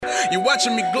You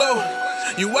watching me glow,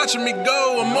 you watching me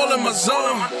go. I'm all in my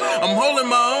zone, I'm holding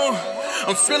my own.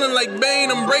 I'm feeling like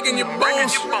Bane, I'm breaking your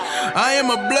bones. I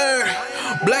am a blur,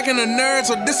 black and a nerd,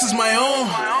 so this is my own.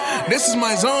 This is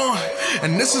my zone,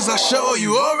 and this is our show.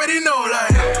 You already know,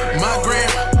 like my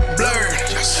gram blurred,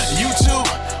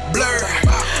 YouTube blurred.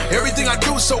 Everything I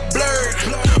do so blurred.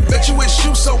 Bet you wish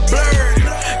you so blurred.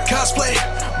 Cosplay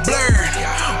blurred,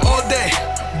 all day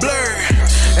blurred.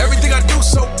 Everything I do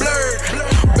so blurred.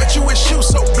 Bet you wish you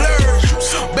so blurred.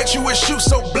 Bet you wish you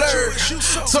so blurred.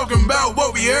 Talking about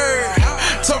what we heard,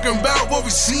 talking about what we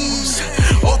seen.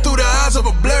 All through the eyes of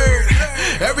a blur.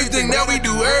 Everything that we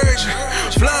do urge,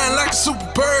 flying like a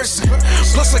super person.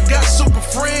 Plus I got super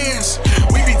friends.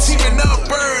 We be teaming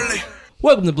up early.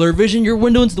 Welcome to Blur Vision, your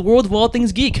window into the world of all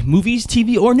things geek, movies,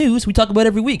 TV, or news. We talk about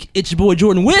every week. It's your boy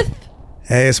Jordan with.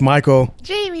 Hey, it's Michael.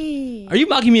 Jamie. Are you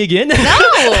mocking me again? No,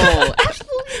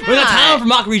 absolutely not. We're not time for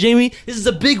mockery, Jamie. This is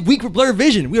a big week for Blur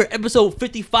Vision. We are episode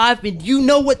 55, and you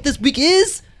know what this week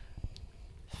is?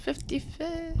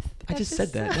 55th. I just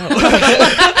said that.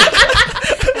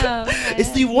 No.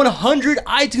 It's the 100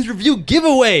 iTunes review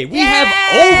giveaway. We have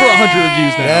over 100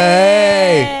 reviews now.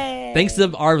 Hey. Thanks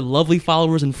to our lovely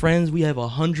followers and friends, we have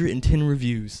 110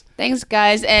 reviews. Thanks,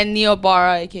 guys, and Neo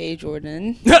Barra, aka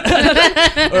Jordan. We're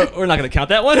not going to count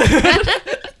that one.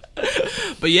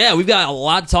 But yeah, we've got a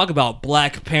lot to talk about.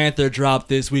 Black Panther dropped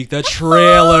this week. The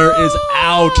trailer is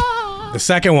out. The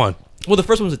second one. Well, the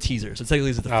first one was a teaser, so technically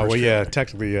it's the first Oh, well, trailer. yeah,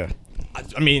 technically, yeah.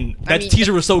 I mean,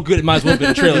 teaser was so good, it might as well have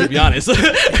been a trailer, to be honest.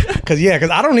 Because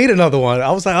I don't need another one.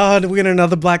 I was like, oh, we get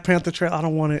another Black Panther trailer. I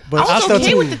don't want it. But I was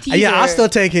okay with the teaser. Yeah, I'll still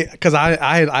take it because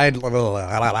I loved.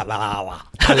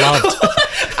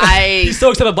 He's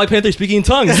so excited about Black Panther speaking in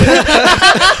tongues.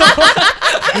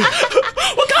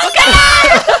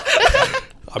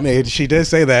 I mean, she did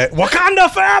say that. Wakanda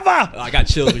forever! I got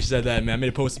chills when she said that, man. I made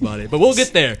a post about it. But we'll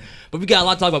get there. But we got a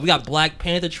lot to talk about. We got Black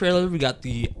Panther trailer. We got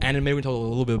the anime. We're going to talk a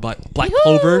little bit about Black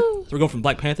Clover. So we're going from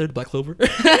Black Panther to Black Clover. We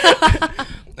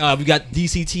got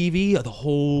DC TV the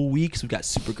whole week. So we got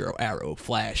Supergirl, Arrow,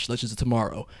 Flash, Legends of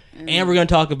Tomorrow. And we're going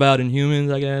to talk about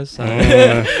Inhumans, I guess.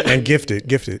 And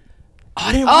Gifted. Oh,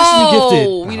 I didn't watch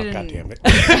Gifted. We Oh, God didn't. damn it.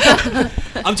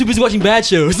 I'm too busy watching bad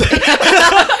shows. You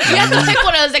have to pick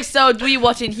one. I was like, so do we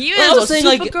watch Inhumans I or was saying,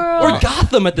 Supergirl? or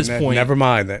Gotham at this point. Never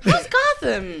mind that. Who's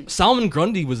Gotham? Salman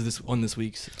Grundy was this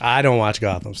week's. I don't watch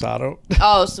Gotham, so I don't.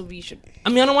 Oh, so we should. I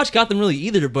mean, I don't watch Gotham really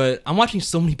either, but I'm watching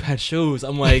so many bad shows.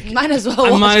 I'm like, Might as well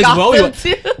I watch might as Gotham well.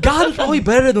 too. Gotham's probably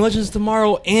better than Legends of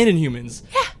Tomorrow and Inhumans.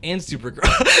 Yeah. And Supergirl.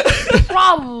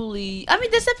 Probably. I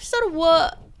mean, this episode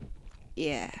was.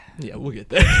 Yeah. Yeah, we'll get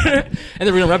there. And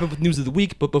then we're going to wrap up with news of the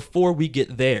week. But before we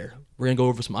get there, we're going to go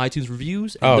over some iTunes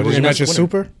reviews. And Oh, then we're did you gonna announce mention the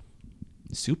winner.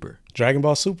 Super? Super. Dragon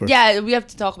Ball Super. Yeah, we have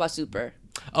to talk about Super.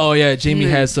 Oh, yeah. Jamie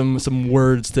has some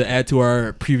words to add to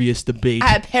our previous debate. I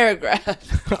had paragraphs.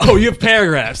 Oh, you have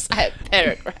paragraphs. I had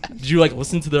paragraphs. Did you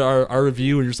listen to our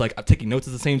review and you're just like, I'm taking notes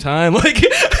at the same time? Like,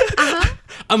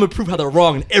 I'm going to prove how they're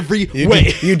wrong in every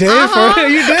way. You did? You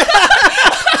did?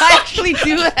 I actually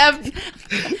do have.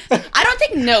 I don't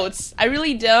take notes. I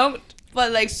really don't.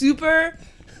 But Super,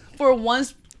 for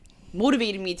once,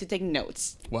 motivated me to take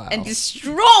notes. Wow. And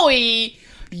destroy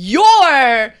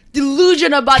your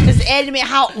delusion about this anime.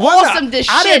 How awesome this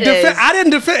shit is. I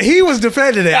didn't defend. He was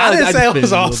defending it. I didn't say it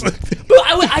was awesome.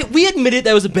 But we admitted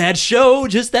that was a bad show.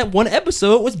 Just that one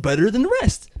episode was better than the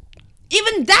rest.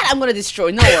 Even that I'm gonna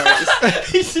destroy. No worries.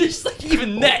 He's just like,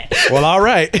 even that. Well, all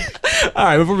right. All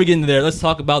right, before we get into there, let's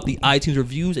talk about the iTunes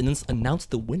reviews and then let's announce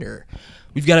the winner.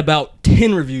 We've got about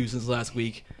 10 reviews since last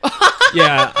week.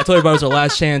 Yeah, I told everybody it was our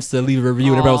last chance to leave a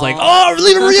review, and everybody was like, oh,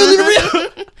 leave a review.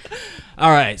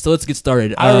 All right, so let's get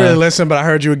started. I didn't really listen, but I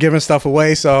heard you were giving stuff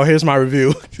away, so here's my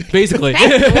review. Basically.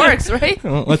 That works, right?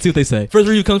 Well, let's see what they say. First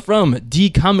review comes from D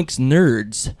Comics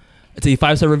Nerds. It's a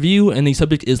 5-star review, and the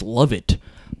subject is Love It.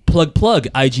 Plug,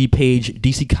 IG page,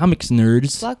 DC Comics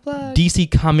Nerds. Plug.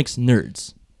 DC Comics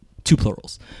Nerds. 2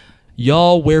 plurals.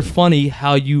 Y'all were funny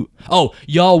how you defend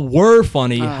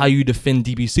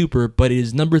DB Super, but it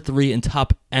is number 3 in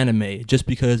top anime just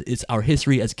because it's our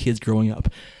history as kids growing up.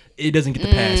 It doesn't get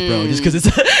the pass, bro. Just because it's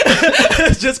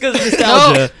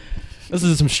nostalgia. No. This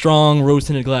is some strong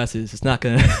rose-tinted glasses. It's not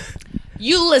gonna.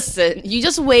 You listen. You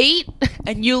just wait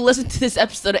and you listen to this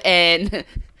episode and.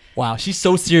 Wow, she's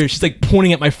so serious. She's like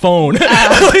pointing at my phone.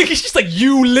 She's like,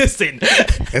 you listen.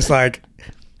 It's like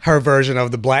her version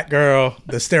of the black girl,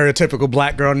 the stereotypical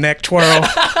black girl neck twirl.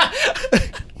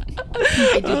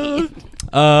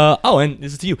 And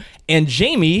this is to you. And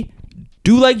Jamie,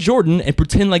 do like Jordan and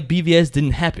pretend like BVS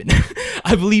didn't happen.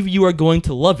 I believe you are going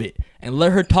to love it. And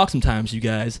let her talk sometimes, you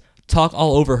guys. Talk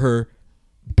all over her.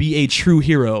 be a true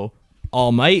hero.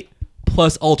 All Might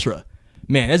plus Ultra.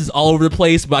 Man, this is all over the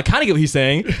place, but I kind of get what he's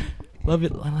saying. Love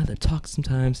it. I like to talk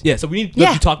sometimes. Yeah, so we need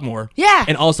to talk more. Yeah.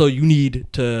 And also, you need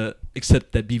to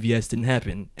accept that BVS didn't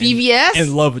happen. BVS?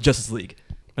 And love Justice League.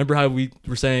 Remember how we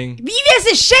were saying...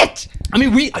 BVS is shit! I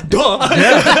mean, duh!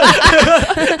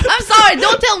 I'm sorry,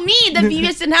 don't tell me that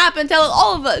BVS didn't happen. Tell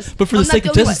all of us. But for I'm the not sake of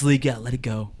only Justice one. League, let it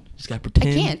go. Just gotta pretend.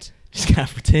 I can't. Just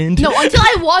gotta pretend. No, until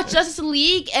I watch Justice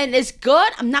League and it's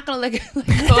good, I'm not gonna let go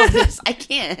of this. I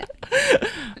can't.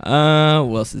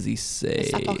 What else does he say?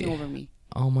 Stop talking over me.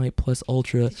 All Might plus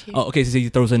Ultra. Oh, okay, so he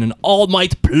throws in an All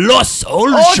Might plus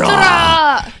Ultra.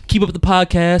 Ultra! Keep Up the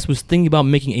Podcast was thinking about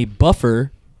making a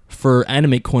buffer for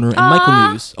Anime Corner and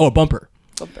Michael News. Oh, a bumper.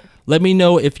 Let me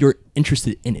know if you're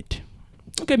interested in it.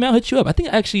 Okay, man, I'll hit you up. I think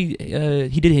actually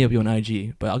he did hit up you on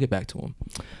IG, but I'll get back to him.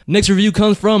 Next review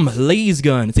comes from Lays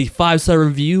Gun. It's a 5-star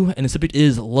review, and the subject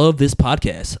is Love This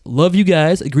Podcast. Love you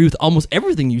guys. Agree with almost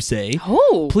everything you say.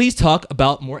 Oh. Please talk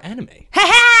about more anime.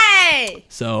 Hey!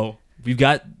 So we've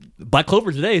got Black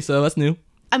Clover today, so that's new.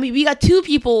 I mean, we got two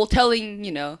people telling,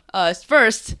 us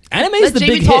first. Anime is the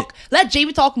big hit. Let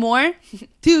Jamie talk more.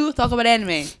 Two, talk about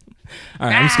anime. All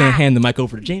right, I'm just gonna hand the mic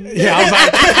over to Jamie. Yeah, I was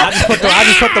like, I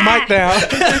just put the mic down.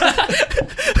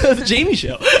 The Jamie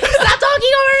Show. Stop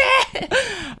talking over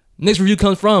it! Next review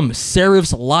comes from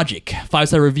Serif's Logic.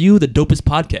 5-star review, the dopest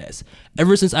podcast.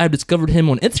 Ever since I have discovered him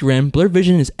on Instagram, Blurred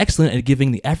Vision is excellent at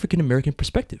giving the African-American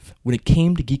perspective when it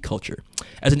came to geek culture.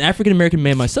 As an African-American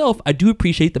man myself, I do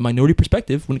appreciate the minority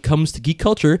perspective when it comes to geek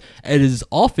culture, and it is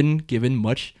often given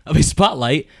much of a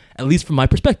spotlight, at least from my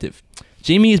perspective.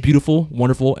 Jamie is beautiful,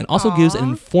 wonderful, and also gives an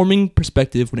informing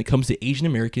perspective when it comes to Asian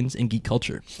Americans and geek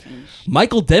culture.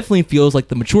 Michael definitely feels like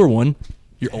the mature one.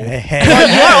 You're old. Wait a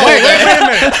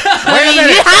minute.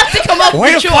 You have to come up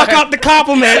Way with to fuck up the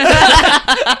compliment.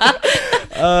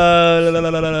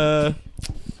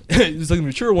 It's like the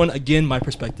mature one. Again, my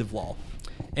perspective law.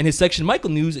 And his section, Michael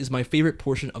News, is my favorite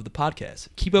portion of the podcast.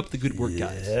 Keep up the good work,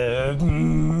 guys.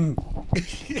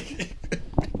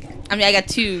 I mean, I got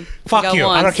two. Fuck got you.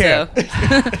 One, I don't care.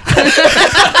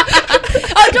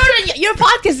 Oh, Jordan, your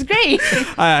podcast is great.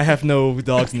 I have no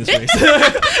dogs in this race.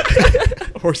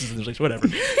 Horses in this race, whatever.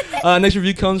 Next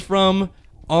review comes from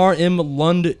R.M.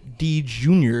 Lund D.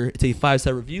 Jr. It's a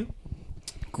 5-star review.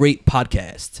 Great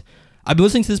podcast. I've been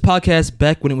listening to this podcast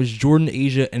back when it was Jordan,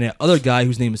 Asia, and that other guy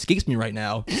whose name escapes me right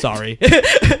now. Sorry.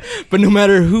 But no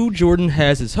matter who Jordan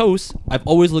has as host, I've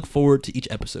always looked forward to each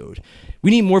episode.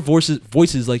 We need more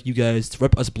voices like you guys to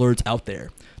rep us blurs out there.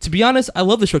 To be honest, I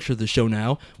love the structure of the show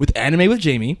now, with Anime with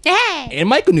Jamie and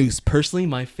Michael News, personally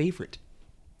my favorite.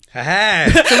 Hey.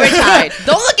 So we're tied.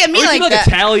 Don't look at me We like keep like that. a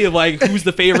tally of like who's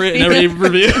the favorite in every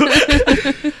review.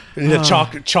 And the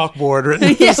chalkboard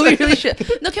written. Yeah, we really should.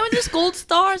 No, can we just gold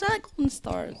stars? I like golden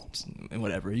stars. And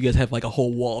whatever. You guys have like a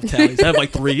whole wall of tallies. I have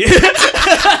like 3.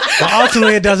 But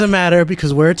ultimately, it doesn't matter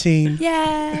because we're a team.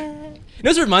 Yeah. You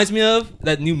know what it reminds me of?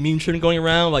 That new meme trend going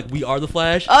around, like We Are the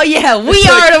Flash. Oh yeah, we It's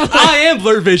are like, the I am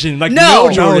Blurred Vision. Like, No.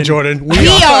 no, Jordan. No, Jordan. We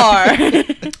are.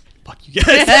 Fuck you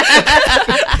guys.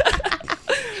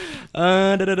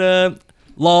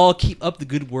 Lol, keep up the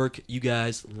good work. You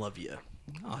guys, love you.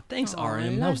 Aw, thanks,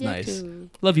 RM. That love was you nice. too.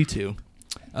 Love you too.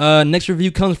 Next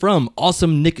review comes from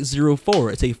Awesome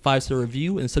Nick04. It's a 5-star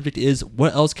review, and the subject is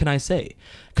What Else Can I Say?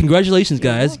 Congratulations,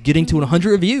 guys, getting to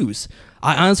 100 reviews.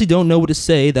 I honestly don't know what to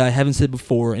say that I haven't said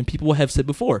before, and people have said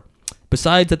before.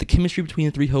 Besides that, the chemistry between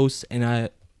the three hosts and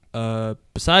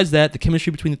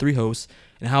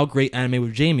how great Anime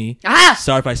with Jamie. Ah!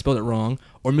 Sorry if I spelled it wrong,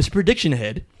 or Mr. Prediction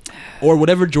Head, or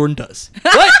whatever Jordan does.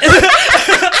 What?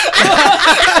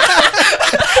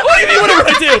 What do you mean? Whatever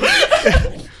I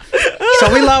do.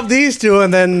 So we love these two,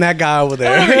 and then that guy over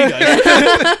there.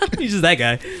 He's just that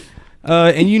guy.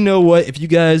 And you know what? If you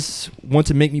guys want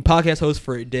to make me podcast host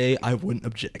for a day, I wouldn't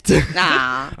object.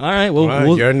 Nah. All right. Well,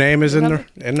 Well, your name is in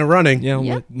the running. yeah,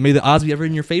 Yeah. well, may the odds be ever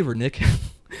in your favor, Nick.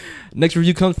 Next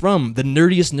review comes from The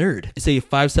Nerdiest Nerd. It's a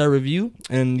 5-star review,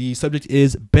 and the subject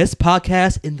is Best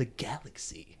Podcast in the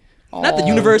Galaxy. Not the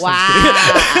universe. I'm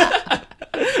just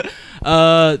kidding.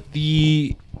 Wow.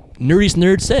 The Nerdiest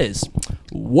Nerd says,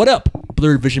 "What up,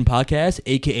 Blurred Vision Podcast,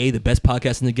 aka the best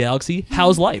podcast in the galaxy?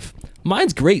 How's life?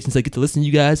 Mine's great since I get to listen to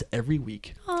you guys every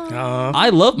week. I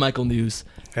love Michael News."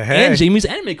 Hey. And Jamie's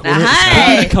Anime Corner is Hey.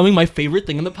 quickly becoming my favorite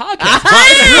thing on the podcast.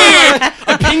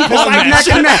 A ping pong match.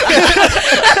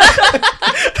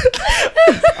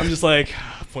 I'm just like,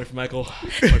 point for Michael,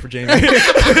 point for Jamie. You're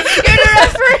the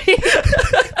referee.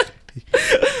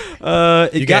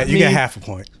 It You got get me. half a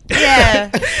point. Yeah.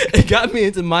 It got me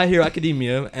into My Hero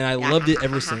Academia, and I loved it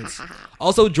ever since.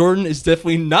 Also, Jordan is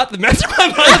definitely not the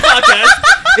mastermind behind the podcast.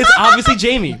 obviously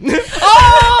Jamie.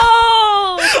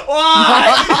 Oh!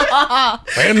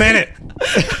 Wait a minute.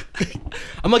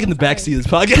 I'm like in the backseat of this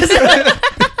podcast.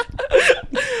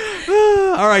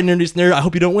 All right, nerdy nerd. I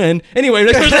hope you don't win. Anyway,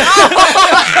 next person.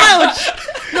 Ouch!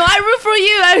 No, I root for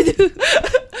you. I do.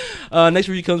 Next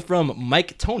review comes from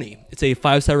Mike Tony. It's a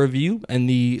 5-star review, and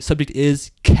the subject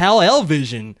is Kal-El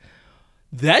Vision.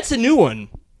 That's a new one.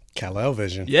 Kal-El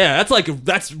Vision. Yeah, that's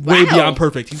way Wow. beyond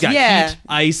perfect. He's got Yeah. heat,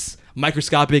 ice,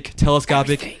 microscopic,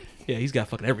 telescopic. Everything. Yeah, he's got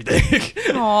fucking everything.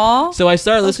 Aww. So I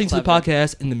started listening to the clever.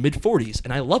 podcast in the mid-40s,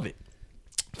 and I love it.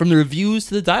 From the reviews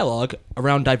to the dialogue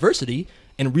around diversity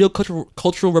and real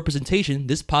cultural representation,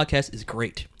 this podcast is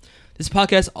great. This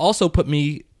podcast also put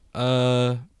me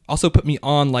on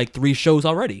like 3 shows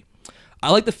already.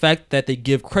 I like the fact that they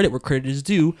give credit where credit is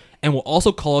due and will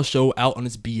also call a show out on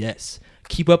its BS.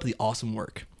 Keep up the awesome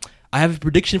work. I have a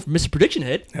prediction from Mr. Prediction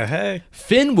Head. Hey.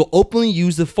 Finn will openly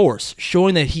use the Force,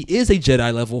 showing that he is a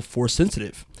Jedi level Force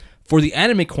sensitive. For the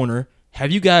anime corner,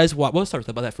 have you guys watched? Well, let's start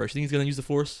about that first. You think he's gonna use the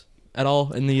Force at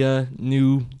all in the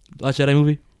new Last Jedi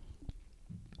movie?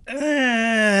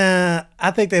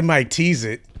 I think they might tease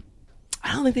it.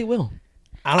 I don't think they will.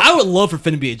 I would love for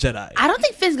Finn to be a Jedi. I don't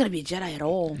think Finn's gonna be a Jedi at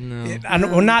all.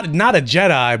 Well, not a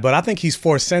Jedi, but I think he's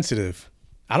Force sensitive.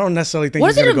 I don't necessarily think What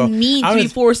he's does it gonna go. mean to be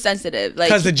Force sensitive? Like,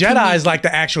 Because the can Jedi you- is like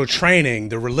the actual training,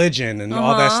 the religion, and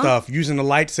all that stuff, using the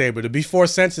lightsaber. To be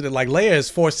Force sensitive, like Leia is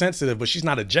Force sensitive, but she's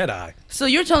not a Jedi. So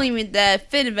you're telling me that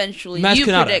Finn eventually, Maz you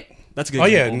Kanata. predict. That's a good. Oh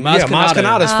yeah, example. Maz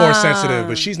Kanata's Force sensitive,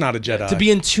 but she's not a Jedi. To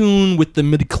be in tune with the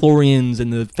midichlorians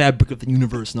and the fabric of the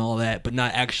universe and all that, but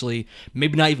not actually,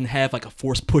 maybe not even have like a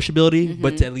Force push ability,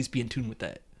 but to at least be in tune with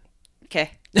that.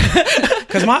 Okay.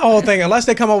 Because my whole thing, unless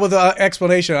they come up with an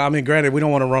explanation, I mean, granted, we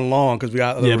don't want to run long because we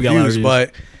got other Yeah, we got a lot of reviews,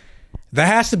 but there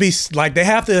has to be like they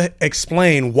have to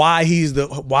explain why he was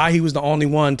the only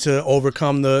one to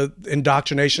overcome the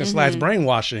indoctrination /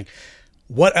 brainwashing.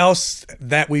 What else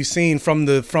that we've seen from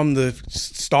the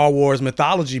Star Wars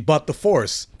mythology, but the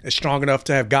Force is strong enough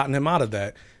to have gotten him out of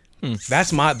that.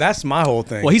 That's my whole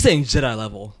thing. Well, he's saying Jedi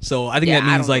level, so I think Yeah, that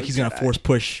I means don't like know he's gonna Jedi. Force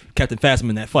push Captain Phasma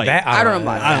in that fight. that I don't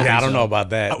know about that. Yeah, I think don't so. know about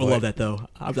that. I would but- love that though.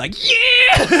 I'd be like,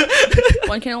 yeah.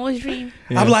 One can always dream.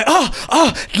 I'm like,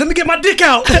 oh, let me get my dick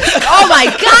out. Oh my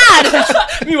God!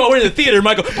 Meanwhile, we're in the theater.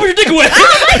 Michael, put your dick away.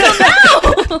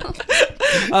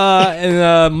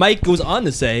 Mike goes on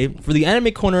to say, for the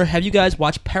anime corner, have you guys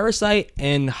watched Parasite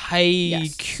and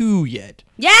Haikyuu yet?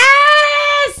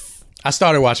 Yes. I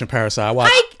started watching Parasite. I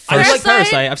watched. I like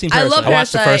Parasite. I've seen I love Parasite. I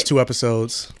watched the Parasite. first 2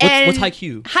 episodes. What's And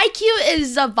Haikyuu? Haikyuu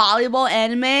is a volleyball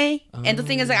anime, and the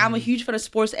thing is, like, I'm a huge fan of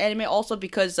sports anime also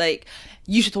because, like,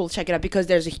 you should totally check it out because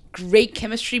there's a great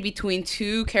chemistry between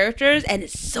 2 characters, and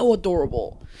it's so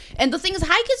adorable. And the thing is,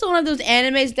 Haikyuu is one of those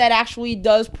animes that actually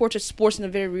does portray sports in a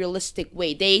very realistic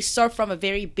way. They start from a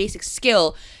very basic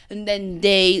skill, and then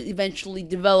they eventually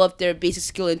develop their basic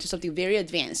skill into something very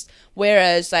advanced.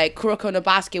 Whereas, like, Kuroko no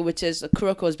Basket, which is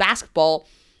Kuroko's basketball,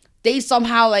 they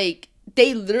somehow, like,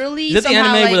 they literally Is that the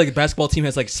somehow, anime where like the basketball team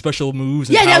has like special moves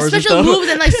and yeah, they have powers and special stuff? moves,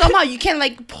 and like somehow you can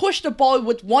like push the ball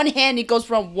with one hand. It goes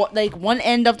from one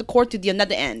end of the court to the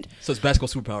another end, So it's basketball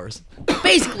superpowers.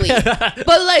 basically. But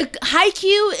like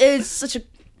Haikyuu is such a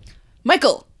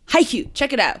Michael Haikyuu.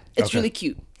 Check it out. It's Okay. really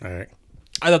cute. All right.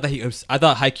 I thought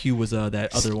Haikyuu was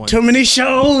that other one. Too many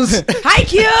shows.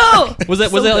 Haikyuu. Was that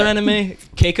So the other good. anime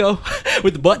Keiko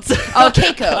with the butts? Oh,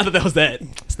 Keiko. I thought that was that.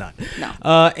 It's not. No.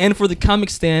 And for the comic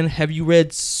stand, have you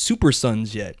read Super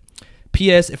Sons yet?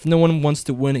 P.S. If no one wants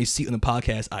to win a seat on the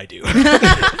podcast, I do.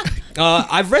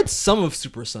 I've read some of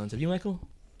Super Sons. Have you, Michael?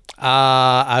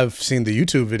 I've seen the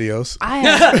YouTube videos. I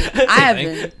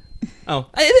haven't. thing. Oh,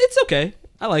 it's okay.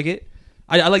 I like it.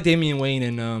 I like Damian Wayne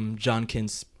and John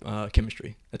Kent's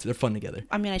chemistry. They're fun together.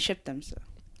 I mean, I shipped them. So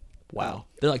Wow,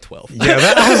 they're like 12. Yeah,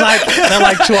 I was like, they're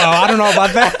like 12. I don't know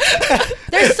about that.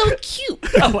 they're so cute.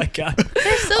 Oh my god.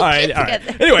 They're so All right, cute all right.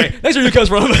 together. Anyway, next review comes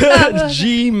from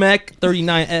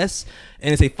GMac39S,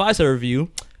 and it's a 5-star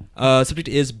review. Subject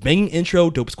is Banging Intro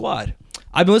Dope Squad.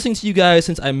 I've been listening to you guys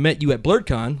since I met you at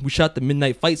BlurredCon. We shot the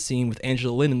midnight fight scene with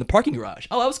Angela Lynn in the parking garage.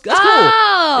 Oh, that's cool.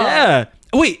 Oh. Yeah.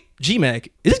 Oh, wait, GMac.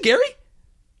 Is this Gary?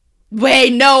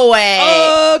 Wait, no way.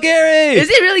 Oh, Gary. Is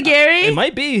it really Gary? It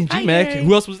might be. Hi, GMac. Gary.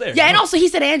 Who else was there? Yeah, and also he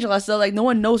said Angela, so like no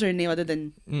one knows her name other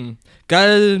than.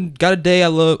 Gotta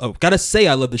say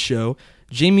I love the show.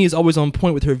 Jamie is always on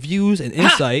point with her views and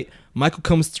insight. Michael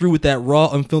comes through with that raw,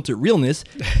 unfiltered realness,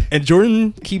 and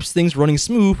Jordan keeps things running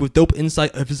smooth with dope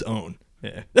insight of his own.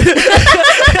 Yeah.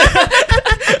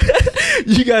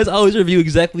 You guys always review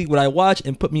exactly what I watch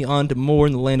and put me on to more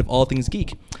in the land of all things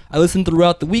geek. I listen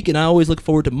throughout the week and I always look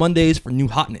forward to Mondays for new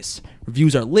hotness.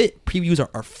 Reviews are lit, previews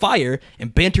are fire,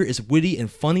 and banter is witty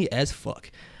and funny as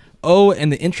fuck. Oh,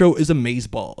 and the intro is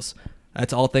amazeballs.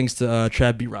 That's all thanks to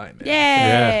Trav B. Ryan, man.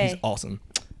 Yay! He's awesome.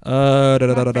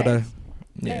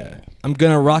 Yeah. I'm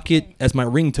gonna rock it as my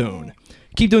ringtone.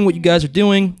 Keep doing what you guys are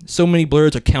doing. So many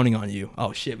blurs are counting on you.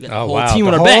 Oh shit, we got the whole team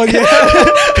on our back.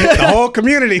 The whole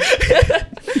community.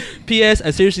 P.S.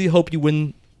 I seriously hope you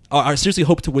win. I seriously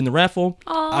hope to win the raffle.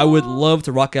 I would love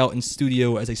to rock out in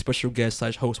studio as a special guest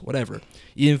 / host, whatever.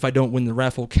 Even if I don't win the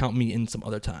raffle, count me in some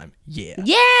other time. Yeah.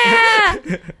 Yeah!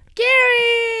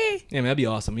 Gary! Yeah, man, that'd be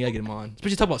awesome. We gotta get him on.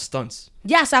 Especially talk about stunts.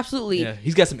 Yes, absolutely. Yeah,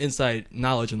 he's got some inside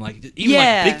knowledge and like even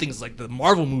Yeah. like big things like the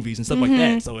Marvel movies and stuff like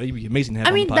that. So it'd be amazing to have I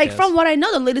him mean, on the like podcast. from what I know,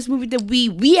 the latest movie that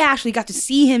we actually got to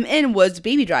see him in was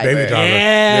Baby Driver. Baby Driver.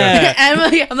 Yeah. And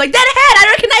I'm like, that head! I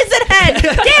recognize that head!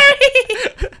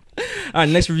 Gary! All right,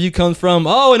 next review comes from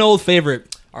an old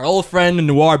favorite, our old friend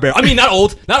Noir Bear. I mean, not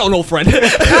an old friend,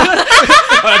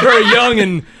 a very young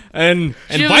and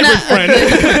vibrant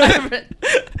friend.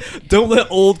 Don't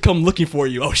let old come looking for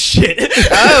you. Oh shit.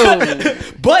 Oh.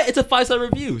 But it's a 5-star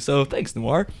review, so thanks,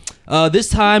 Noir. This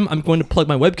time I'm going to plug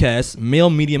my webcast,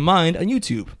 Male Medium Mind, on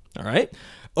YouTube. All right.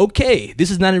 Okay, this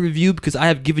is not a review because I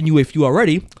have given you a few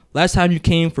already. Last time you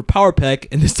came for Power Pack,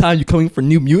 and this time you're coming for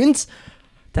New Mutants.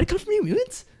 Did I come for New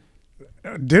Mutants?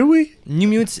 Did we? New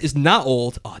Mutants is not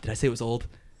old. Oh, did I say it was old?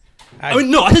 I mean,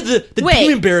 no, I said the Wait.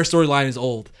 Demon Bear storyline is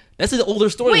old. That's an older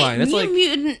storyline. Wait, That's New like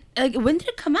Mutant, like, when did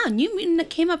it come out? New Mutant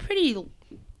came out pretty...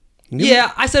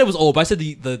 yeah, I said it was old, but I said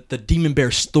the Demon Bear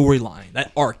storyline.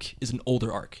 That arc is an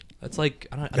older arc. That's like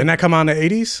I don't Didn't that come out in the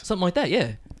 80s? something like that.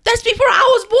 Yeah. That's before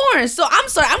I was born, so I'm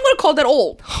sorry. I'm going to call that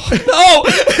old. No,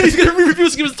 he's gonna re-review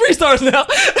us. Give us 3 stars now.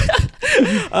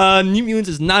 New Mutants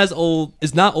is not old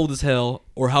as hell,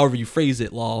 or however you phrase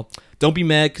it. Lol. Don't be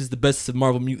mad because the best of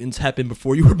Marvel Mutants happened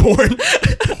before you were born.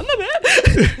 I'm not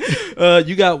mad.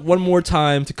 You got one more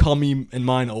time to call me and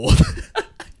mine old.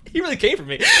 He really came for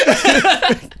me.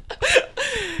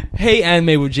 Hey,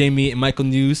 Anime with Jamie and Michael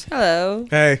News. Hello.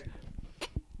 Hey.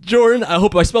 Jordan, I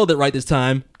hope I spelled it right this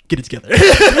time. Get it together.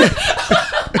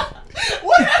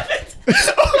 What happened?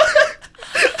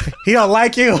 He don't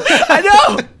like you. I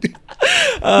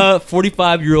know.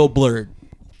 45-year-old blurred.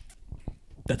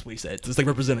 That's what he said. It's like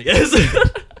representing us.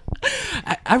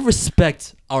 I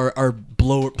respect our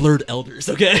blurred elders.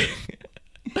 Okay.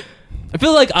 I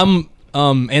feel like I'm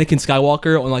Anakin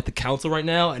Skywalker on like the council right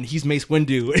now, and he's Mace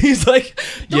Windu. He's like,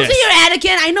 Don't yes. say you're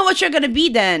Anakin. I know what you're going to be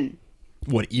then.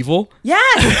 What, evil?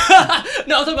 Yes.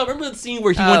 No, I'm talking about, remember the scene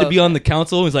where he wanted to be on the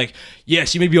council? He's like,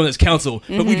 yes, you may be on this council,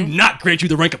 but we do not grant you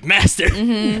the rank of master.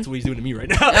 That's what he's doing to me right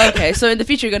now. Okay, so in the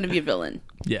future, you're going to be a villain.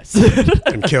 Yes.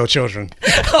 And kill children.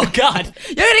 Oh, God.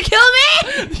 You're going to kill me?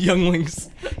 Younglings.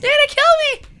 You're going to kill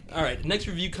me? All right, the next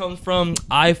review comes from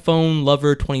iPhone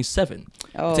Lover 27.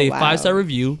 Oh, it's a wow. 5-star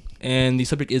review, and the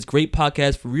subject is great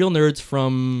podcast for real nerds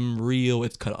from real.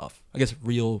 It's cut off. I guess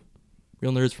real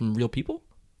nerds from real people.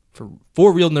 For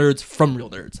real nerds from real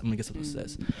nerds. I'm gonna guess what this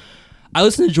says. I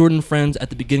listen to Jordan Friends at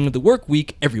the beginning of the work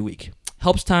week every week.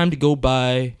 Helps time to go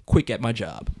by quick at my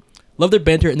job. Love their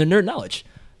banter and their nerd knowledge.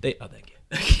 Thank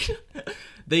you.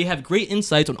 They have great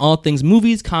insights on all things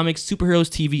movies, comics, superheroes,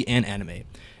 TV, and anime.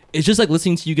 It's just like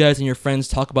listening to you guys and your friends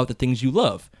talk about the things you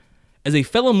love. As a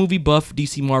fellow movie buff,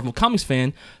 DC Marvel Comics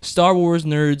fan, Star Wars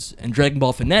nerds, and Dragon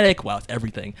Ball fanatic, wow, it's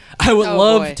everything. I would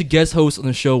love to guest host on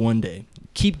the show one day.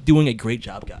 Keep doing a great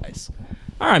job, guys.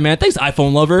 All right, man. Thanks,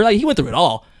 iPhone Lover. Like, he went through it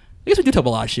all. I guess we do talk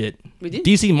about a lot of shit. We do?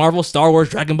 DC, Marvel, Star Wars,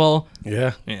 Dragon Ball.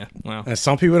 Yeah. Yeah, wow. And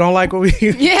some people don't like what we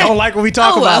Yeah. don't like what we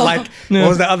talk Oh, about. well. Like what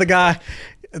was the other guy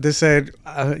that said,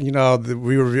 we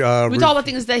were We talk about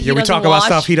things that he we doesn't talk about watch.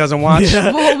 stuff he doesn't watch.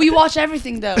 Well, we watch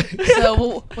everything, though.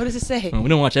 So what does it say? Well, we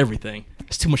don't watch everything.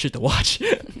 There's too much shit to watch.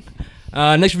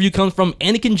 Next review comes from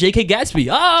Anakin J.K. Gatsby.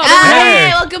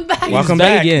 Hey, welcome back. Welcome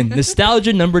back back. again.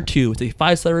 Nostalgia number 2. It's a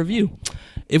 5-star review.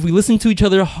 If we listen to each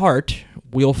other's heart,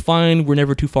 we'll find we're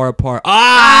never too far apart.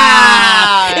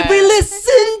 If we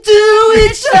listen to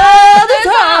each other's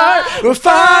heart, We'll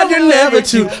find you're never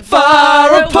too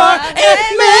far apart.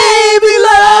 And maybe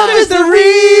love is the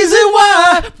reason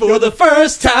why. for the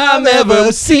first time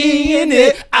ever seeing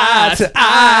it eye to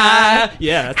eye.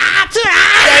 Yeah. There you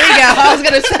go. I was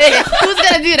going to say, who's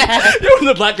going to do that? You know when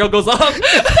the black girl goes off?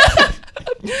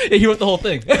 Yeah, he wrote the whole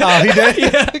thing. Oh, he did?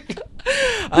 Yeah.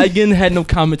 I again had no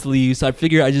comment to leave, so I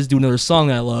figured I'd just do another song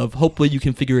that I love. Hopefully you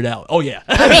can figure it out. Oh, yeah.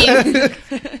 I mean,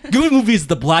 Good movie is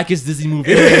the blackest Disney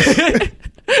movie.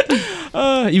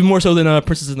 Even more so than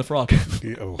Princess and the Frog.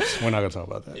 Oh, we're not gonna talk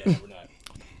about that. Yeah, we're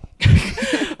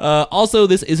Also,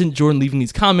 this isn't Jordan leaving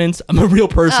these comments. I'm a real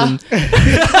person.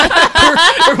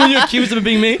 Or when you accuse him of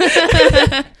being me.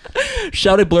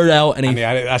 Shouted, blurred out, and I mean,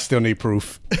 I still need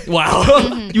proof.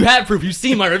 wow. You have proof. You've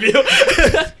seen my review.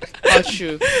 Oh,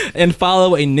 true. And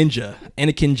follow a ninja,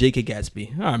 Anakin J.K.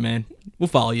 Gatsby. All right, man. We'll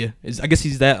follow you. I guess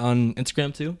he's that on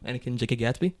Instagram too, Anakin J.K.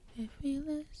 Gatsby.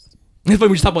 It's funny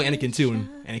we just talked about Anakin too, and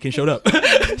Anakin showed up.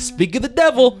 Speak of the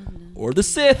devil or the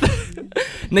Sith.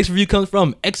 Next review comes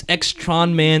from XX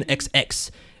Tronman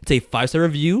XX. It's a 5-star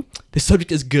review. The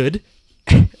subject is good,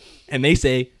 and they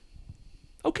say,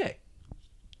 "Okay."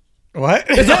 What?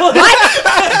 That's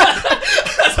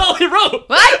all he wrote.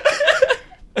 What?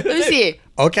 Let me see.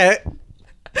 Okay.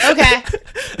 Okay.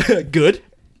 Good.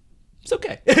 It's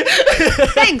okay.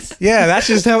 Thanks. Yeah, that's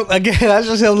just him. Again, that's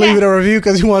just him leaving a review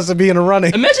because he wants to be in the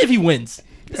running. Imagine if he wins.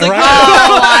 It's like, Right.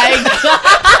 Oh my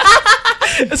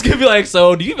god. it's gonna be like,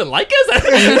 so do you even like us?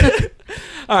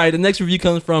 All right, the next review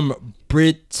comes from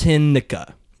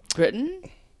Britannica. Britain?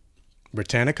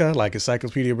 Britannica, like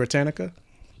Encyclopedia Britannica.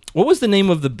 What was the name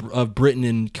of Britain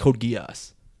in Code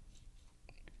Geass?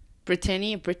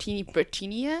 Britannia?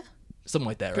 Something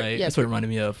like that, right? yeah, That's what it reminded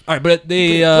me of. All right, but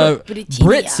Britannia.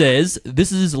 Brit says,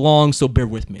 this is long, so bear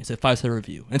with me. It's a 5-star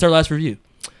review. And it's our last review.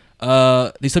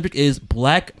 The subject is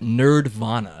Black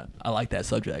Nerdvana. I like that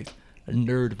subject.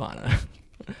 Nerdvana.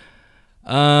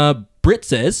 Brit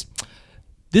says,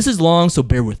 this is long, so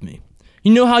bear with me.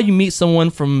 You know how you meet someone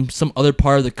from some other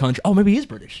part of the country? Oh, maybe he's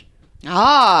British.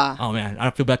 Ah. Oh man, I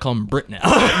feel bad calling him Brit now.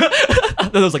 That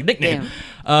was like a nickname.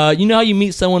 You know how you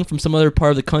meet someone from some other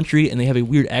part of the country and they have a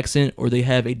weird accent or they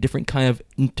have a different kind of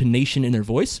intonation in their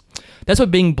voice? That's what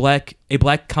being a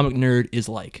black comic nerd is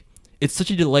like. It's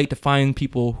such a delight to find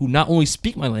people who not only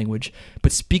speak my language,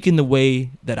 but speak in the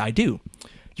way that I do.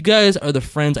 You guys are the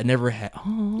friends I never had.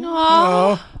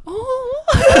 Oh.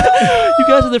 You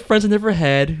guys are the friends I never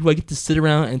had who I get to sit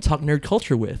around and talk nerd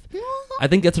culture with. I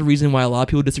think that's the reason why a lot of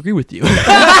people disagree with you.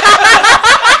 That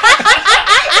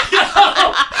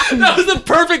was the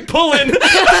perfect pull-in.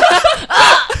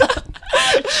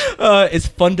 It's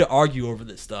fun to argue over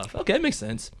this stuff. Okay, that makes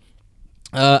sense.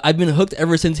 I've been hooked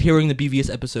ever since hearing the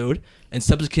BVS episode and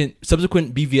subsequent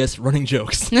BVS running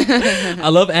jokes. I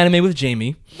love anime with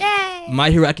Jamie. Yay.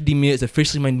 My Hero Academia is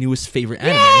officially my newest favorite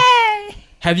anime. Yay.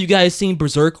 Have you guys seen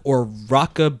Berserk or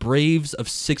Raka Braves of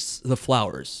Six the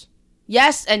Flowers?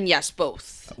 Yes and yes,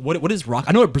 both. What is Raka?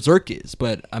 I know what Berserk is,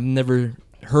 but I've never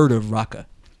heard of Raka.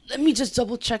 Let me just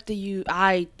double check that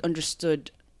I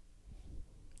understood.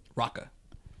 Raka.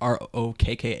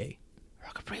 Rokka.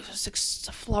 Rocket Brave with 6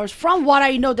 flowers. From what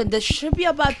I know, then this should be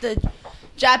about the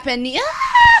Japanese.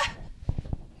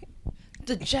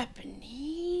 The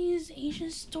Japanese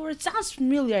Asian store. It sounds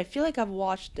familiar. I feel like I've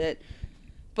watched it.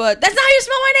 But that's not how you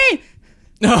spell my name!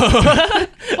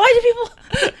 Why do people.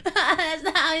 That's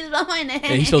not how you spell my name.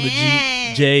 Yeah, he spelled it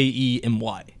Jemy.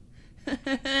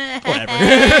 Whatever.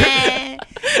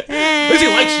 At least he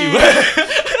likes you.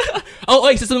 Oh,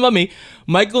 wait, say something about me.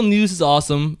 Michael News is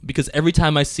awesome because every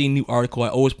time I see a new article, I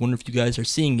always wonder if you guys are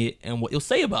seeing it and what you'll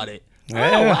say about it. Yeah,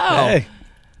 Oh, wow. hey.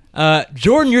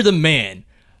 Jordan, you're the man.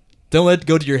 Don't let it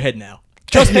go to your head now.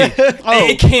 Trust me,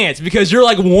 it can't because you're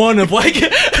like one of like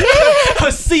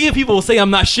a sea of people will say I'm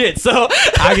not shit. So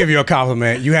I'll give you a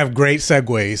compliment. You have great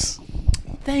segues.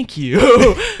 thank you.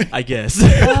 I guess.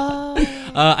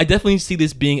 I definitely see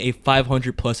this being a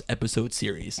 500 plus episode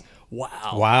series. Wow.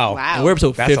 Wow. Wow. And we're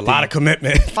episode 50. That's a lot of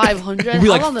commitment. 500. We'll be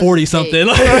How like long does 40 it something.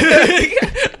 take?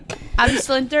 I'm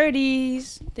still in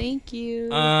 30s. Thank you.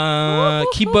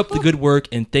 Keep up the good work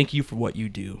and thank you for what you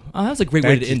do. Oh, that's a great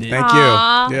way to end it. Thank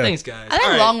Aw. you. Yeah. Thanks, guys. I like All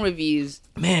right. long reviews.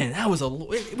 Man, that was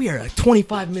we are like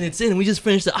 25 minutes in and we just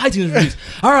finished the iTunes reviews.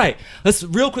 All right, let's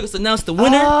announce the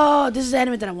winner. Oh, this is the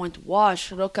anime that I want to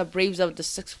watch. Roka Braves of the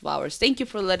 6 Flowers. Thank you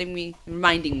for reminding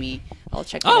me. I'll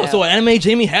check it out. So an anime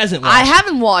Jamie hasn't watched. I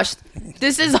haven't watched.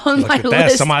 This is on Look my at that.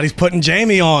 list. Somebody's putting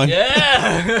Jamie on.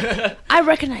 Yeah. I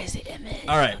recognize the image.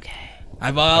 All right. Okay.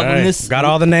 I've All right. this. Got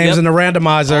all the names in the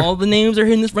randomizer. All the names are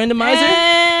in this randomizer.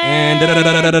 Hey.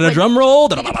 And drum roll.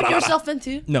 Did you put yourself in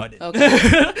too? No, I didn't. Okay.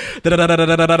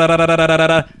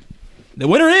 The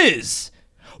winner is.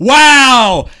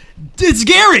 Wow! It's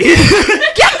Gary!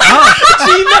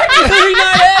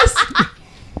 G39S!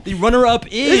 The runner up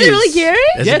is. Is it really Gary?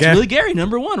 Is Yeah, it it's Gary? really Gary.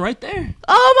 Number 1 right there.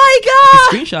 Oh my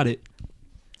god! Screenshot it.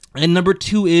 And number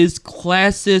 2 is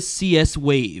Classis CS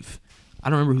Wave. I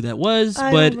don't remember who that was,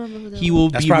 I but don't remember who that he will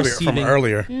That's be probably receiving. from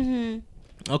earlier.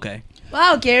 Okay.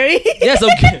 Wow, Gary. Yes,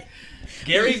 okay.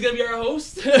 Gary's gonna be our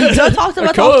host. Don't talk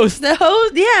about co-host. the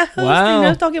host. Yeah, hosting. Wow.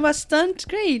 I'm talking about stunt.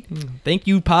 Great. Thank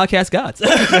you, podcast gods.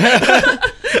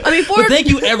 I mean, But thank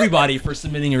you everybody for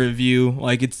submitting a review.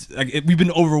 Like we've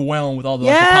been overwhelmed with all the,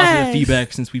 like, the positive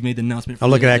feedback since we made the announcement. For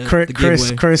I'm looking at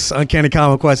Chris, Uncanny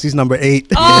Comic Quest. He's number 8.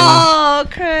 Oh,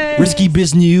 Chris. Risky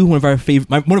Biznew,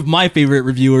 one of my favorite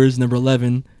reviewers, number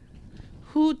 11.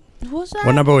 Who was that?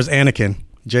 What number was Anakin?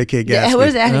 J.K. Gatsby. Yeah,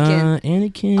 where's Anakin?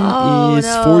 Anakin is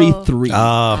 43.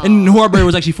 And Noir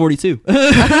was actually 42.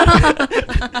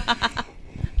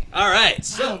 All right.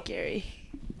 So, Gary.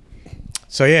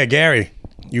 So yeah, Gary,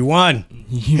 you won.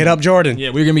 Hit up Jordan.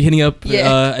 Yeah, we're gonna be hitting up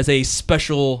as a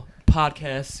special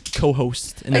podcast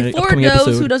co-host in the For upcoming those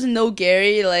episode. who doesn't know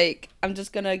Gary, like, I'm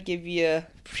just gonna give you a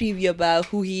preview about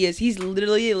who he is. He's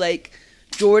literally like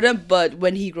Jordan, but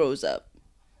when he grows up.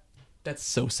 That's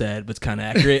so sad, but it's kind of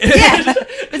accurate. Yeah,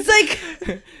 it's like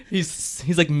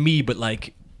he's like me, but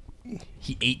like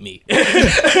he ate me.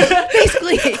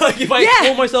 basically. Like if I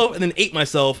killed myself and then ate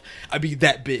myself, I'd be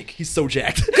that big. He's so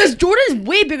jacked. Because Jordan's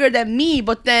way bigger than me,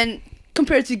 but then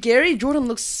compared to Gary, Jordan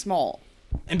looks small.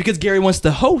 And because Gary wants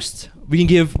to host, we can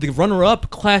give the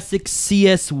runner-up Classic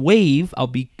CS Wave.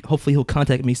 Hopefully he'll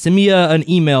contact me. Send me an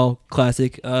email,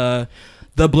 Classic.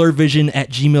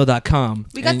 theblurvision@gmail.com.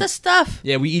 We got the stuff.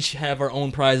 Yeah, we each have our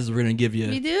own prizes we're going to give you.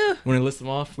 We do. We're going to list them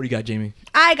off. What do you got, Jamie?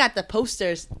 I got the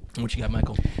posters. And what you got,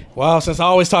 Michael? Well, since I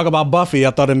always talk about Buffy,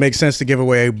 I thought it makes sense to give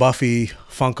away a Buffy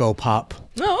Funko Pop.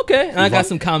 Oh, okay. And I got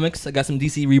some comics. I got some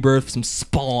DC Rebirth, some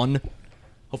Spawn.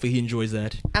 Hopefully he enjoys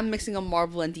that. I'm mixing up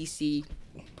Marvel and DC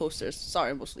posters.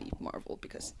 Sorry, mostly Marvel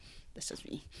because that's just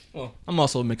me. Well, I'm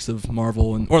also a mix of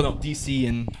Marvel and DC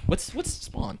and what's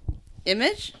Spawn?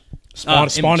 Image?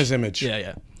 Spawn is Image.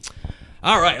 Yeah.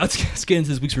 All right, let's get into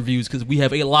this week's reviews because we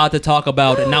have a lot to talk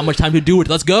about and not much time to do it.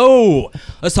 Let's go.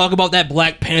 Let's talk about that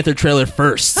Black Panther trailer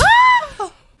first.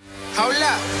 Hold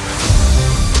up.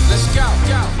 Let's go.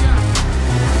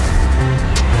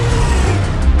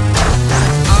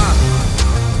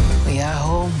 We are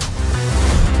home.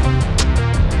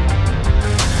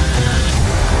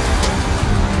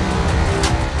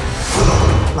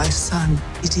 My son,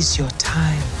 it is your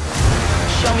time.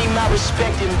 Show me my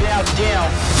respect and bow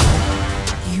down.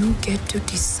 You get to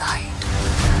decide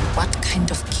what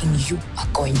kind of king you are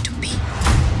going to be.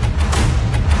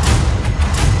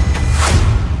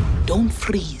 Don't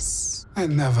freeze. I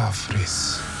never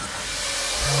freeze.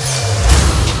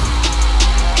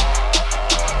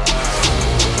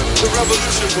 The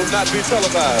revolution will not be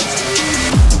televised.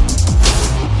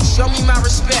 Show me my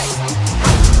respect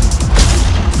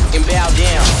and bow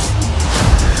down.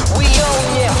 We own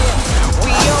ya.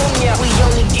 We own ya. We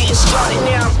only getting started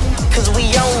now. Cause we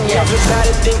own ya.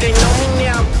 Everybody think they know me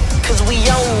now. Cause we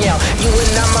own ya. You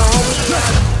and I'm a homie now.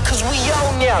 Cause we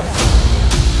own ya.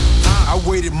 I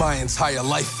waited my entire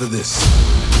life for this.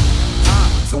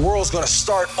 The world's gonna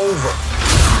start over.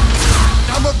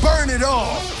 I'ma burn it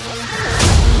all.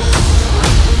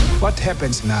 What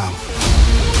happens now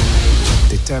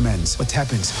determines what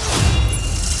happens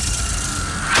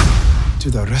to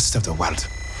the rest of the world.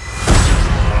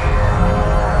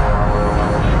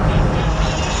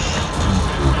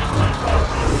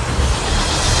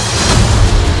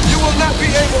 You will not be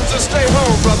able to stay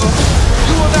home, brother.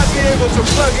 You will not be able to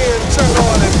plug in, turn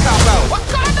on, and cop out.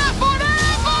 Wakanda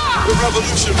forever! The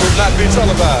revolution will not be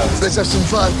televised. Let's have some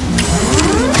fun.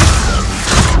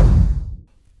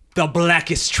 The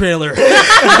blackest trailer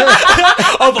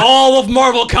of all of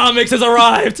Marvel Comics has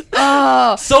arrived.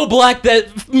 So black that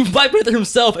Black Panther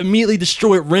himself immediately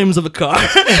destroyed rims of a car.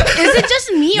 Is it just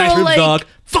me Nice or rim like dog.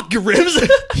 Fuck your rims.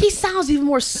 he sounds even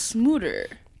more smoother?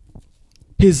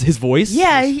 His voice.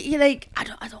 Yeah, he like I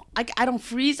don't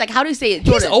freeze. Like how do you say it, He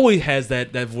Jordan? always has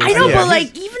that voice. I know, Yeah, but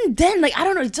like even then, like I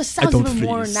don't know, it just sounds don't even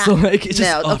more freeze. now. So, like, it just-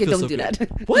 no, oh, it okay, feels don't so do good. that.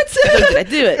 What? Don't do that.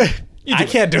 Do it. I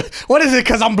can't do it. What is it?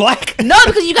 Because I'm black? No,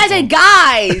 because you guys are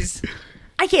guys.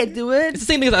 I can't do it. It's the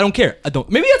same thing as I don't care. I don't.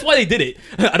 Maybe that's why they did it.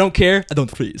 I don't care. I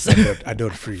don't freeze. I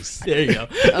don't freeze. There you go.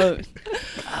 Oh,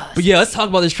 But yeah, let's talk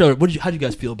about this trailer. How do you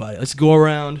guys feel about it? Let's go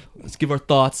around. Let's give our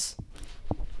thoughts.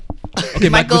 Okay,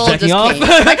 Michael's jacking just off. came.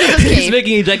 Michael just He's came.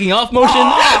 making a jacking off motion.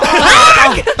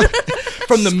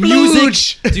 From the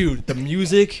music, dude. The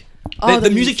music. The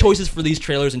music choices for these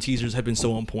trailers and teasers have been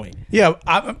so on point. Yeah,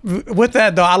 with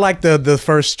that though, I like the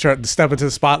first step into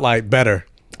the spotlight better.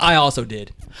 I also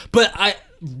did, but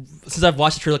since I've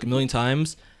watched the trailer like a million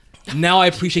times, now I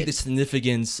appreciate the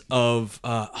significance of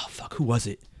who was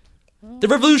it? The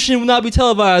revolution will not be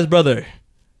televised, brother.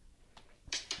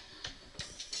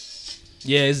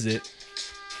 Yeah, this is it.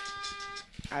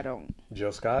 I don't.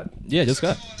 Jill Scott. Yeah, just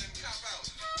got. You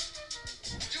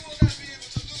will not be able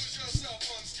to lose yourself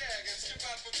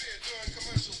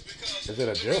Is it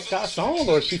a Jill Scott song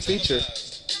or is she featured?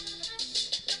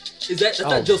 Is that's Oh,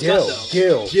 not Jill Gil, Scott though?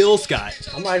 Gil. Jill Scott.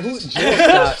 I'm like, who? Jill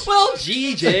Scott. Well,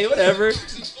 GJ, whatever.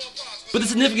 But the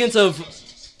significance of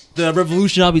the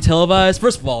revolution will be televised.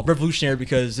 First of all, revolutionary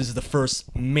because this is the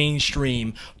first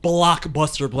mainstream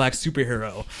blockbuster black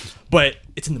superhero. But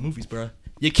it's in the movies, bro.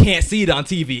 You can't see it on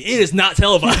TV. It is not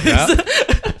televised.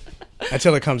 Yeah.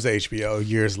 Until it comes to HBO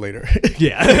years later.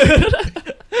 Yeah.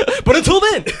 But until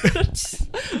then.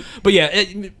 But yeah,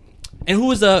 and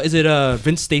who is it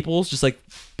Vince Staples, just like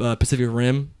Pacific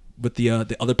Rim with the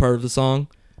other part of the song?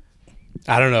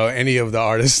 I don't know any of the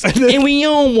artists. And we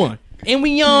own one. And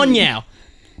we own now.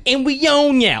 And we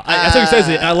own now. That's how he says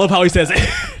it. I love how he says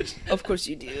it. Of course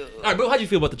you do. All right, but how do you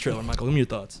feel about the trailer, Michael? Give me your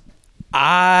thoughts.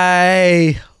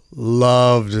 I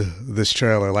loved this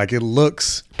trailer. Like, it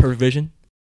looks Perfect Vision.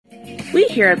 We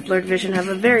here at Blurred Vision have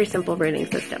a very simple rating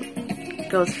system. It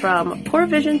goes from poor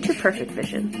vision to perfect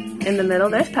vision. In the middle,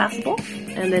 there's passable,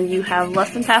 and then you have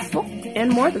less than passable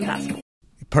and more than passable.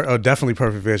 definitely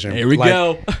perfect vision. Here we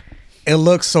go. It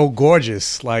looks so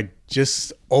gorgeous. Like,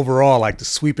 just overall, like the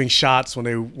sweeping shots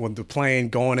when the plane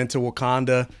going into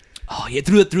Wakanda. Oh yeah,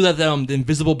 through that the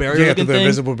invisible barrier. Yeah, through the thing.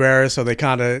 invisible barrier. So they're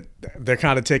kind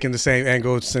of taking the same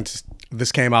angle since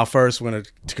this came out first to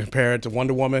compare it to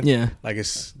Wonder Woman. Yeah, like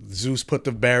it's Zeus put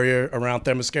the barrier around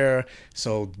Themyscira.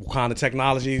 So Wakanda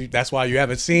technology. That's why you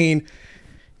haven't seen,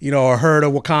 or heard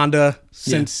of Wakanda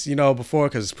since before,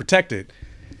 because it's protected.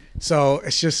 So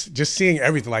it's just seeing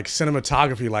everything, like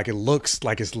cinematography, like it looks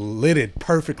like it's lidded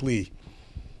perfectly.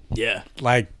 Yeah,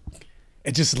 like.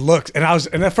 It just looks,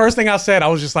 and the first thing I said, I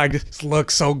was just like, "This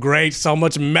looks so great, so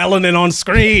much melanin on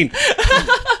screen."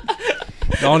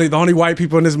 the only white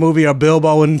people in this movie are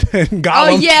Bilbo and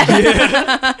Gollum. Oh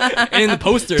yeah, and the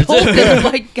posters.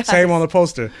 Same on the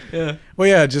poster. Yeah. Well,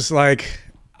 yeah, just like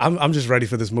I'm just ready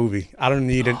for this movie. I don't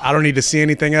need it. I don't need to see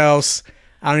anything else.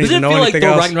 I don't need to know anything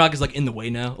else. Thor Ragnarok is like in the way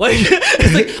now. Like,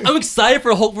 it's like I'm excited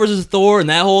for Hulk versus Thor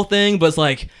and that whole thing, but it's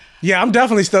like. Yeah, I'm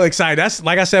definitely still excited. That's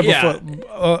like I said before,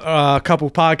 a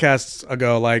couple podcasts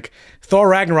ago. Like, Thor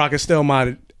Ragnarok is still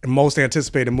my most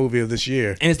anticipated movie of this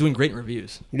year, and it's doing great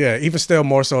reviews. Yeah, even still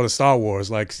more so than Star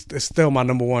Wars. Like, it's still my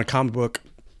number one comic book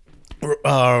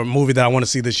movie that I want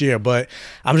to see this year. But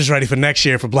I'm just ready for next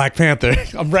year for Black Panther.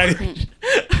 I'm ready.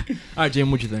 All right, Jim,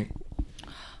 what'd you think?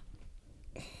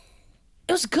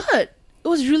 It was good. It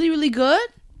was really, really good,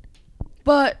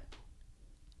 but.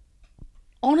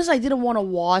 Honestly, I didn't want to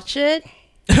watch it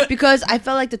because I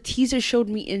felt like the teaser showed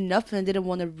me enough and I didn't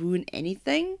want to ruin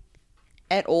anything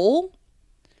at all.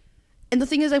 And the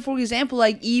thing is, like, for example,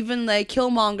 like, even, like,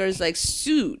 Killmonger's, like,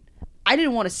 suit, I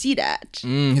didn't want to see that.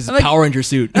 His Power Ranger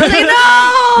suit. I was like,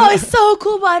 no, it's so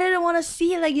cool, but I didn't want to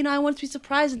see it. Like, I wanted to be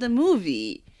surprised at the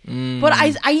movie. But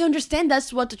I understand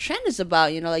that's what the trend is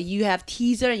about, like, you have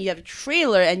teaser and you have a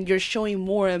trailer and you're showing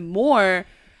more and more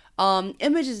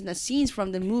images and the scenes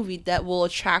from the movie that will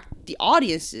attract the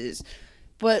audiences,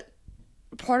 but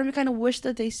part of me kind of wish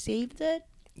that they saved it.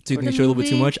 Do you think they showed a little bit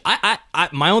too much? I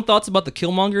my own thoughts about the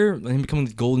Killmonger and him becoming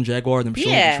the Golden Jaguar and them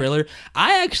showing the trailer.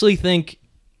 I actually think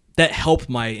that helped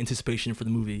my anticipation for the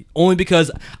movie, only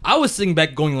because I was sitting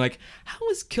back going like, how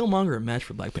is Killmonger a match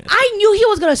for Black Panther? I knew he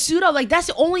was gonna suit up. Like, that's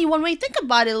the only one way to think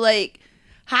about it. Like,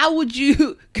 how would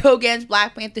you go against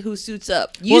Black Panther who suits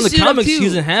up? In the comics, he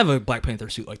doesn't have a Black Panther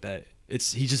suit like that.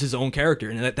 He's just his own character,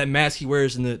 and that mask he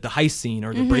wears in the heist scene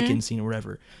or the break-in scene or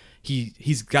whatever,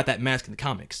 he's got that mask in the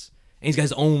comics, and he's got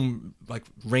his own like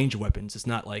range of weapons. It's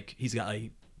not like he's got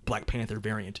a Black Panther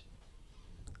variant.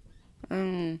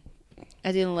 I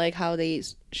didn't like how they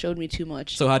showed me too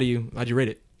much. So how'd you rate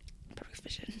it? Perfect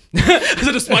Vision.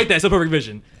 So despite that, it's a Perfect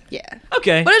Vision. Yeah.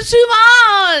 Okay. But it's too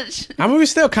much. I mean, we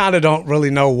still kind of don't really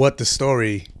know what the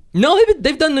story. No,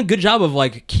 they've done a good job of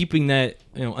like keeping that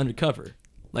undercover.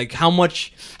 Like how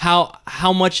much is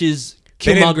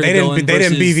Killmonger they villain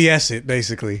didn't versus... BVS it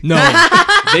basically. No,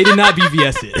 they did not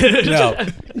BVS it.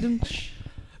 No.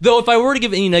 Though if I were to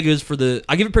give any negatives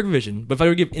I give it Perfect Vision. But if I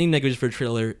were to give any negatives for a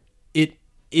trailer, it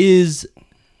is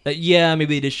that maybe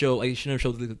they did show like shouldn't have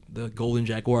showed the Golden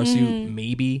Jaguar suit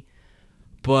maybe,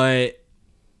 but.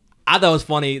 I thought it was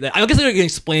funny that I guess they're gonna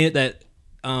explain it that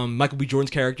Michael B.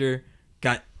 Jordan's character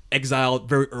got exiled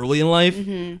very early in life,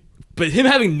 but him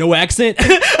having no accent,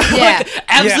 like,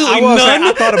 absolutely none.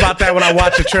 I thought about that when I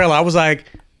watched the trailer. I was like,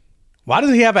 why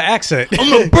doesn't he have an accent? I'm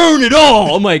gonna burn it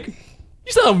all. I'm like,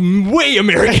 you sound way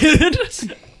American.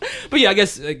 But yeah, I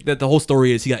guess that the whole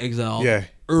story is he got exiled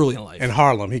early in life. In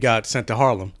Harlem, he got sent to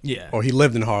Harlem. Yeah, or he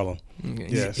lived in Harlem.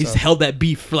 Okay. He's held that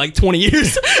beef for like 20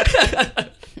 years.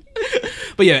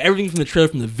 But yeah, everything from the trailer,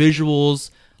 from the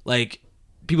visuals, like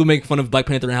people make fun of Black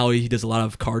Panther and how he does a lot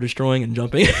of car destroying and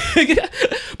jumping.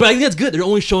 But I think that's good. They're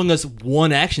only showing us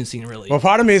one action scene, really. Well,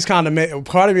 part of me is kind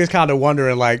of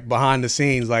wondering, like, behind the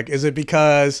scenes, like, is it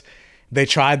because they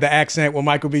tried the accent with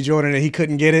Michael B. Jordan and he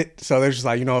couldn't get it, so they're just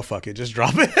like, you know what, fuck it, just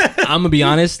drop it. I'm gonna be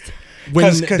honest.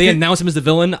 When they announced him as the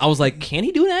villain, I was like, can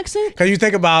he do an accent? Because you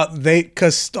think about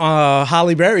because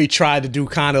Halle Berry tried to do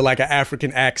kind of like an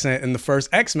African accent in the first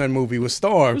X-Men movie with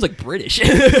Storm. It was like British.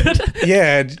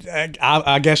 Yeah,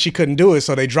 I guess she couldn't do it,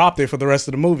 so they dropped it for the rest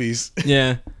of the movies.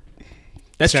 Yeah.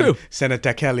 That's true.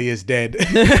 Senator Kelly is dead.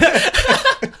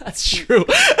 That's true.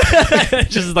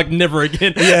 Just like never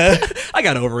again. Yeah. I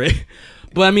got over it.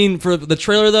 But I mean, for the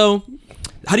trailer though,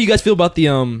 how do you guys feel about the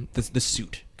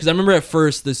suit? Because I remember at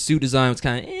first the suit design was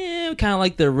kind of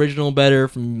like the original better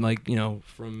from like, you know,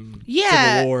 from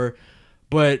Civil War.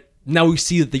 But now we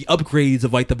see that the upgrades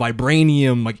of like the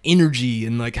vibranium like energy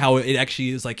and like how it actually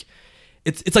is like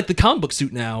it's like the comic book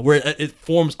suit now where it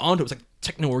forms onto it. It's like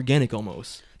techno-organic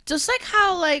almost. Just like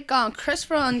how like Chris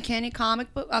from Uncanny Comic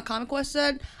West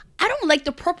said, I don't like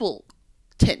the purple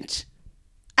tint.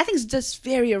 I think it's just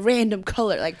very a random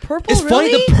color, like purple. It's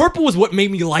really? funny. The purple was what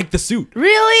made me like the suit.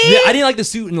 Really? Yeah, I didn't like the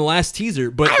suit in the last teaser,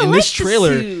 but in this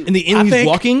trailer, in the end I he's think-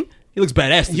 walking, he looks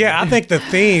badass. to me. Yeah, I think the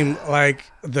theme, like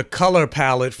the color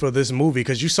palette for this movie,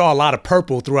 because you saw a lot of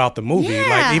purple throughout the movie. Yeah.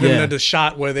 Like even Yeah. the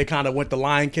shot where they kind of went the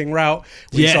Lion King route,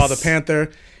 we Yes. saw the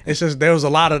Panther. It's just there was a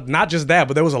lot of not just that,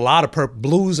 but there was a lot of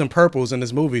blues and purples in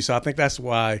this movie. So I think that's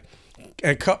why,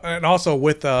 and also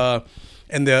with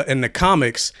in the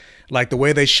comics, like the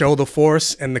way they show the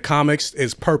Force in the comics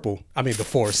is purple. I mean the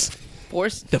Force.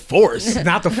 The Force.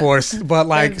 Not the Force, but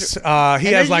like he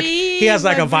has like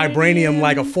a vibranium,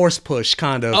 like a force push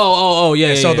kind of. Oh, yeah.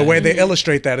 And so yeah, the yeah. way they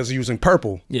illustrate that is using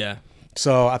purple. Yeah.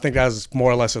 So I think that's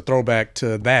more or less a throwback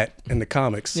to that in the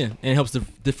comics. Yeah, and it helps to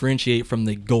differentiate from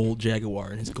the gold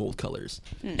Jaguar and his gold colors.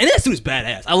 And that suit is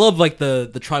badass. I love like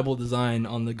the tribal design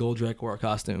on the gold Jaguar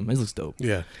costume. It looks dope.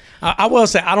 Yeah. I will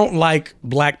say I don't like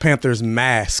Black Panther's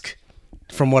mask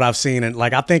from what I've seen. And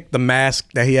like I think the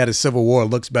mask that he had in Civil War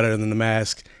looks better than the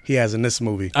mask he has in this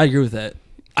movie. I agree with that.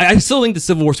 I still think the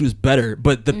Civil War suit is better,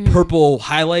 but the purple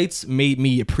highlights made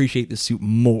me appreciate the suit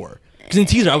more. Because in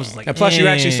teaser, I was like, And plus you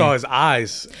actually saw his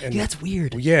eyes. And yeah, that's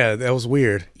weird. Yeah, that was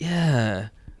weird. Yeah.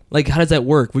 Like, how does that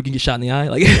work? We can get shot in the eye?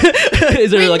 Like,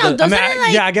 is there Wait, like no, a... doesn't it,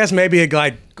 like- yeah, I guess maybe it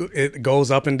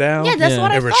goes up and down. Yeah, that's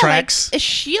what I It thought. retracts. Like, it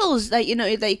shields, like, you know,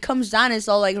 it comes down, it's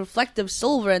all like reflective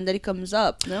silver, and then it comes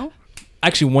up. No.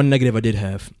 Actually, one negative I did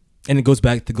have, and it goes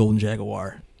back to Golden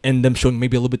Jaguar, and them showing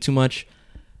maybe a little bit too much.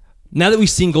 Now that we've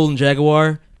seen Golden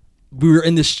Jaguar, we were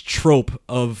in this trope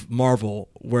of Marvel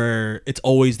where it's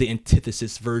always the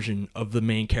antithesis version of the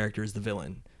main character is the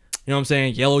villain. You know what I'm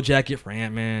saying? Yellow Jacket for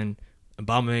Ant-Man,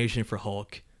 Abomination for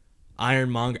Hulk,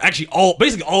 Ironmonger. Actually,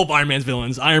 basically all of Iron Man's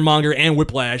villains, Ironmonger and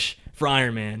Whiplash for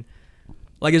Iron Man.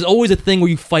 Like, there's always a thing where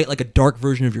you fight like a dark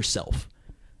version of yourself.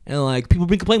 And like, people have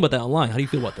been complaining about that online. How do you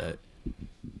feel about that?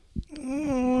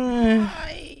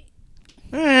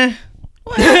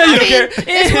 Well, I mean,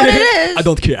 it's what it is. I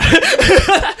don't care.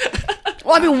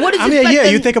 Well, I mean, what is I it mean, like yeah,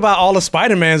 the- you think about all of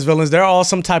Spider-Man's villains, they're all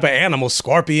some type of animal,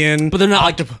 scorpion. But they're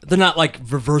not like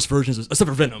reverse versions, except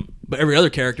for Venom. But every other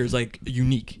character is like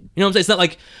unique. You know what I'm saying? It's not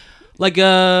like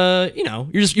you know,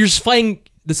 you're just fighting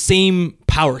the same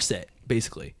power set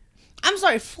basically. I'm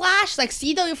sorry, Flash, like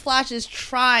CW Flash is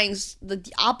trying the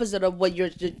opposite of what you're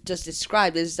just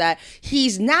described, is that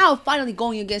he's now finally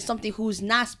going against something who's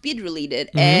not speed related.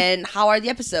 And how are the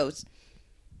episodes?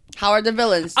 How are the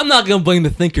villains? I'm not gonna blame the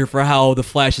Thinker for how the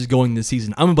Flash is going this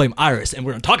season. I'm gonna blame Iris, and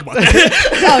we're gonna talk about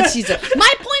that. Oh, Jesus.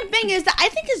 My point being is that I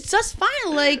think it's just fine.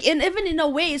 Like, and even in a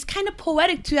way, it's kind of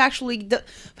poetic to actually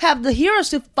have the heroes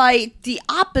to fight the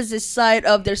opposite side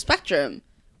of their spectrum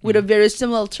with a very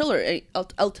similar artillery.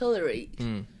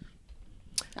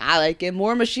 I like it.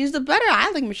 More machines, the better.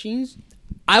 I like machines.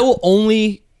 I will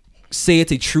only say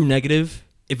it's a true negative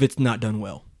if it's not done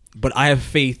well. But I have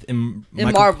faith in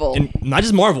Marvel. in, not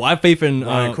just Marvel. I have faith in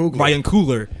Ryan Coogler. Ryan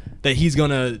Coogler that he's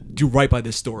gonna do right by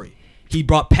this story. He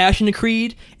brought passion to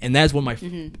Creed, and that's one of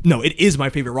my no, it is my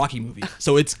favorite Rocky movie.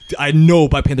 So I know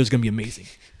Black Panther's gonna be amazing.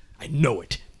 I know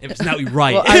it. If it's not, we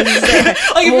riot. Well, I was just saying, like,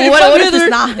 well, if what Black if it's Panther-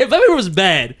 not? If Black Panther was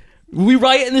bad, we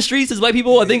riot in the streets as white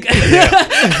people. I think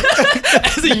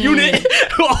as a unit,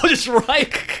 we'll all just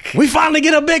riot. We finally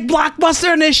get a big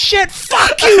blockbuster in this shit.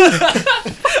 Fuck you.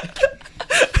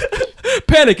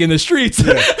 Panic in the streets.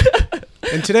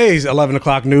 In today's 11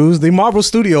 o'clock news, the Marvel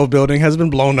Studio building has been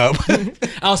blown up. I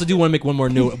also do want to make one more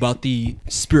note about the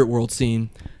Spirit World scene.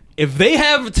 if they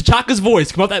have T'Chaka's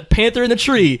voice come out that panther in the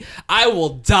tree, I will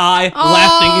die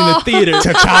laughing in the theater.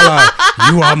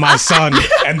 T'Challa, you are my son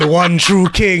and the one true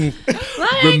king.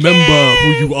 Remember who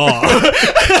you are.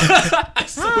 I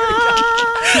swear to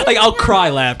God. Like, I'll cry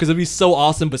laugh because it'd be so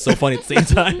awesome but so funny at the same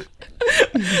time.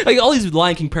 Like, all these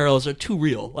Lion King parallels are too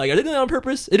real. Like, are they doing that on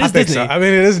purpose? It is I think Disney. so. I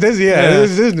mean, it is Disney. Yeah, it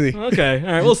is Disney. Okay,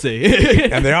 all right, we'll see.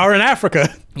 And they are in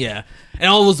Africa. Yeah, and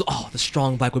all those the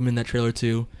strong black women in that trailer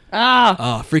too.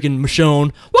 Ah. Freaking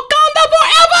Michonne, Wakanda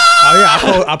forever. Oh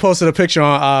yeah, I posted a picture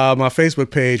on my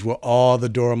Facebook page with all the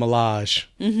Dora Milaje,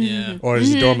 Yeah, or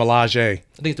is it Dora Milaje? I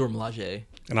think it's Dora Milaje.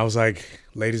 And I was like,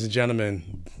 ladies and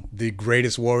gentlemen, the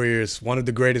greatest warriors, one of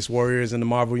the greatest warriors in the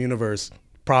Marvel universe,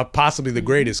 possibly the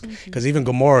greatest, because even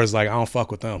Gamora is like, I don't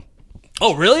fuck with them.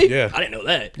 Oh really? Yeah, I didn't know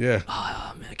that. Yeah.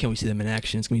 Oh man, can't we see them in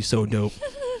action? It's gonna be so dope.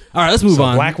 All right, let's move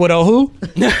on. Black Widow who?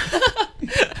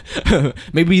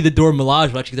 Maybe the Dora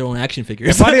Milaje will actually get their own action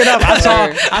figures. Funny enough,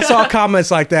 I saw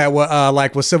comments like that.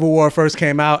 Like when Civil War first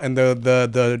came out, and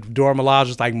the Dora Milaje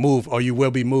was like, "Move, or you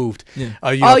will be moved." Yeah.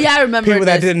 I remember people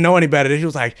that this. didn't know any better. He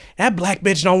was like, "That black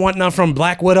bitch don't want none from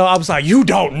Black Widow." I was like, "You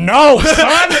don't know,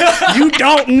 son. You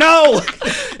don't know."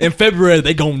 In February,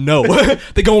 they gonna know.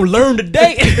 They gonna learn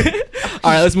today.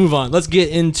 All right, let's move on. Let's get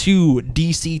into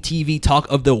DC TV talk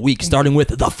of the week, starting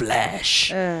with The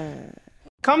Flash.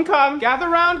 Come, gather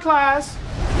round, class.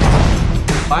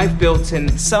 I've built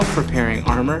in self-repairing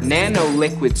armor,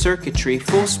 nano-liquid circuitry,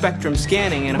 full-spectrum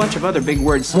scanning, and a bunch of other big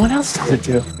words. What else does it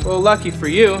do? Well, lucky for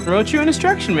you, I wrote you an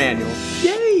instruction manual.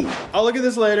 Yay! I'll look at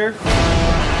this later.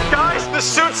 Guys, the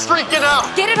suit's freaking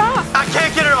out. Get it off. I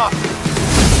can't get it off.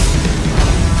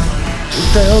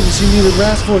 What the hell does he need a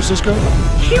mask for, Cisco?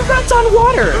 He runs on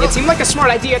water. It seemed like a smart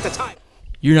idea at the time.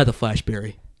 You're not the Flash,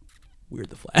 Barry. We're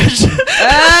the Flash.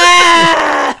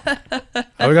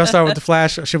 Are we gonna start with the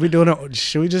Flash? Should we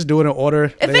just do it in order?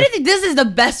 If anything, this is the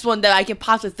best one that I can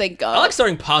possibly think of. I like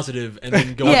starting positive and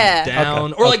then going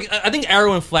down. Okay. Or like, I think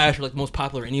Arrow and Flash are like the most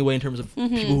popular anyway in terms of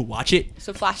people who watch it.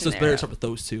 So Flash So and it's better Arrow. to start with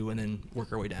those two and then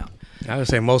work our way down. I would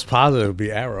say most positive would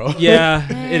be Arrow. Yeah,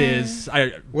 it is.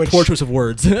 Poor choice of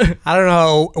words. I don't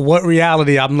know what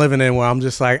reality I'm living in where I'm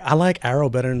just like, I like Arrow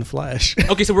better than the Flash.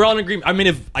 Okay, so we're all in agreement. I mean,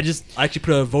 if I actually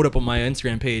put a vote up on my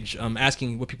Instagram page,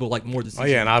 asking what people like more this season. Oh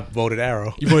yeah, and I voted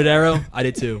Arrow. You voted Arrow? I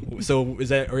did too. So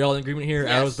are y'all in agreement here?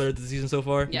 Yes. Arrow's better this season so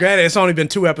far? Yes. Granted, it's only been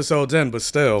 2 episodes in, but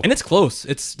still. And it's close.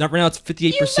 It's not right now. It's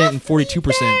 58% and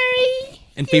 42%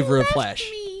 in favor of Flash.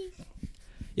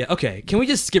 Yeah. Okay. Can we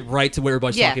just skip right to what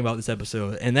everybody's talking about this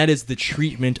episode? And that is the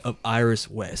treatment of Iris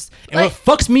West. And what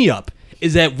fucks me up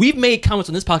is that we've made comments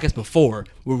on this podcast before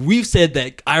where we've said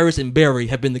that Iris and Barry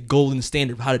have been the golden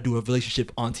standard of how to do a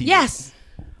relationship on TV. Yes.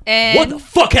 And what the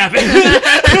fuck happened?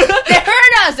 They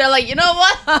heard us. They're like, you know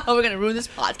what? We're gonna ruin this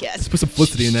podcast. Let's put some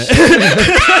publicity in that.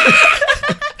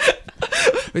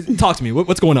 Talk to me.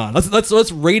 What's going on?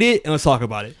 Let's rate it and let's talk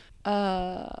about it.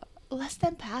 Less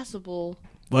than passable.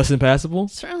 Less than passable?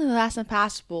 Certainly less than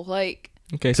passable. Like.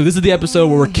 Okay, so this is the episode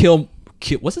where we're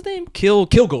what's his name?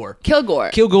 Kilgore.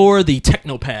 Kilgore, the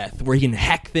technopath, where he can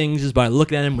hack things just by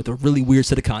looking at him with a really weird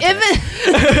set of contacts.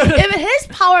 Even his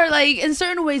power, like in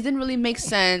certain ways, didn't really make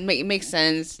sense. Make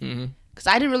sense. Because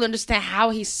I didn't really understand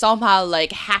how he somehow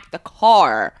like hacked the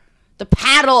car, the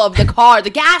paddle of the car,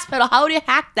 the gas pedal. How did he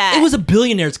hack that? It was a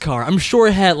billionaire's car. I'm sure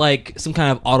it had like some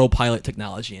kind of autopilot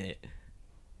technology in it.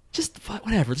 Just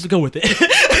whatever. Just go with it.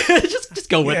 just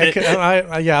go with it. I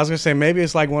was gonna say maybe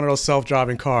it's like one of those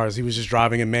self-driving cars. He was just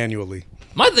driving it manually.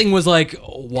 My thing was like,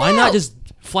 why not just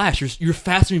Flash? You're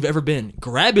faster than you've ever been.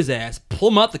 Grab his ass, pull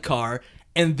him out the car,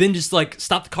 and then just like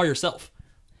stop the car yourself.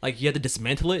 Like you had to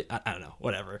dismantle it. I don't know.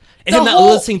 Whatever. And him not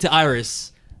listening to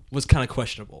Iris was kind of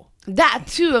questionable. That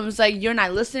too, I was like, you're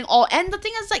not listening. And the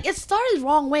thing is, like, it started the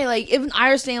wrong way. Like, even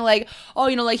Iris saying, like, oh,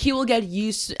 you know, like he will get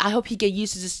used. I hope he get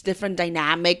used to this different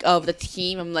dynamic of the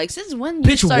team. I'm like, since when?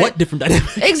 Bitch, what different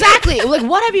dynamic? Exactly. Like,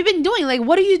 what have you been doing? Like,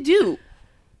 what do you do?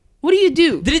 What do you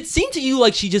do? Did it seem to you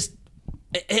like she just?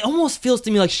 It almost feels to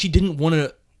me like she didn't want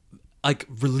to, like,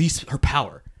 release her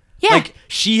power. Yeah. Like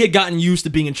she had gotten used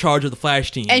to being in charge of the Flash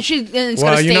team, and it's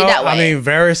gonna stay that way. I mean,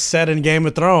 Varys said in Game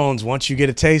of Thrones, once you get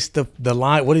a taste of the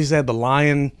lion, what he said, the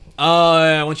lion.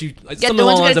 Yeah, once you once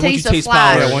you taste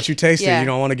power. Yeah, once you taste it, you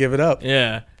don't want to give it up.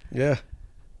 Yeah. Yeah.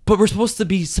 But we're supposed to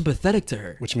be sympathetic to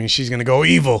her, which means she's gonna go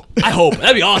evil. I hope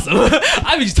that'd be awesome.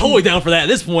 I'd be totally down for that at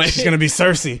this point. She's gonna be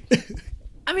Cersei.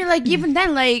 I mean, like even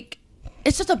then, like.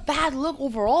 It's just a bad look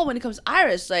overall when it comes to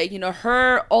Iris. Like, you know,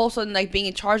 her also like being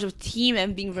in charge of team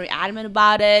and being very adamant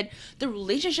about it. The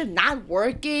relationship not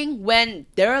working when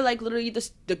they're like literally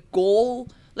the goal.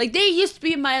 Like they used to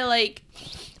be my like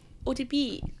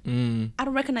OTP. I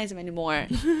don't recognize him anymore.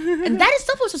 And that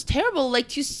itself was just terrible. Like,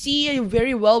 to see a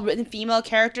very well-written female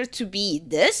character to be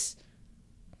this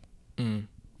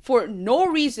for no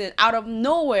reason, out of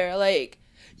nowhere. Like,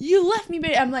 you left me,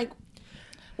 baby. I'm like,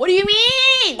 what do you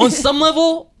mean? On some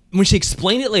level, when she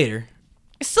explained it later,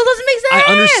 it still doesn't make sense.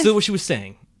 I understood what she was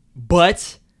saying,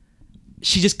 but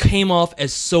she just came off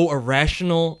as so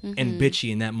irrational and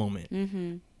bitchy in that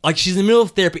moment. Like, she's in the middle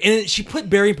of therapy, and she put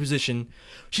Barry in position.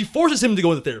 She forces him to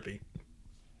go into therapy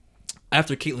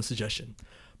after Caitlin's suggestion.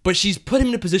 But she's put him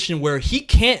in a position where he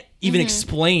can't even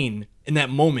explain in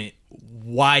that moment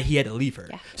why he had to leave her.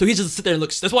 Yeah. So he just sit there and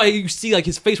looks. That's why you see like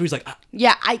his face where he's like, he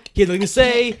had nothing to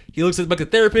say. He looks like the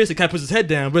therapist. He kind of puts his head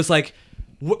down. But it's like,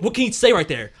 what can he say right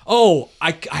there? Oh,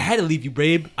 I had to leave you,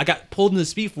 babe. I got pulled into the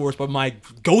Speed Force by my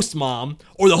ghost mom,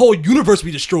 or the whole universe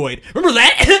be destroyed. Remember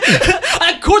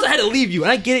that? Of course I had to leave you.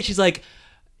 And I get it. She's like,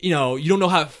 you know, you don't know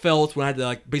how it felt when I had to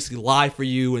like basically lie for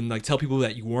you and like tell people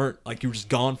that you weren't, like you were just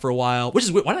gone for a while. Which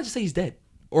is weird. Why not just say he's dead?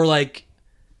 Or like,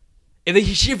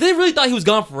 if they really thought he was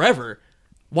gone forever,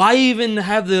 why even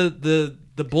have the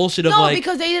bullshit of like... No,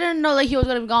 because they didn't know like he was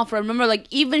going to be gone forever. Remember, like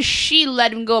even she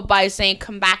let him go by saying,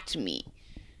 come back to me.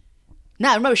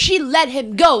 Now, remember, she let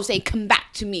him go saying, come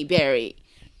back to me, Barry.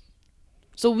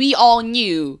 So we all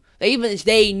knew, that even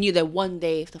they knew that one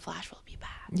day if the Flash will be back.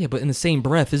 Yeah, but in the same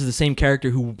breath, this is the same character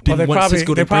who didn't want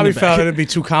Cisco to They probably bring him felt back. it'd be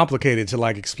too complicated to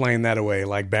like explain that away.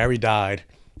 Like Barry died,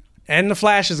 and the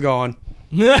Flash is gone.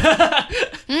 No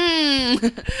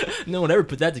one ever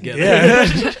put that together.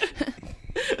 Yeah.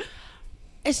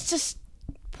 It's just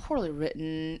poorly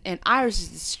written, and Iris is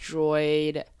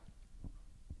destroyed.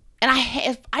 And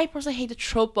I personally hate the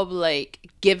trope of like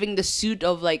giving the suit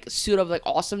of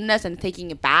awesomeness and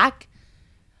taking it back.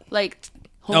 Like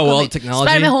technology.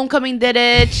 Spider-Man: Homecoming did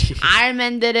it. Iron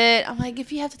Man did it. I'm like,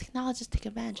 if you have the technology, just take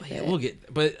advantage of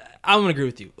it. But I'm gonna agree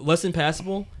with you. Less than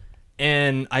passable,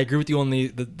 and I agree with you on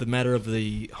the matter of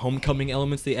the Homecoming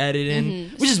elements they added in,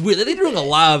 which is weird. They're doing a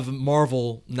lot of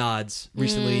Marvel nods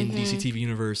recently in DC TV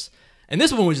universe, and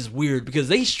this one was just weird because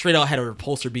they straight out had a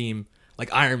repulsor beam.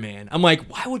 Like Iron Man. I'm like,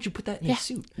 why would you put that in a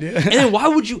suit? Yeah. And then why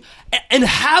would you... And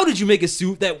how did you make a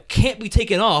suit that can't be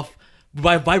taken off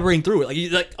by vibrating through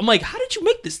it? Like I'm like, how did you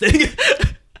make this thing?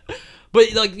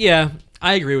 But like, yeah,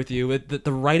 I agree with you.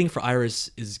 The writing for Iris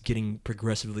is getting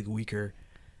progressively weaker.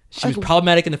 She was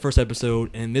problematic in the first episode,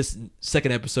 and this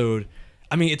second episode,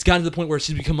 I mean, it's gotten to the point where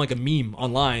she's become like a meme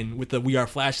online with the "We Are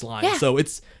Flash" line. Yeah. So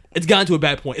it's gotten to a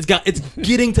bad point. It's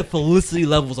getting to Felicity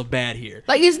levels of bad here.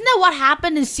 Like, isn't that what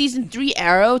happened in season 3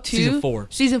 Arrow too?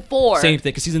 Season 4. Same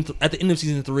thing. Because at the end of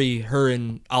season 3, her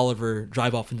and Oliver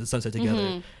drive off into the sunset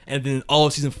together, and then all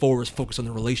of season 4 was focused on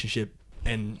the relationship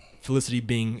and Felicity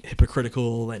being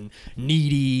hypocritical and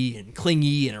needy and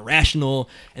clingy and irrational.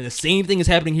 And the same thing is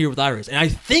happening here with Iris. And I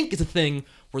think it's a thing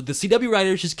where the CW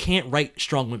writers just can't write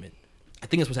strong women. I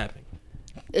think that's what's happening.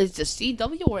 Is it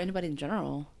CW or anybody in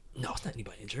general? No, it's not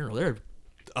anybody in general.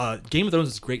 Game of Thrones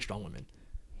is great strong women.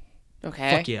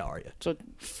 Okay. Fuck yeah, Arya. So,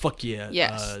 fuck yeah.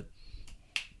 Yes.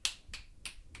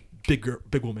 Big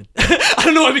woman. I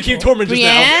don't know why I became Tormund just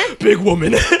now. Big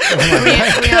woman.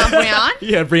 Brienne?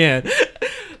 Yeah, Brienne.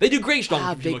 They do great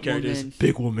strong female characters. Woman.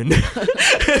 Big woman.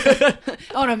 I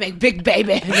want to make big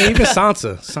baby. And even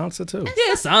Sansa too.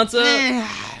 Yeah,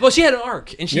 Sansa. Well, she had an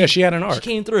arc, and she had an arc. She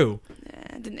came through.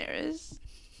 Daenerys.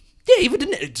 Yeah, even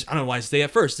Daenerys. I don't know why I say at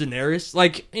first. Daenerys,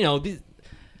 like, you know,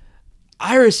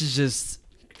 Iris is just.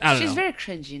 I don't know. She's very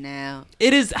cringy now.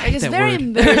 It is. Like, it's very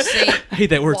embarrassing. I hate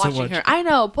that word so much. Her. I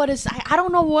know, but I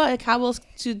don't know how else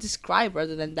to describe her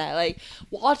other than that. Like,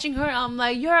 watching her, I'm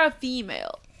like, you're a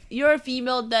female. You're a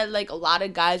female that like a lot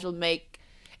of guys will make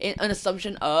an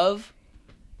assumption of,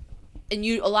 and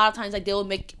a lot of times like they will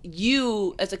make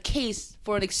you as a case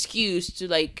for an excuse to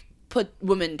like put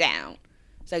women down.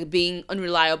 It's like being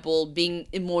unreliable, being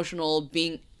emotional,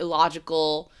 being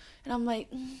illogical, and I'm like,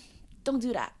 don't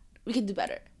do that. We can do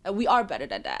better. We are better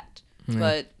than that. Yeah.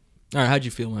 But all right, how'd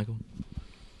you feel, Michael?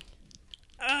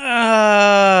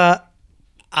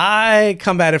 I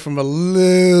come at it from a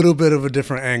little bit of a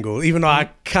different angle, even though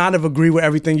I kind of agree with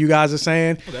everything you guys are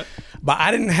saying. Okay. But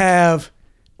I didn't have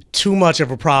too much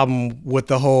of a problem with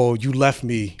the whole "you left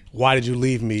me, why did you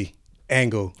leave me"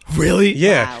 angle. Really?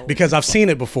 Yeah, wow. Because I've seen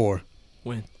it before.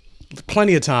 When?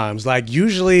 Plenty of times. Like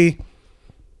usually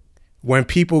when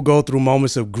people go through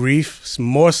moments of grief,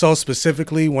 more so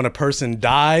specifically when a person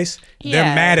dies, they're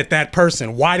mad at that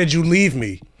person. Why did you leave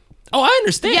me? Oh, I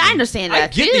understand. Yeah, I understand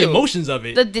that. I get the emotions of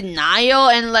it. The denial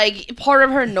and like part of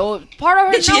her knows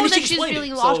that she's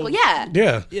feeling logical.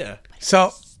 Yeah. Yeah.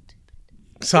 So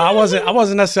I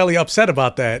wasn't necessarily upset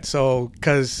about that. So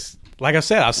because like I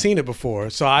said, I've seen it before,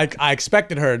 so I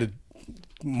expected her to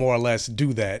more or less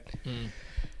do that.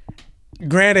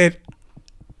 Granted,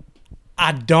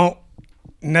 I don't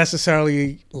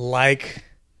necessarily like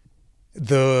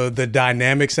the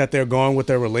dynamics that they're going with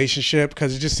their relationship,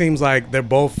 because it just seems like they're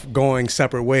both going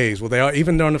separate ways. Well, they are,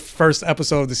 even during the first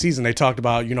episode of the season, they talked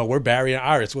about, we're Barry and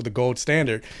Iris, we're the gold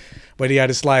standard. But yeah,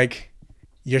 it's like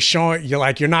you're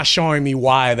not showing me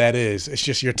why that is. It's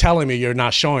just you're telling me, you're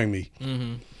not showing me.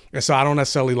 Mm-hmm. And so I don't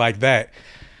necessarily like that.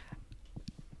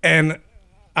 And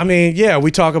I mean, yeah, we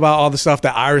talk about all the stuff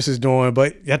that Iris is doing,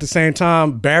 but at the same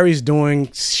time, Barry's doing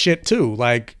shit too,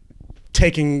 like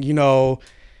taking,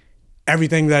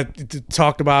 everything that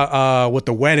talked about with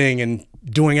the wedding and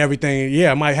doing everything.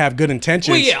 Yeah, it might have good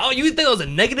intentions. Well, yeah, you think that was a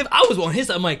negative? I was on his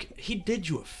side. I'm like, he did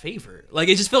you a favor. Like,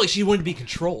 it just felt like she wanted to be in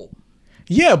control.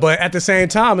 Yeah, but at the same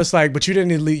time, it's like, but you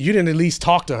didn't at least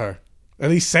talk to her. At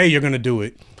least say you're gonna do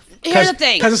it. Here's the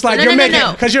thing. Because it's like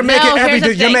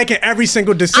you're making every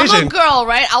single decision. I'm a girl,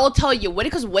 right? I will tell you, when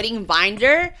it comes to wedding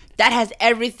binder, that has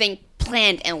everything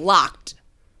planned and locked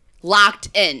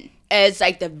in. It's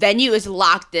like the venue is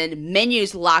locked in, menu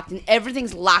is locked in,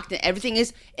 everything's locked in, everything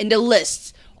is in the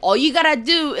list. All you gotta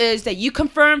do is that you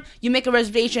confirm, you make a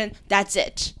reservation, that's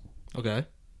it. Okay.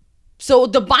 So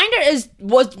the binder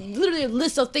was literally a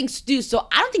list of things to do. So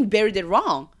I don't think Barry did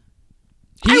wrong.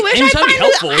 I wish I find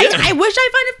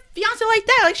a fiance like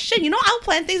that. Like, shit, I'll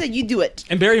plan things and you do it.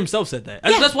 And Barry himself said that.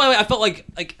 Yeah. That's why I felt like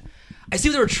I see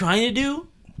what they were trying to do,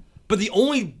 but the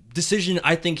only decision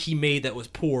I think he made that was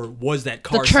poor was that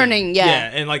car. The turning, scene. yeah. Yeah,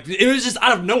 and like it was just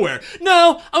out of nowhere.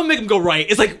 No, I'm gonna make him go right.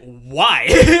 It's like, why?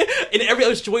 In every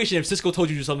other situation, if Cisco told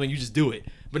you to do something, you just do it.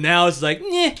 But now it's like,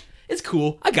 it's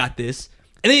cool. I got this.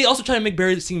 And then he also tried to make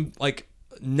Barry seem like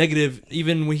negative,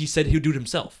 even when he said he would do it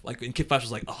himself. Like, and Kid Flash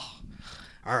was like, oh,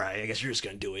 all right, I guess you're just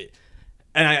gonna do it.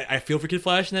 And I feel for Kid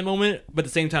Flash in that moment, but at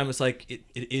the same time, it's like it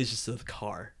is just a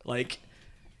car. Like,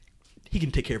 he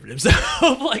can take care of it himself.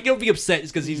 Like, don't be upset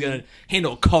just because he's gonna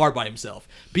handle a car by himself.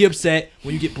 Be upset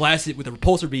when you get blasted with a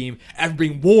repulsor beam after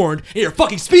being warned and you're a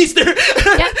fucking speedster.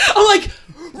 Yeah. I'm like,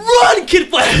 run, Kid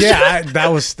Flash. Yeah, that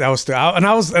was and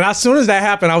as soon as that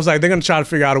happened, I was like, they're gonna try to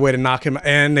figure out a way to knock him,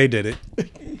 and they did it.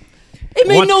 It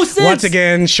made no sense. Once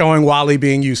again, showing Wally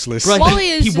being useless.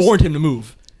 Right. He warned him to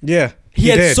move. Yeah, he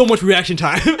had so much reaction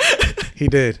time. He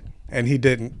did, and he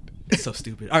didn't. It's so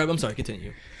stupid. All right, I'm sorry.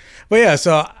 Continue. But yeah,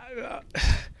 so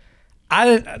I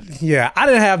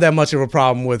didn't have that much of a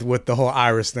problem with the whole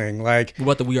Iris thing. Like, what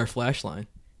about the "We Are Flash" line?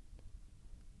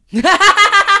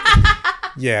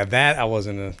 Yeah, that I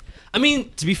wasn't. I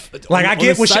mean, to be like, I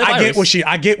get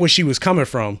what she was coming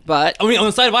from. But I mean, on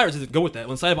the side of Iris, go with that.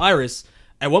 On the side of Iris,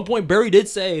 at one point, Barry did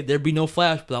say there'd be no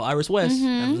Flash without Iris West. Mm-hmm.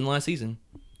 That was in the last season.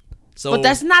 So, but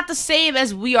that's not the same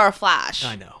as We Are Flash.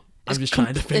 I know. I'm just trying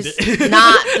to defend it. It's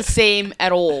not the same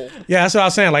at all. Yeah, that's what I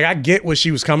was saying. Like, I get where she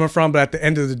was coming from, but at the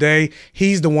end of the day,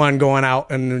 he's the one going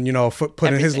out and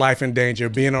putting his life in danger,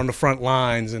 being on the front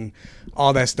lines and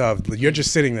all that stuff. You're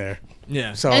just sitting there.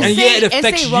 Yeah. So it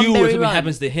affects you if it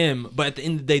happens to him, but at the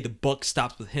end of the day, the buck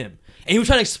stops with him. And he was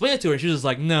trying to explain it to her, and she was just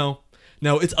like, no,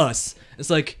 it's us. It's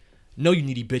like, no, you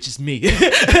needy bitch, it's me.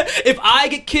 If I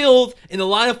get killed in the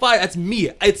line of fire, that's me.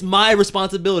 It's my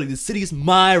responsibility. The city is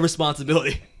my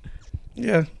responsibility.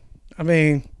 Yeah. I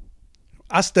mean,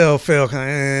 I still feel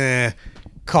kind of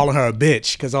calling her a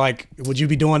bitch, because like, would you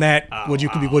be doing that? Would you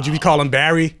be calling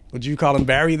Barry? Would you call him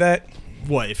Barry that?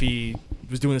 What, if he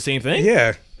was doing the same thing?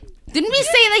 Yeah. Didn't we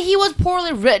say that he was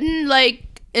poorly written? Like,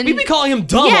 we've been calling him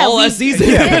dumb all last season.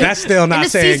 Yeah, but that's still not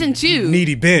saying season 2.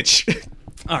 Needy bitch.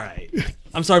 All right.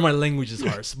 I'm sorry my language is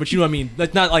harsh, but you know what I mean?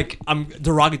 That's not like I'm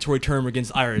derogatory term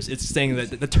against Iris. It's saying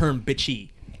that the term bitchy.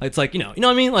 It's like, you know what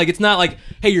I mean? Like, it's not like,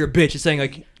 hey, you're a bitch. It's saying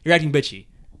like you're acting bitchy.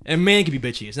 And man can be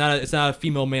bitchy. It's not a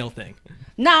female male thing.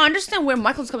 Now I understand where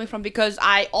Michael's coming from, because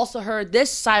I also heard this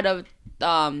side of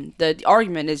the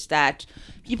argument is that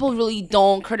people really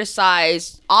don't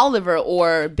criticize Oliver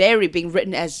or Barry being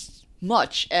written as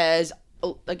much as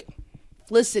like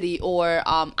Felicity or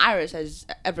Iris has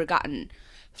ever gotten.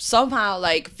 Somehow,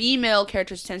 like, female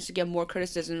characters tends to get more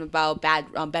criticism about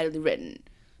badly written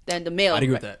than the male. I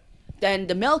agree with that. Than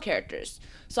the male characters.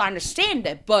 So I understand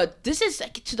that, but this is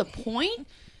like to the point.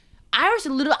 Iris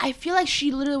I feel like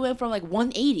she literally went from like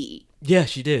 180. Yeah,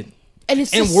 she did. And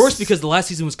it's worse because the last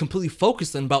season was completely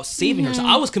focused on about saving her. So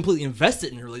I was completely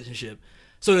invested in her relationship.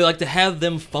 So like to have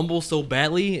them fumble so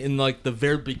badly in like the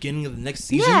very beginning of the next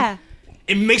season,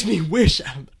 it makes me wish.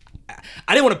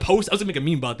 I didn't want to post. I was gonna make a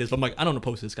meme about this, but I'm like, I don't want to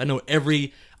post this. I know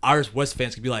every Iris West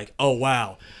fans could be like, "Oh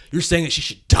wow, you're saying that she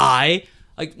should die?"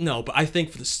 Like, no, but I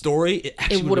think for the story, it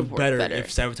actually would have been better if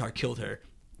Savitar killed her.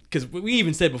 because we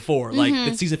even said before, like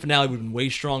the season finale would have been way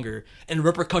stronger, and the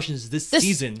repercussions this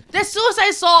season. The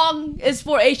Suicide Song is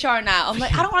for HR now. I'm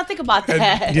like, I don't want to think about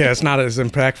that. Yeah, it's not as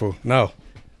impactful. No.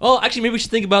 Well, actually, maybe we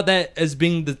should think about that as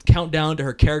being the countdown to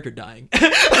her character dying.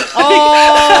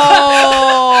 Oh,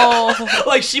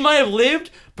 like she might have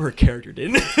lived, but her character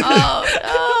didn't. Oh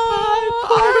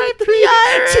no! R.I.P.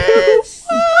 Iris.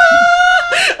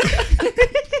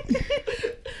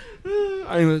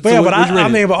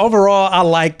 But overall, I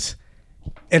liked,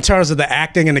 in terms of the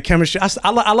acting and the chemistry,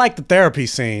 I liked the therapy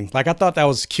scene. Like, I thought that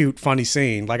was a cute, funny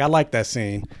scene. Like, I liked that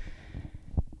scene.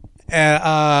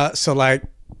 And so, like,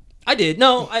 I did.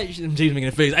 No, James making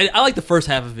a face. I like the first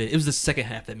half of it. It was the second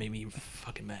half that made me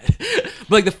fucking mad.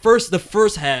 But like the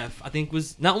first half, I think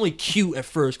was not only cute at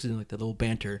first because like the little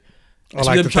banter. Oh,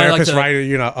 like the therapist writer,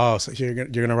 so you're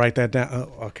gonna write that down.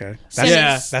 Oh, okay.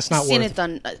 That's not seen worth it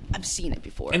done. I've seen it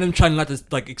before. And them trying not to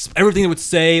like everything it would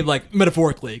say like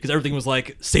metaphorically because everything was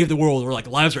like save the world or like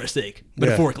lives are at stake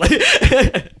metaphorically.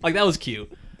 Like that was cute.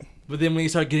 But then when you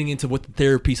start getting into what the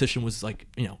therapy session was like,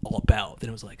 all about, then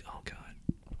it was like, oh god.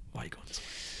 Why are you going this way?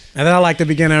 And then I like the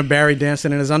beginning of Barry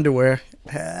dancing in his underwear.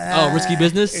 Oh, risky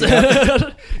business.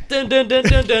 Dun, dun, dun,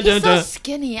 dun, dun, He's so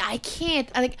skinny. I can't.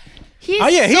 He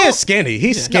is skinny.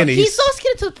 He's skinny. He's so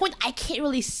skinny to the point I can't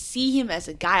really see him as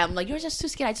a guy. I'm like, you're just too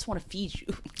skinny. I just want to feed you.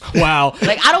 Wow.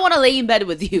 Like, I don't want to lay in bed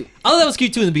with you. I thought that was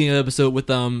cute too in the beginning of the episode with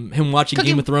him watching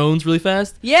Game of Thrones really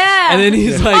fast. Yeah. And then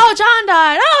he's like, oh, John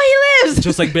died. Oh, he lives.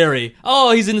 Just like Barry.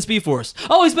 Oh, he's in the Speed Force.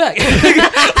 Oh, he's back.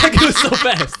 Like it was so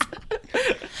fast.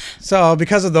 So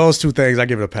because of those two things, I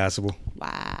give it a passable.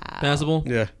 Wow. Passable?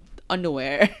 Yeah.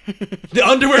 Underwear. The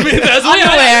underwear made it passable?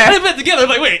 Underwear. I put it together. I'm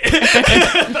like, wait.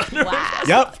 Wow.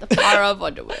 Yep. The power of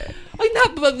underwear. Like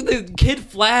not but the Kid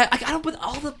Flash. I don't put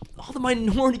all the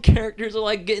minority characters are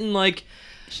like getting like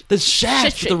the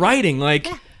shaft with the writing. Like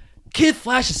Kid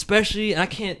Flash especially, and I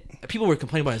can't. People were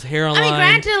complaining about his hair online.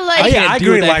 Granted, I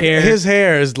agree. Like his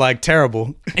hair is like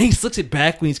terrible, and he slicks it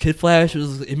back when he's Kid Flash.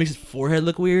 It makes his forehead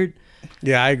look weird.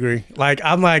 Yeah, I agree. Like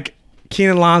I'm like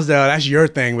Keenan Lonsdale. That's your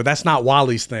thing, but that's not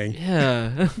Wally's thing.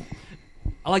 Yeah.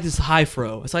 I like this high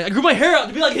fro. It's like I grew my hair out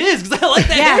to be like his because I like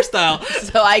that hairstyle.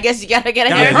 So I guess you gotta get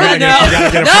a haircut now. No,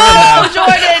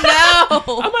 Jordan,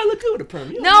 no. I might look good with a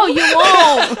perm. No, you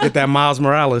won't. Get that Miles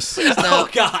Morales. Oh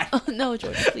God. No,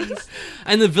 Jordan, please.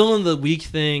 And the villain of the week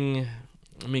thing.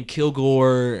 I mean,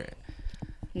 Kilgore.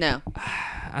 No.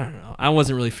 I don't know. I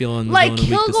wasn't really feeling the like villain of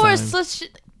the week this Kilgore time. is such.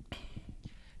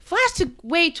 Flash took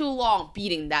way too long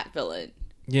beating that villain.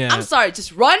 Yeah. I'm sorry,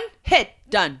 just run, hit,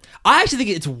 done. I actually think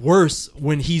it's worse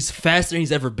when he's faster than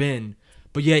he's ever been,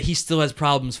 but yet he still has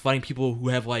problems fighting people who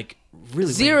have like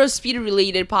really zero speed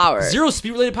related powers. Zero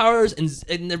speed related powers, and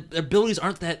their abilities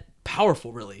aren't that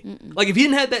powerful really. Like if he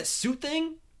didn't have that suit thing,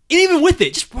 and even with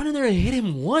it, just run in there and hit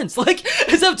him once. Like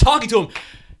instead of talking to him,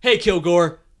 hey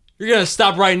Kilgore, you're gonna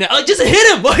stop right now. Like just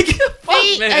hit him. Like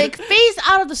fuck, man. Like phase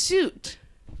out of the suit.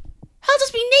 He'll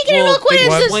just be naked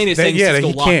and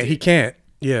real quick. He can't.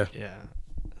 Yeah. Yeah.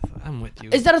 I'm with you.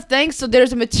 Is that a thing? So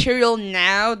there's a material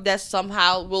now that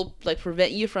somehow will like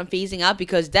prevent you from phasing out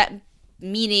because that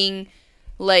meaning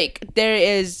like there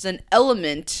is an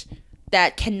element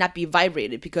that cannot be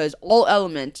vibrated because all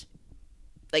element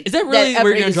like is that really where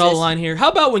you're gonna draw the line here? How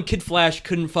about when Kid Flash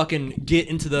couldn't fucking get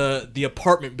into the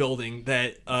apartment building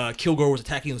that Kilgore was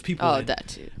attacking those people in? That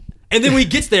too. And then when he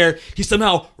gets there, he's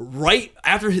somehow right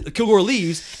after Kilgore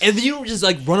leaves, and then you don't just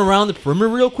like run around the perimeter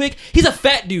real quick. He's a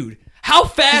fat dude. How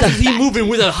fast is he moving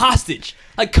with a hostage?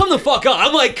 Like, come the fuck up.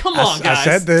 I'm like, come on, guys. I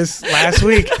said this last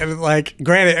week. And like,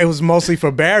 granted, it was mostly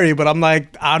for Barry, but I'm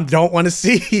like, I don't want to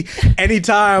see any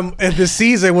time in the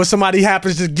season where somebody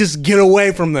happens to just get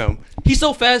away from them. He's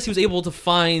so fast, he was able to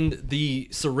find the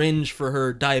syringe for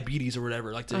her diabetes or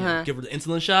whatever, like to give her the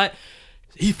insulin shot.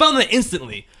 He found that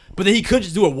instantly. But then he couldn't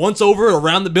just do it once over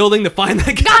around the building to find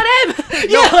that guy. Got him!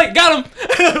 Yeah, like, got him.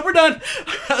 We're done.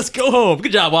 Let's go home.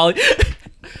 Good job, Wally.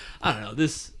 I don't know,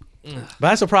 this... But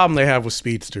that's a problem they have with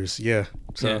speedsters, yeah.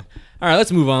 So. Yeah. All right,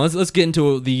 let's move on. Let's get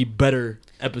into the better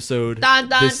episode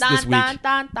this week. Let's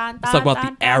talk about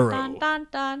the Arrow.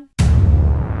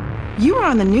 You were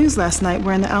on the news last night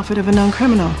wearing the outfit of a known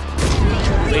criminal.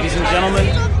 Ladies and gentlemen,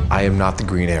 I am not the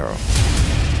Green Arrow.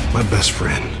 My best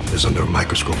friend is under a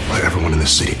microscope by everyone in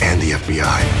this city and the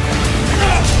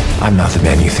FBI. I'm not the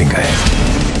man you think I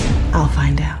am. I'll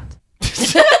find out.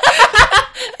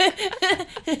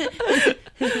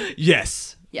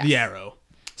 Yes, the Arrow.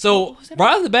 So,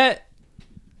 right off the bat,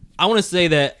 I want to say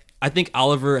that I think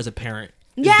Oliver as a parent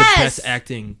is the best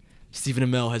acting Stephen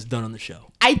Amell has done on the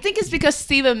show. I think it's because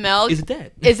Stephen Amell Is a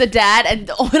dad. is a dad, and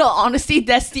in all honesty,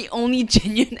 that's the only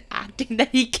genuine acting that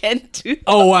he can do.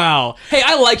 Oh wow! Hey,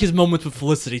 I like his moments with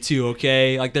Felicity too.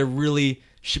 Okay, like they're really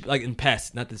like in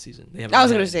past, not this season. They haven't I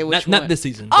was had gonna it. say which not one? this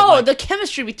season. but Oh, like, the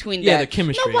chemistry between them. Yeah, the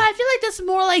chemistry. No, but I feel like that's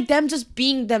more like them just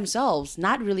being themselves,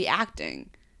 not really acting.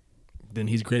 then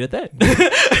he's great at that.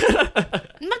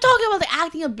 I'm not talking about the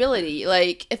acting ability.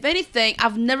 Like, if anything,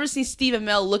 I've never seen Steve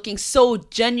Amell looking so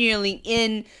genuinely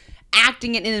in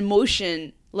acting and in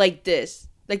emotion like this.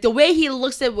 Like the way he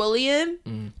looks at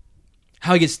William.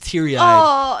 How he gets teary eyed.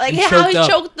 Oh, like how he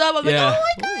choked up. I'm like, oh my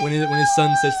god. When his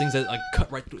son says things that like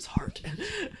cut right through his heart.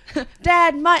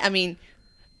 Dad,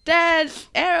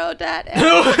 Arrow Dad.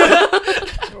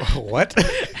 What?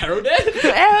 Arrow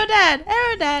Dad?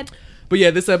 Arrow Dad. But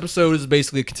yeah, this episode is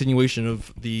basically a continuation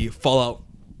of the fallout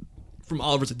from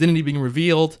Oliver's identity being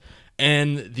revealed,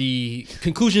 and the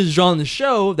conclusion is drawn in the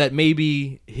show that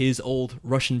maybe his old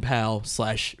Russian pal /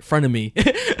 frenemy,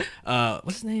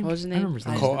 what's his name? What was his I name? remember his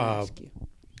name.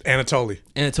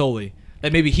 Anatoly.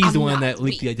 That maybe he's I'm the one not that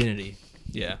leaked weak. the identity.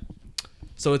 Yeah.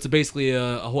 So it's basically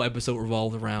a whole episode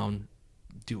revolved around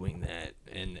doing that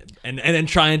and then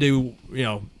trying to,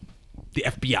 the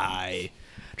FBI,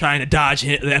 trying to dodge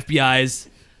the FBI's.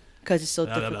 Because it's so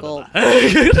Blah, blah, difficult. blah, blah.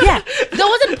 Yeah, that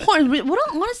wasn't important.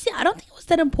 Honestly, I don't think it was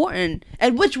that important.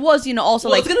 And which was, also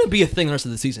Well, like... it's gonna be a thing the rest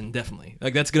of the season, definitely.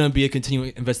 Like that's gonna be a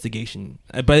continuing investigation.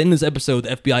 But in this episode,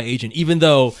 the FBI agent, even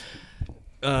though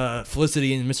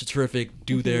Felicity and Mr. Terrific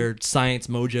do their science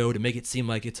mojo to make it seem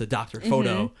like it's a doctored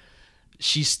photo,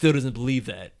 she still doesn't believe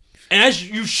that. And as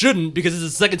you shouldn't, because it's the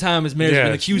second time his mayor's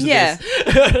been accused of this.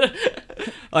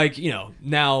 Like,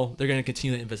 now they're gonna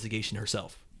continue the investigation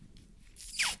herself.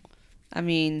 I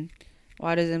mean,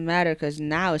 why does it matter? Because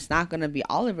now it's not going to be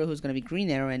Oliver who's going to be Green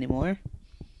Arrow anymore.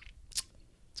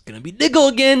 It's going to be Diggle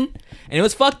again. And it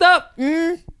was fucked up.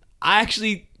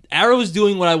 Arrow's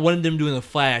doing what I wanted them to do in The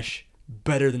Flash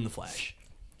better than The Flash.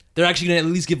 They're actually going to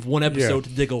at least give one episode to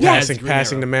Diggle.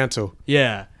 Passing the mantle.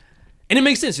 Yeah. And it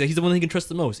makes sense. He's the one he can trust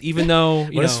the most, even though,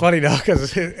 But it's funny, though,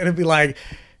 because it'd be like,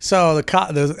 so the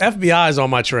FBI is on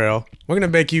my trail. We're going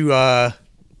to make you...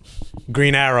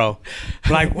 Green Arrow.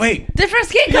 Like, wait. Different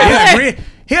skin color.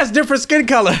 He has different skin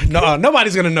color. No,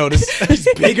 nobody's going to notice. He's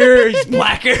bigger. He's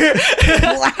blacker.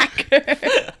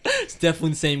 It's definitely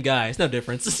the same guy. It's no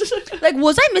difference. Like,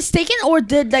 was I mistaken? Or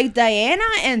did, Diana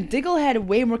and Diggle had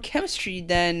way more chemistry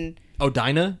than... Oh,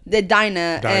 Dinah?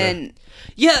 Dinah. And...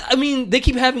 Yeah, I mean, they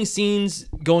keep having scenes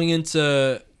going into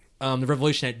the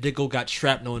revelation that Diggle got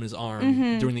shrapnel in his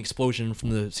arm during the explosion from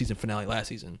the season finale last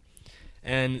season.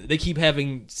 And they keep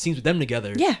having scenes with them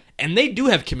together. Yeah. And they do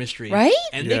have chemistry. Right?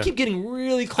 And they keep getting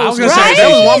really close. I was going to say, there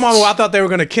was one moment where I thought they were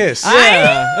going to kiss.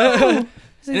 Yeah.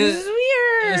 This is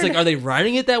weird. It's like, are they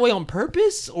writing it that way on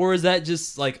purpose? Or is that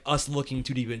just like us looking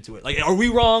too deep into it? Like, are we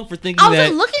wrong for thinking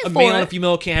that a male and a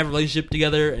female can't have a relationship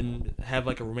together and have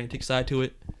like a romantic side to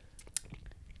it?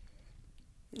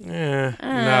 No,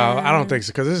 I don't think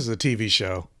so, because this is a TV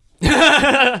show.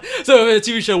 So a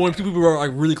TV show when two people are like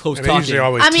really close talking.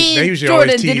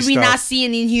 Jordan, did we not see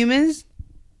in Inhumans?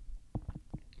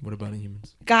 What about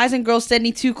Inhumans? Guys and girls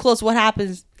standing too close. What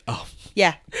happens? Oh,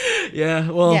 yeah. Yeah.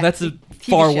 Well, Yeah. that's a TV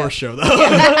far show. worse show though.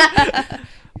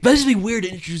 But it'd be weird to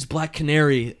introduce Black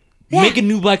Canary, make a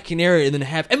new Black Canary, and then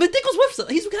have. And but Diggle's with.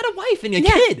 He's got a wife and a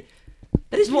kid.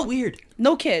 That is weird.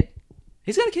 No kid.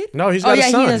 He's got a kid. No, he's got a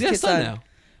son. He's got a son now.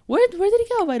 Where did he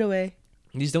go, by the way?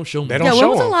 These don't show him. They don't When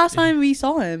show was the him. last time we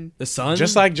saw him? The son.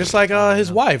 Just like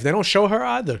his wife. They don't show her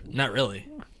either. Not really.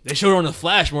 They show her on the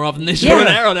Flash more often than they show her on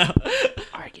Arrow now.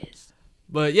 Argus.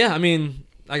 But yeah, I mean,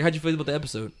 like, how'd you feel about the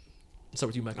episode? Let's start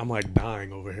with you, Mike. I'm like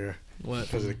dying over here. What?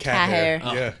 Because of the Cat hair.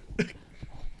 Yeah.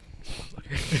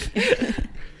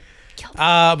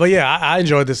 But yeah, I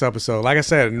enjoyed this episode. Like I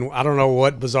said, I don't know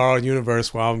what bizarre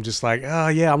universe where I'm just like, oh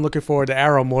yeah, I'm looking forward to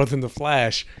Arrow more than the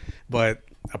Flash. But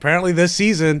apparently this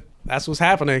season, that's what's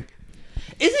happening.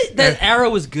 Is it that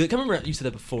Arrow is good? I remember you said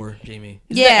that before, Jamie.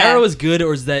 Is it Yeah. that Arrow is good,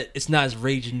 or is that it's not as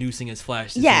rage-inducing as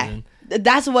Flash this season?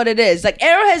 That's what it is. Like,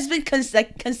 Arrow has been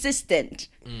consistent.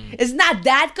 It's not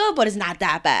that good, but it's not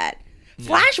that bad.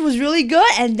 Flash was really good,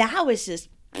 and now it's just...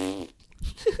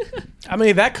 I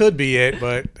mean, that could be it,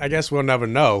 but I guess we'll never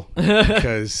know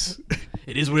because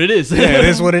it is what it is. Yeah, it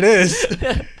is what it is.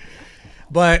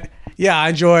 But yeah, I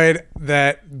enjoyed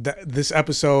that this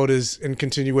episode is in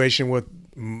continuation with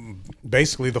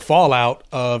basically the fallout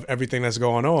of everything that's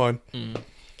going on.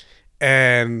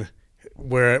 And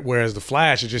whereas the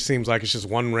Flash, it just seems like it's just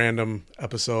one random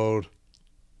episode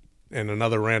and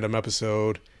another random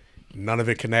episode. None of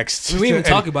it connects. We didn't even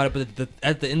talk about it, but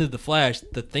at the end of the Flash,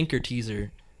 the Thinker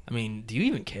teaser, I mean, do you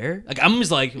even care? Like, I'm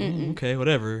just like, okay,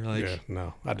 whatever. Like, Yeah,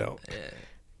 no, I don't.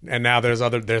 And now there's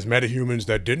metahumans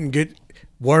that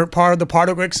weren't part of the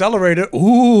particle accelerator.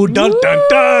 Ooh, dun dun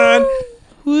dun.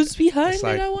 Who's behind It's it?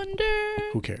 like- I wonder.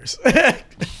 Who cares?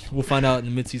 we'll find out in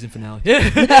the mid-season finale.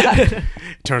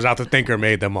 Turns out the Thinker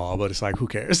made them all, but it's like, who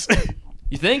cares?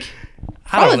 You think?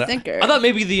 I don't know. Thinker. I thought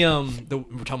maybe the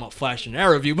we're talking about Flash and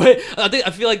Arrow view, but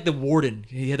I feel like the Warden,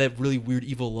 he had that really weird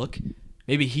evil look.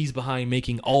 Maybe he's behind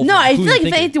making all. No, of them, I feel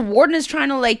including like Thinker. the Warden is trying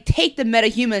to like take the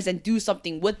metahumans and do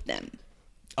something with them.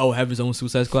 Oh, have his own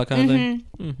Suicide Squad kind of thing.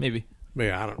 Maybe. But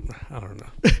yeah, I don't know.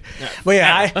 But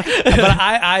yeah,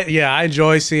 I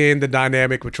enjoy seeing the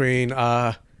dynamic between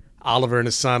Oliver and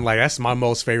his son. Like that's my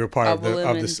most favorite part of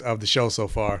the show so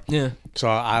far. Yeah. So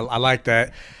I like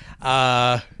that.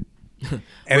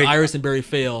 When Iris and Barry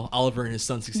fail, Oliver and his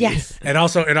son succeed. Yes. And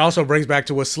it also brings back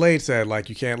to what Slade said, like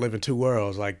you can't live in two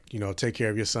worlds. Like, you know, take care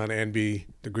of your son and be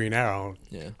the Green Arrow.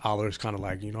 Yeah. Oliver's kind of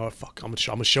like, you know what, fuck, I'm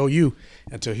gonna show you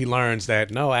until he learns that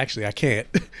no, actually I can't.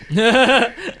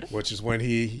 Which is when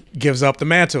he gives up the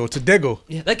mantle to Diggle.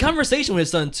 Yeah, that conversation with his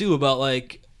son too about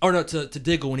like, or no, to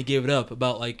Diggle when he gave it up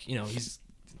about like, you know,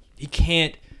 he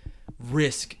can't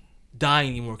risk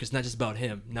dying anymore because it's not just about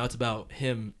him. Now it's about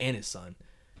him and his son,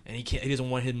 and he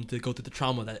doesn't want him to go through the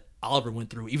trauma that Oliver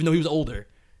went through, even though he was older.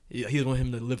 He doesn't want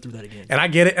him to live through that again. And I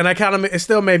get it, and it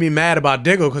still made me mad about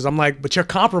Diggle because I'm like, but you're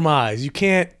compromised. You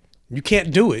can't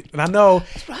do it. And I know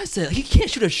That's what I said. He can't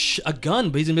shoot a gun,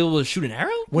 but he's gonna be able to shoot an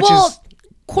arrow.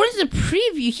 According to the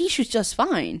preview, he shoots just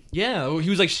fine. Yeah, he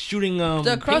was like shooting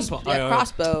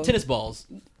crossbow, tennis balls.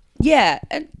 Yeah,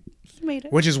 and he made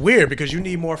it. Which is weird because you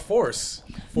need more force.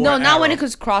 No, not when it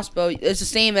comes to crossbow. It's the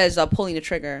same as pulling the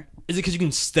trigger. Is it because you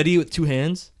can steady it with two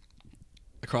hands?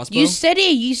 A crossbow. You steady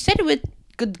it with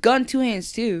good gun two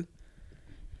hands too.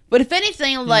 But if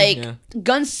anything,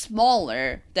 gun's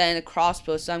smaller than a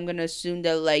crossbow, so I'm gonna assume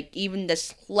that like even the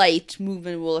slight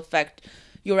movement will affect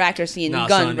your accuracy in gun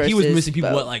son, versus he was missing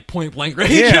people bow. at like point blank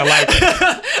range. Yeah, like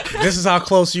this is how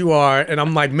close you are, and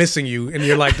I'm like missing you, and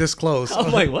you're like this close.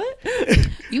 I'm like, what?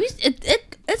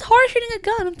 It's hard shooting a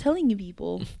gun. I'm telling you,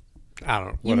 people. I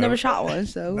don't. You've never shot one,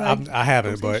 so I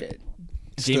haven't, but shit.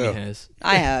 Jamie still. has.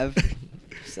 I have.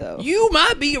 So You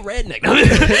might be a redneck. a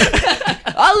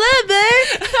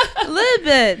little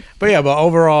bit. But yeah, but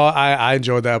overall, I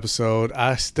enjoyed the episode.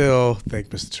 I still think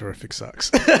Mr. Terrific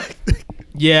sucks.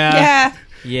 Yeah.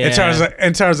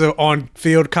 In terms of on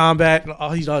field combat,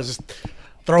 all he does is just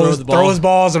throw his ball.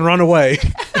 balls and run away.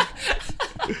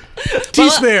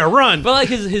 T-Spare, run. But like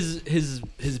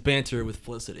his banter with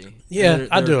Felicity. Yeah,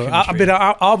 I do.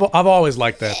 I've always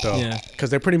liked that though. Yeah. Because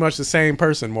they're pretty much the same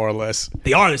person, more or less.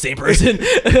 They are the same person.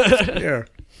 Yeah.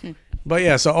 But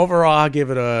yeah, so overall, I'll give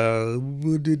it a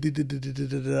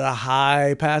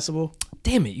high passable.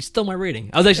 Damn it! You stole my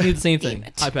rating. I was actually doing the same thing.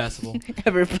 High passable.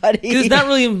 Everybody. It's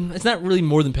not really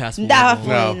more than passable.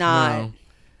 Definitely not. No.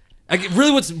 Like,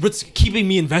 really, what's keeping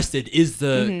me invested is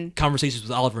the conversations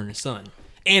with Oliver and his son.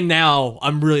 And now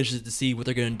I'm really interested to see what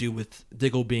they're going to do with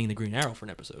Diggle being the Green Arrow for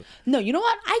an episode. No, you know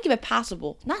what? I give it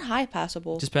passable, not high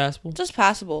passable. Just passable? Just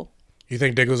passable. You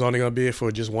think Diggle's only going to be it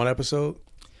for just one episode?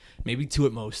 Maybe 2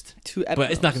 at most. 2 episodes.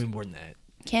 But it's not going to be more than that.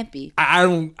 Can't be. I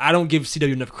don't give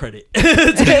CW enough credit.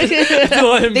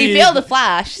 They failed the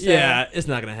Flash. So. Yeah, it's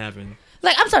not going to happen.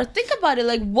 Like, I'm sorry, think about it.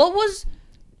 Like, what was...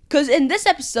 Because in this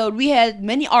episode, we had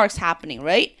many arcs happening,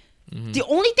 right? Mm-hmm. The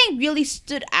only thing really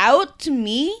stood out to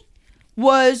me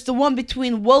was the one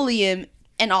between William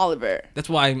and Oliver. That's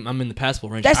why I'm in the passable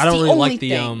range. That's I don't the really only like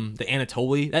the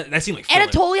Anatoly. That seemed like filler.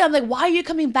 Anatoly, I'm like, why are you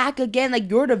coming back again? Like,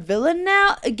 you're the villain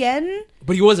now again?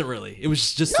 But he wasn't really. It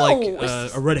was just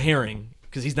a red herring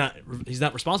because he's not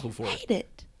responsible for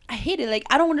it. I hate it. Like,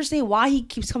 I don't understand why he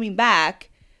keeps coming back.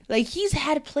 Like, he's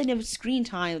had plenty of screen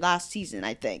time last season,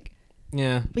 I think.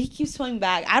 Yeah. But he keeps coming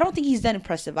back. I don't think he's that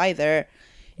impressive either.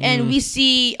 And we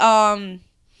see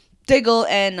Diggle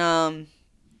and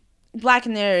Black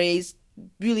Canary's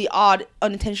really odd,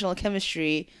 unintentional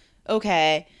chemistry.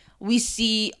 Okay. We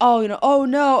see, oh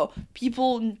no,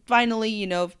 people finally,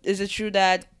 is it true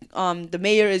that the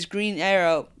mayor is Green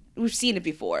Arrow? We've seen it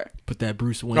before. Put that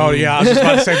Bruce Wayne. Oh yeah, I was just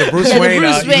about to say the Bruce Wayne.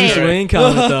 Bruce Wayne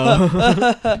comment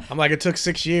though. I'm like, it took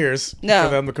 6 years for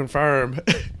them to confirm.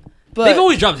 But they've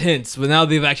always dropped hints, but now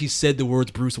they've actually said the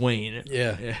words Bruce Wayne.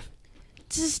 Yeah.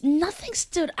 Just nothing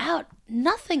stood out.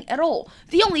 Nothing at all.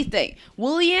 The only thing,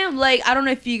 William, like, I don't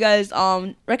know if you guys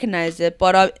recognize it,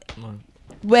 but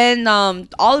when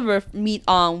Oliver meet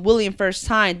William first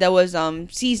time, that was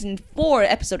season 4,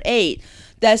 episode 8.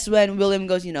 That's when William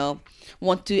goes,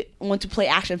 want to play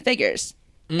action figures.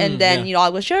 and then you know, I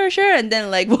was sure, and then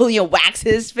like William waxed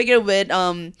his figure with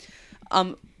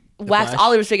waxed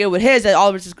Oliver's figure with his, and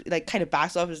Oliver just like kind of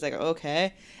backs off. It's like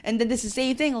okay, and then this is the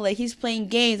same thing. Like he's playing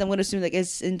games. I'm gonna assume like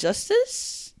it's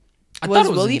Injustice. I thought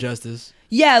it was Injustice.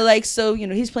 Yeah, like so you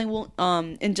know he's playing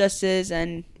Injustice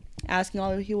and asking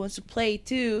Oliver if he wants to play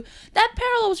too. That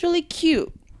parallel was really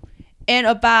cute. And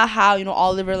about how, you know,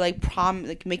 Oliver like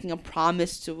making a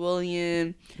promise to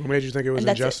William. What made you think it was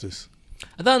Injustice?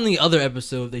 I thought in the other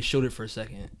episode they showed it for a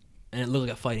second, and it looked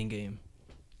like a fighting game.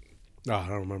 No, I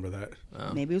don't remember that.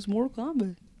 Maybe it was Mortal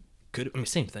Kombat.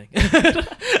 Same thing.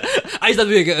 I just thought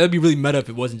it'd be really meta if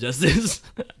it wasn't Injustice.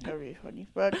 That'd be funny,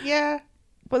 but yeah.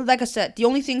 But like I said, the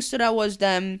only thing stood out was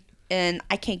them, and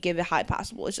I can't give it high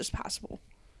passable. It's just passable.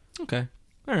 Okay,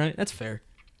 all right, that's fair.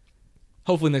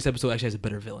 Hopefully, next episode actually has a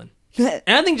better villain. And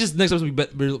I think just next episode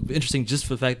will be interesting just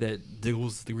for the fact that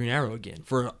Diggle's the Green Arrow again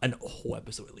for a whole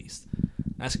episode at least.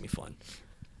 That's gonna be fun.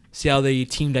 See how the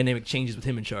team dynamic changes with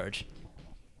him in charge.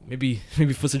 Maybe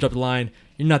Flister dropped the line,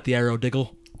 "You're not the Arrow,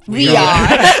 Diggle." We are.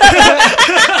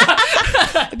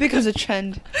 It becomes a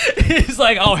trend. It's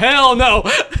like, oh hell no.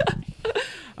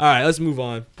 All right, let's move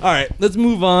on.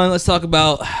 Let's talk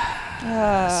about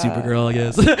Supergirl, I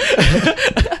guess.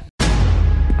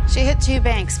 She hit 2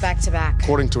 banks back to back.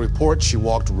 According to reports, she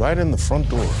walked right in the front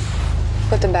door.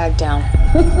 Put the bag down.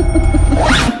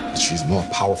 She's more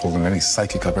powerful than any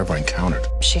psychic I've ever encountered.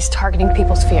 She's targeting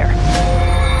people's fear.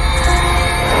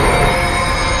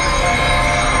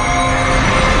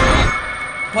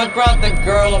 What brought the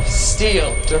girl of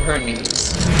steel to her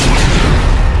knees?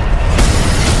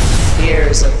 Fear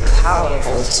is a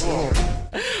powerful tool.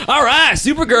 All right,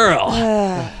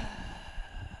 Supergirl.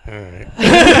 All right.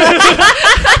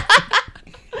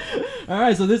 All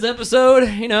right, so this episode,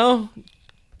 you know,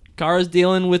 Kara's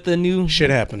dealing with a new shit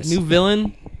happens. A new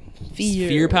villain.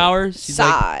 Fear powers. She's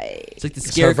like, it's like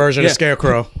the her version of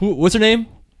Scarecrow. What's her name?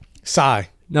 Sai.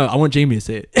 No, I want Jamie to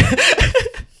say it.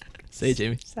 Say it,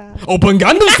 Jamie. Open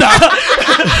Gundam style.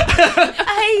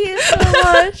 I hate you so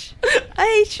much. I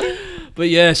hate you. But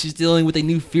yeah, she's dealing with a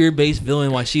new fear-based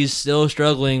villain while she's still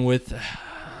struggling with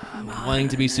wanting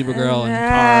to be Supergirl and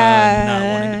Kara not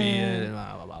wanting to be it.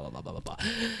 Blah, blah, blah, blah, blah.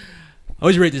 How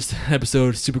would you rate this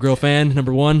episode, Supergirl fan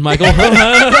number 1, Michael?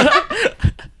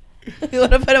 You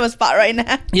want to put him on a spot right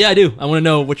now? Yeah, I do. I want to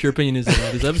know what your opinion is of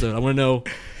this episode. I want to know.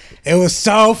 It was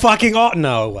so fucking awesome.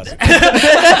 No, it wasn't.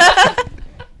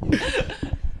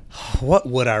 What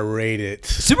would I rate it?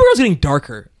 Supergirl's getting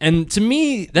darker, and to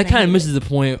me, that kind of misses the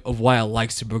point of why I like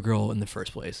Supergirl in the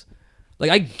first place. Like,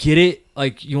 I get it.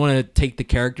 Like, you want to take the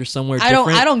character somewhere different.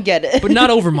 I don't get it. But not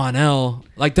over Mon-El.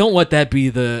 Like, don't let that be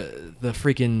the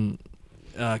freaking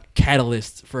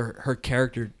catalyst for her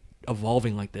character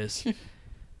evolving like this.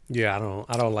 Yeah,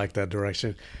 I don't like that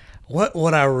direction. What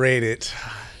would I rate it?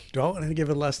 Do I want to give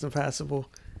it less than passable?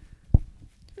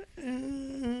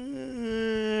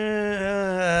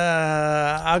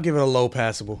 I'll give it a low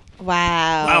passable.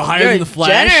 Wow, higher than the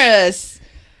Flash. Generous.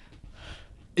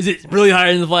 Is it really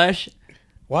higher than the Flash?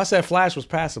 Well, I said Flash was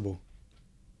passable.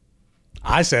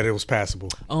 I said it was passable.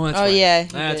 Oh, that's right. Yeah,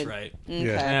 that's did. Right. Okay.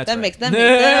 Yeah, that makes sense.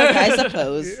 I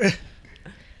suppose.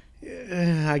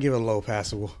 I give it a low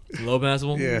passable. Low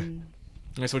passable. Yeah.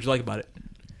 That's what you like about it.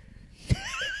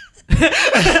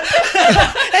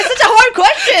 That's such a hard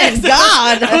question.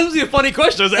 God, that was a funny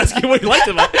question. I was asking what you liked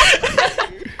about it.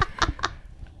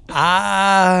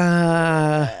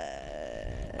 I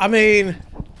mean,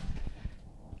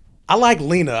 I like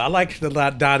Lena. I like the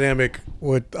dynamic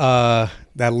with that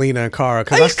Lena and Kara.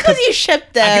 Because you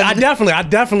shipped them. I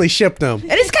definitely shipped them.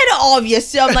 And it's kind of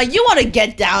obvious too. I'm like, you want to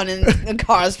get down in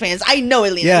Kara's pants. I know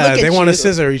it, Lena. Yeah, Look at they want to you.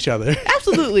 scissor each other.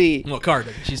 Absolutely. Well, Kara,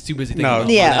 she's too busy thinking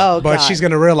about but she's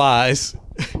gonna realize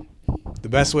the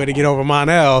best way to get over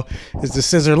Mon-El is to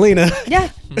scissor Lena. Yeah.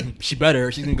 She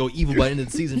better. She's gonna go evil by the end of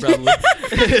the season, probably.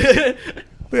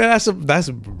 Yeah, that's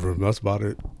about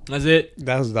it. That's it.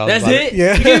 That's it. it.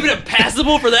 Yeah. You gave it a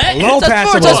passable for that. Low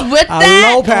passable. Just with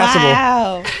that. Low passable.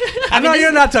 Wow. I know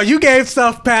you're not telling. You gave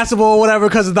stuff passable or whatever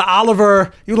because of the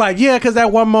Oliver. You like because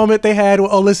that one moment they had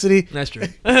with Olicity. That's true.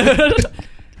 I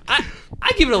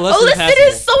give it a less than passable. Olicity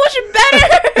is so much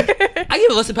better. I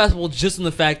give it less than passable just on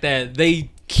the fact that they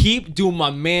keep doing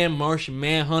my man Martian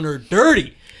Manhunter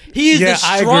dirty. He is the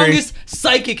strongest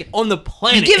psychic on the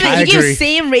planet. You give the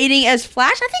same rating as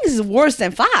Flash? I think this is worse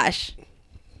than Flash.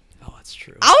 Oh, that's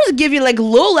true. I would give you like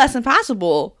low less than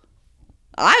possible.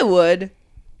 I would.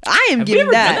 I am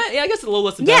giving that. Yeah, I guess the low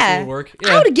less than possible would work.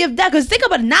 Yeah. I would give that because think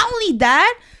about it. Not only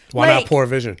that. Why not Poor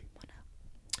Vision?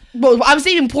 Well, I'm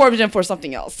saving Poor Vision for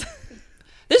something else.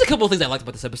 There's a couple of things I liked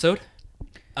about this episode.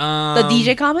 The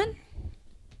DJ comment?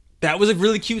 That was a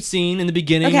really cute scene in the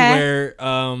beginning where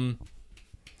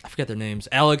I forget their names.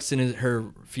 Alex and her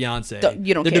fiance.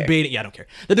 You don't They're care. debating. Yeah, I don't care.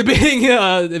 They're debating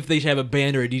if they should have a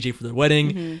band or a DJ for their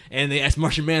wedding, and they asked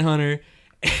Martian Manhunter.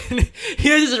 And he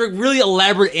has this really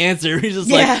elaborate answer. He's just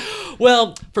like,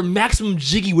 well, for maximum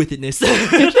jiggy withedness.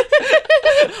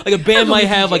 Like a band might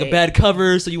have like a bad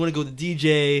cover, so you want to go to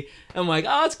DJ. I'm like,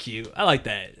 oh, that's cute. I like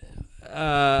that.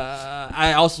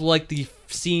 I also like the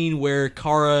scene where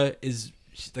Kara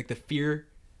she's like the fear,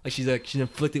 like she's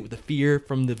inflicted with the fear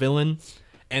from the villain.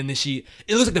 And then it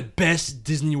looks like the best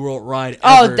Disney World ride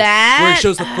ever. Oh, that? Where it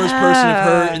shows the first person of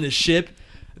her in the ship.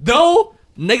 Though,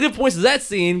 negative points to that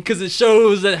scene because it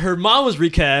shows that her mom was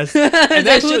recast. And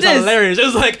that shit was hilarious. It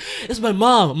was like, it's my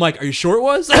mom. I'm like, are you sure it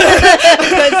was?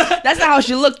 That's not how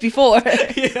she looked before.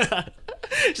 Yeah.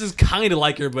 She's kind of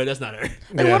like her, but that's not her.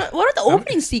 Like, what are the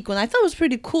opening sequence? I thought it was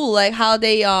pretty cool. Like how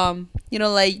they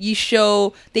like they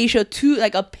show two,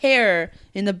 like a pair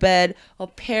in the bed,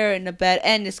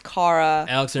 and this Kara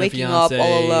Alex and waking her up fiance,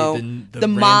 all alone. the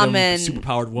mom random and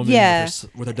superpowered woman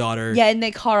with her daughter. Yeah, and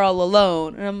then Kara all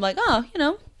alone. And I'm like,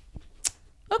 oh,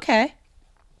 okay.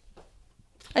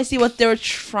 I see what they were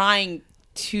trying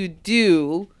to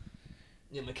do.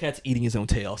 Yeah, my cat's eating his own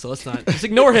tail, so let's not just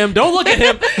ignore him. Don't look at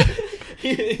him.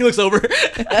 he looks over.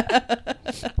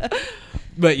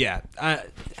 But yeah,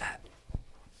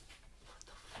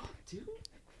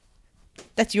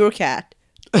 that's your cat.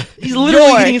 He's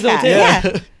literally eating his own cat.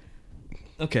 tail. Yeah.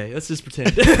 Okay, let's just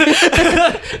pretend.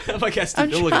 My cat's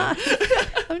stupid. Don't look at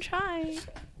him. I'm trying.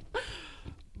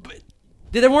 But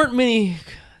there weren't many.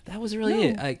 That was really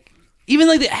it. Like, even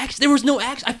like the action, there was no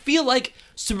action. I feel like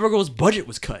Supergirl's budget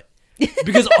was cut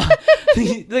because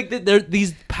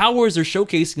these powers they're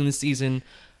showcasing in this season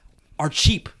are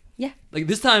cheap. Yeah. Like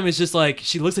this time, it's just like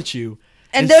she looks at you.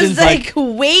 And there's like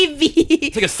wavy.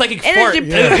 It's like a psychic fart.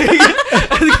 Yeah.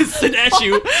 It's sent at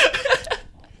you.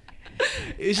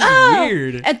 It's just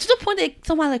weird. And to the point that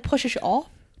somebody like pushes you off.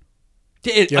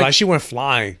 Like she went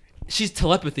flying. She's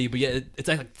telepathy, but yeah, it's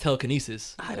like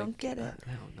telekinesis. I don't get it.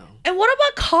 I don't know. And what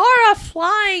about Kara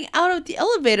flying out of the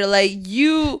elevator? Like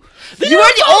you were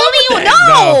the only one.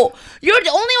 No, you're the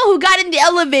only one who got in the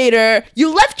elevator.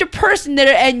 You left your person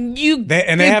there, and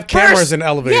they have cameras in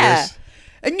elevators. Yeah,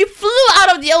 and you flew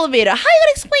out of the elevator. How are you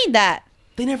gonna explain that?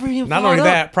 They never even. Not only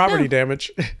that, property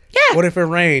damage. Yeah. What if it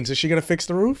rains? Is she gonna fix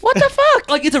the roof? What the fuck?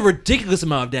 Like it's a ridiculous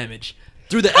amount of damage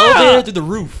through the elevator, through the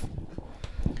roof.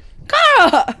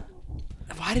 Kara.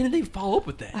 Why didn't they follow up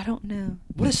with that? I don't know.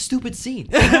 What a stupid scene.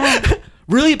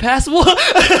 Really passable?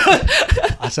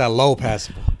 I said low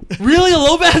passable. Really a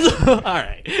low passable? All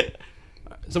right.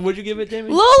 So what'd you give it, Jamie?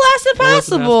 Low last and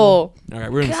passable. All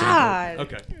right, we're in the same God.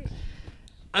 boat. Okay.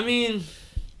 I mean,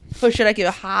 or should I give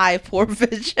a high poor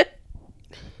vision?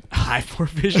 High poor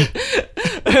vision?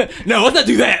 No, let's not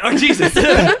do that. Oh Jesus.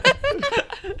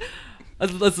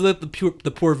 Let's let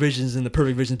the poor visions and the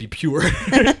perfect visions be pure.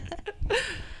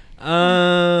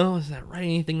 Was that right?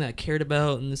 Anything that I cared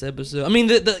about in this episode? I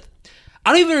mean, I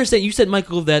don't even understand. You said,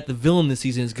 Michael, that the villain this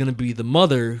season is going to be the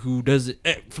mother who does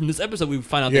it. From this episode, we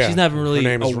find out that she's not even really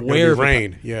aware of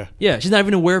Rain. Yeah, she's not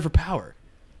even aware of her power.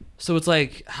 So it's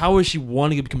like, how is she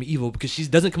wanting to become evil? Because she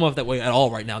doesn't come off that way at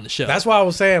all right now in the show. That's why I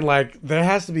was saying, like, there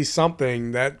has to be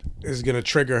something that is going to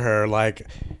trigger her, like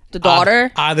the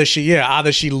daughter. Either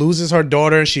she loses her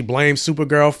daughter and she blames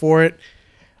Supergirl for it.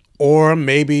 Or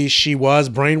maybe she was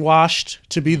brainwashed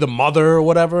to be the mother or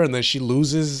whatever, and then she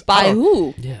loses. By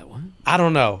who? Yeah, what? I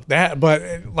don't know.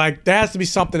 But like, there has to be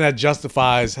something that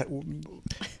justifies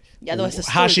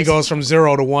how she goes from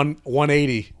 0 to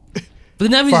 180. But then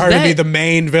that means for her to be the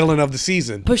main villain of the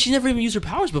season. But she never even used her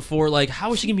powers before. Like,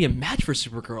 how is she gonna be a match for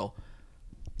Supergirl?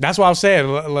 That's what I was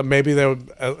saying. Maybe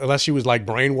unless she was like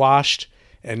brainwashed.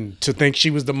 And to think she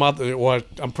was the mother, or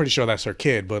I'm pretty sure that's her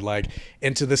kid, but like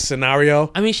into this scenario.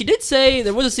 I mean, she did say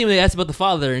there was a scene where they asked about the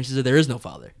father, and she said there is no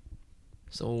father.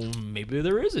 So maybe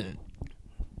there isn't.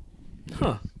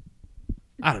 Huh.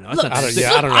 I don't know. Look, I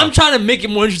don't know. I'm trying to make it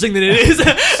more interesting than it is.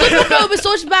 Supergirl would be so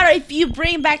much better if you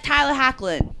bring back Tyler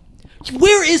Hoechlin.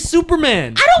 Where is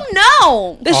Superman? I don't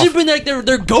know. That should have been like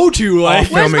their go-to. Like,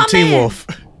 filming Teen Wolf.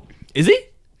 Is he?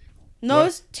 No,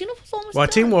 it's Teen Wolf almost well,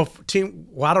 done. Teen Wolf.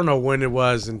 Well, I don't know when it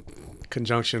was in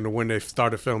conjunction to when they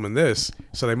started filming this,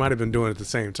 so they might have been doing it at the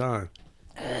same time.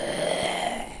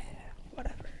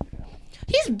 Whatever.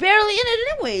 He's barely in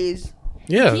it anyways.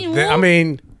 Yeah, I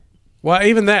mean, well,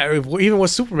 even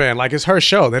with Superman, like it's her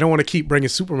show. They don't want to keep bringing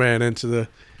Superman into the.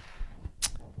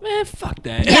 Man, man, fuck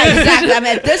that. Yeah, exactly. I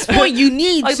mean, at this point, you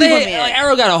need Superman.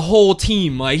 Arrow got a whole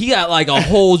team. Like, he got like a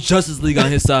whole Justice League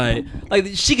on his side. Like,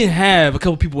 she can have a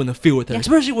couple people in the field with her.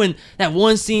 Especially when that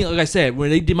one scene, like I said, when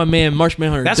they did my man Marsh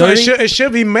Manhunter. That's why it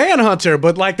should be Manhunter,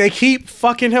 but like they keep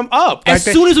fucking him up. As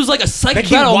soon as it was like a psychic they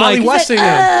keep battle, Wally Westing him,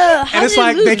 and it's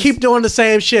like lose? they keep doing the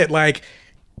same shit. Like,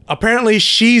 apparently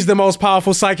she's the most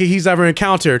powerful psychic he's ever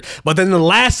encountered, but then the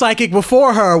last psychic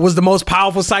before her was the most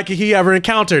powerful psychic he ever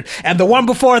encountered, and the one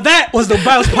before that was the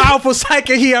most powerful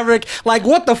psychic he ever. Like,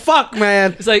 what the fuck,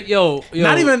 man? It's like, yo.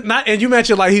 And you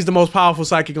mentioned like he's the most powerful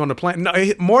psychic on the planet.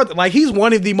 No, more like he's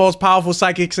one of the most powerful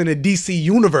psychics in the DC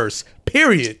universe.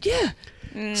 Period. Yeah.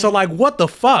 So like, what the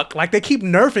fuck? Like, they keep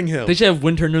nerfing him. They should have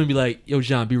Wynn turn to him and be like, yo,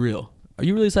 John, be real. Are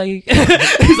you really psychic?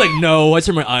 He's like, no, I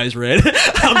turn my eyes red.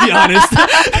 I'll be honest.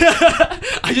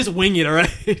 I just wing it, all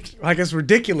right? Like, it's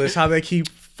ridiculous how they keep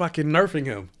fucking nerfing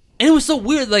him. And it was so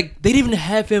weird, like, they didn't even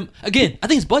have him, again, I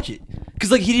think it's budget.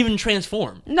 Because, like, he didn't even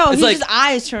transform. No, it's his like, just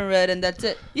eyes turn red and that's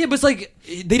it. Yeah, but it's like,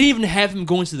 they didn't even have him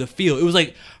go into the field. It was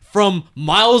like, from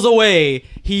miles away,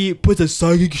 he puts a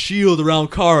psychic shield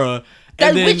around Kara.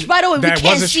 Which, by the way, we can't see. That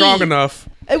wasn't strong enough.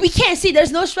 We can't see.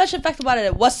 There's no special effect about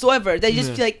it whatsoever. They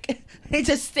just feel like they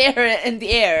just stare in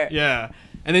the air. Yeah.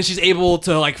 And then she's able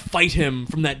to like fight him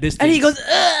from that distance. And he goes,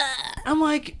 ugh. I'm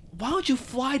like, why don't you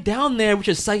fly down there with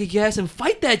your psychic ass and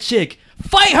fight that chick?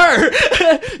 Fight her!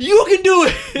 You can do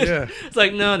it! Yeah. It's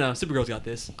like, no, Supergirl's got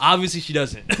this. Obviously she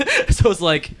doesn't. So it's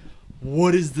like,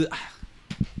 what is the...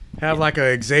 Have like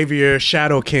a Xavier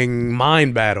Shadow King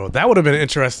mind battle. That would have been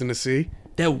interesting to see.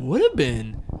 That would have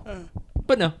been.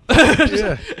 But no.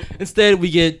 Yeah. Instead, we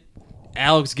get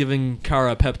Alex giving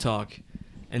Kara a pep talk,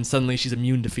 and suddenly she's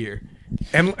immune to fear.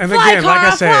 And Fly, again, Kara, like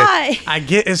I said, fly. I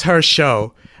get it's her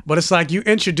show, but it's like you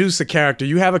introduce a character.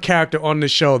 You have a character on the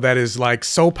show that is like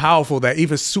so powerful that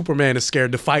even Superman is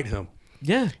scared to fight him.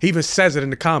 Yeah. He even says it in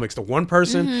the comics. The one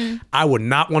person I would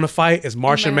not want to fight is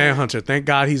Martian Manhunter. Thank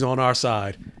God he's on our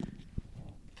side.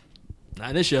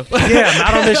 Not in this show. Yeah,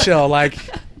 not on this show. Like,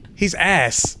 he's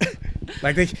ass.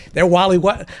 Like they're Wally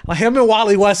West. Like him and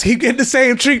Wally West, he get the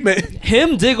same treatment.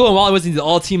 Him, Diggle, and Wally West need to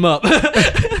all team up.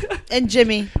 And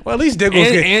Jimmy. Well, at least Diggle's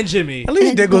and Jimmy. At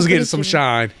least Diggle's getting some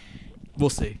shine. We'll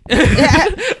see.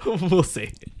 We'll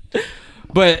see.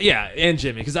 But yeah, and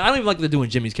Jimmy, because I don't even like they're doing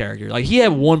Jimmy's character. Like, he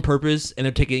had one purpose, and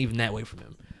they're taking even that away from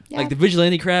him. Yeah. Like the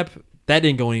vigilante crap, that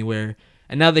didn't go anywhere.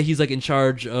 And now that he's like in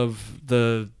charge of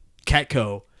the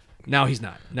Catco, now he's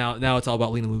not. Now it's all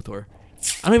about Lena Luthor.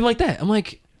 I don't even like that. I'm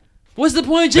like, what's the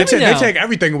point of Jimmy now? They take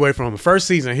everything away from him. First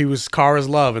season, he was Kara's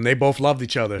love, and they both loved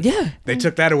each other. Yeah. They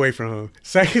took that away from him.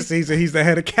 Second season, he's the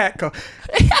head of Catco.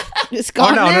 It's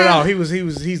gone now. No.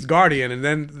 He's Guardian, and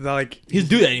then like he doesn't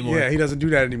do that anymore. Yeah, he doesn't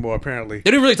do that anymore. Apparently, they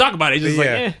didn't really talk about it. He's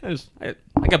just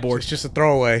I got bored. It's just a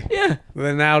throwaway. Yeah. And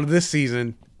then now this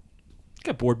season,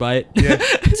 got bored by it. Yeah.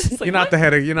 Like, you're not the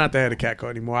head of Catco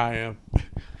anymore. I am.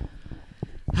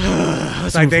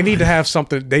 It's like they need to have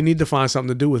something. They need to find something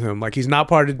to do with him. Like, he's not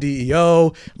part of the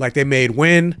DEO. Like, they made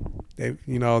Wynn. They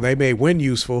made Wynn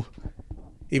useful,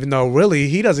 even though really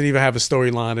he doesn't even have a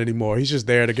storyline anymore. He's just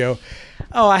there to go,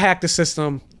 oh, I hacked the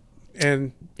system,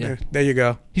 and there you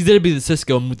go. He's there to be the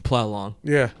Cisco and move the plot along.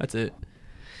 Yeah, that's it.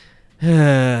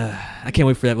 I can't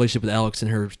wait for that relationship with Alex and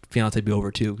her fiance to be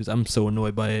over too, because I'm so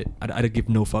annoyed by it. I'd give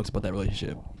no fucks about that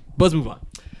relationship. But let's move on.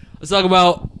 Let's talk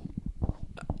about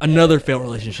another failed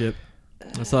relationship.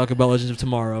 Let's talk about Legends of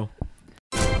Tomorrow.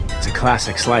 It's a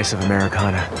classic slice of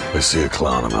Americana. I see a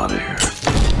clown. I'm out of here.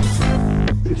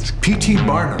 It's P.T.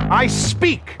 Barnum. I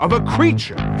speak of a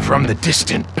creature from the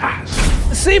distant past.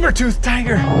 A saber-toothed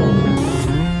tiger.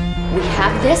 We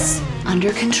have this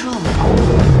under control.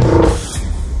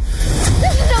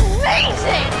 This is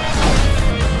amazing!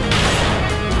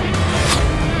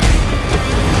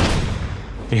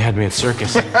 He had me at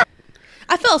circus.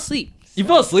 I fell asleep. You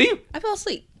fell asleep? I fell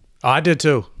asleep. Oh, I did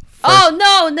too. Oh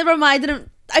no, never mind.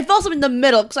 I fell asleep in the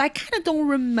middle because I kind of don't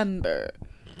remember.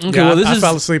 Okay, well, I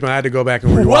fell asleep and I had to go back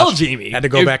and rewatch. Well, Jamie, I had to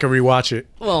go back and rewatch it.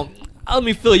 Well, let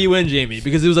me fill you in, Jamie,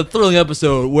 because it was a thrilling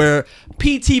episode where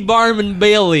P.T. Barnum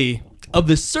Bailey of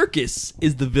the circus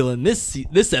is the villain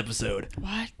this episode.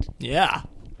 What? Yeah.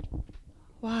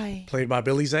 Why? Played by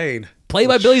Billy Zane. Played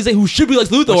by Billy Zane, who should be Lex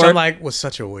Luthor. Which I'm like, was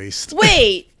such a waste.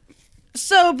 Wait.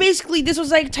 So basically, this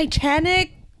was like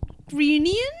Titanic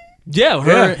reunion?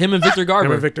 Yeah, him and Victor Garber.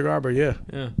 Him and Victor Garber, yeah.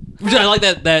 Which I like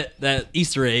that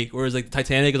Easter egg where it's like the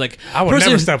Titanic is like, I would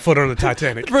never step foot on the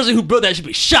Titanic. The person who built that should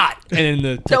be shot. And in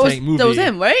the Titanic movie, that was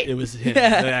him, right? It was him, the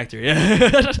actor.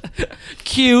 Yeah,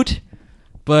 cute,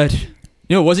 but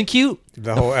it wasn't cute.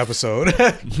 The whole episode.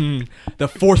 The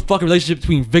fourth fucking relationship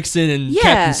between Vixen and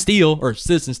Captain Steel or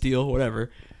Citizen Steel, whatever.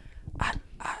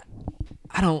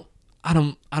 I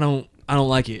don't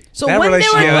like it. So that when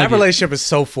relationship, they were, that relationship is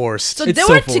so forced. so It's they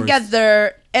so were forced.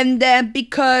 together, and then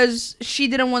because she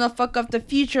didn't want to fuck up the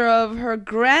future of her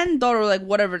granddaughter, like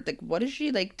whatever, like what is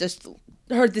she like? Just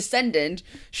her descendant.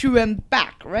 She went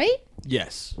back, right?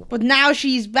 Yes. But now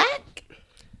she's back.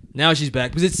 Now she's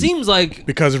back because it seems like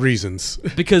because reasons.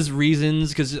 Because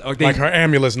like her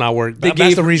amulet's not working. They That's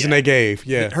gave the her- reason yeah. they gave.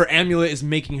 Yeah. Her amulet is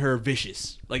making her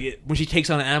vicious. Like when she takes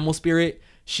on an animal spirit,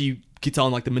 she gets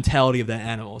on like the mentality of that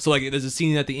animal. So like there's a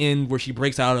scene at the end where she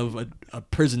breaks out of a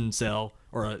prison cell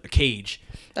or a cage,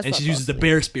 That's and what she I uses the thought.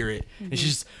 bear spirit, and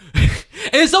she's and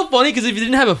it's so funny because if you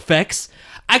didn't have effects,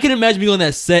 I can imagine being on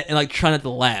that set and like trying not to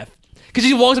laugh because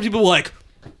she walks up to people like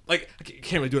I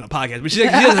can't really do it on a podcast, but she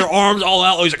has her arms all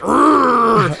out. She's like,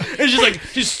 "Rrrr." And she's like,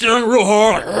 she's staring real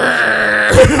hard.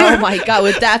 Like, Oh my god,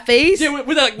 with that face. yeah,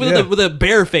 with a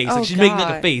bear face. Oh, Like she's making like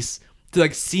a God. face to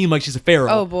like seem like she's a pharaoh.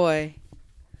 Oh boy.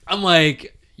 I'm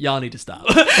like, y'all need to stop.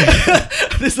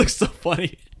 This looks so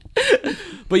funny.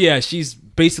 But yeah, she's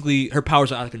basically her powers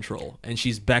are out of control, and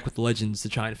she's back with the legends to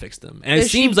try and fix them. And it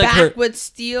Is seems she like back her with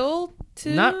Steel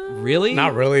too? not really.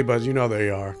 Not really, but you know they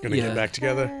are gonna Yeah. get back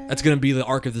together. That's gonna be the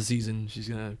arc of the season. She's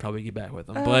gonna probably get back with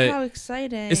them. Oh, But how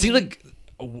exciting! it seems like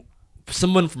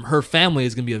someone from her family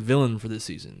is gonna be a villain for this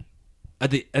season.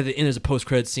 At the end, there's a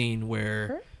post-credit scene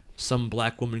where some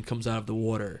black woman comes out of the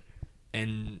water,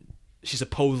 and she's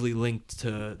supposedly linked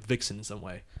to Vixen in some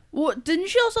way. Well, didn't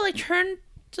she also like turn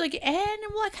to like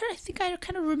animal? I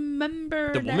kind of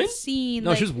remember The that woman? scene.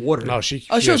 No, like, she was water. No, she.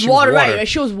 Oh, she yeah, was water, right?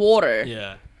 She was water.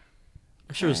 Yeah.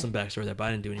 I'm sure there's some backstory there, but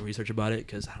I didn't do any research about it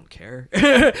because I don't care.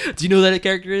 Do you know who that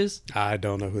character is? I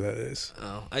don't know who that is.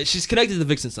 Oh, she's connected to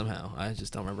Vixen somehow. I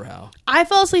just don't remember how. I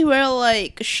fell asleep where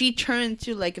like she turned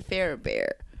to like a fairy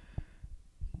bear.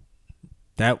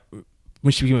 That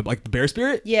when she became like the bear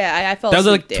spirit. Yeah, I fell That was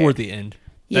asleep like there. toward the end.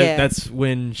 Yeah. That's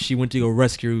when she went to go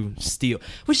rescue Steel.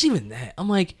 Which even that, I'm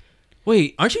like,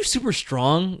 wait, aren't you super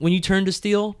strong when you turn to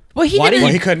Steel? Well, he didn't.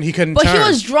 Well, he couldn't. But turn. he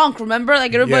was drunk. Remember,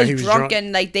 like everybody he was was drunk, drunk.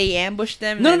 and like they ambushed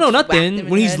them. No, and no, then not whacked then. him in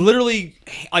When the he's head. literally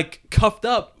like cuffed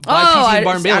up by Oh, PC I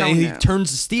Barn don't Bailey, and he know.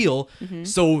 turns to Steel,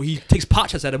 so he takes pot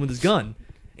shots at him with his gun,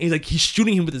 and he's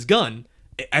shooting him with his gun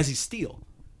as he's Steel.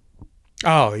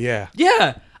 Oh yeah.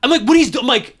 Yeah, I'm like, when he's, I'm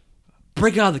like,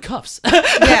 break out of the cuffs.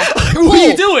 Yeah. What are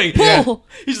you doing? Pull.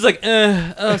 He's just like,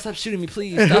 stop shooting me,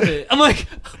 please, stop it. I'm like,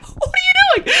 what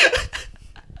are you doing?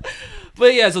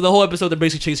 But yeah, so the whole episode they're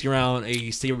basically chasing around a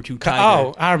saber-tooth tiger.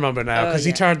 Oh, I remember now because Oh, he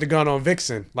yeah. turned the gun on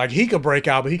Vixen. Like he could break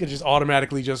out, but he could just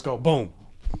automatically just go boom.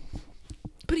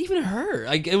 But even her,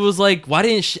 like, it was like, why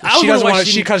didn't she? She doesn't want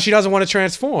she. because she doesn't want to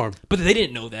transform. But they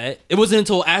didn't know that. It wasn't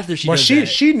until after she. Well, does she that.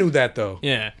 she knew that though.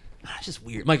 Yeah. It's just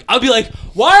weird. Like, I'll be like,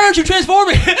 why aren't you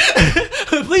transforming?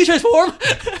 Please transform.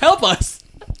 Help us.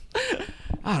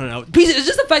 I don't know. It's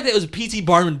just the fact that it was P.T.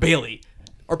 Barnum Bailey.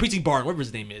 Or P.T. Barn, whatever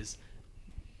his name is.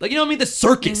 Like, you know what I mean? The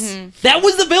circus. That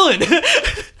was the villain.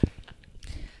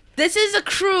 This is a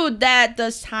crew that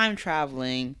does time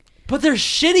traveling, But they're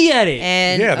shitty at it.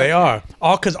 and Yeah, they are.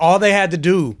 Because all they had to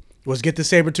do was get the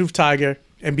saber-toothed tiger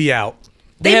and be out.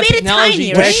 They have made it technology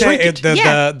tiny, to right? shrink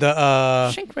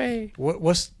it. Shrink ray.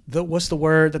 What's the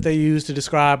word that they use to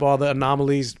describe all the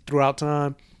anomalies throughout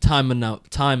time?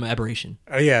 Time aberration.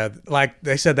 Yeah, like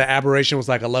they said the aberration was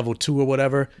like a level 2 or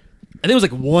whatever. I think it was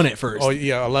like 1 at first. Oh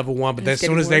yeah, a level 1. But then as It's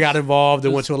soon as getting they got worse. involved, it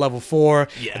went to a level 4.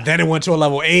 Yeah. And then it went to a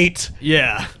level 8.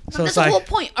 Yeah. So That's it's the like whole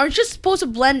point. Aren't you supposed to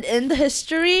blend in the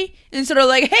history instead of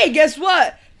like, hey, guess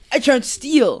what? I turned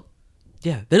steel.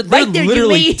 Yeah. They're Right there, you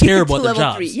literally made it terrible to at their level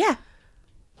jobs. 3. Yeah.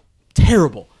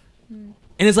 Terrible.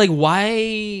 And it's like,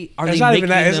 why are it's they not making even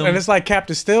that. them... And it's like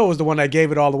Captain Steel was the one that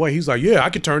gave it all away. He's like, yeah, I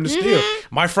could turn to steel.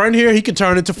 My friend here, he can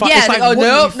turn into fire. Yeah, It's like, like, oh, what,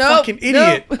 nope, you nope, fucking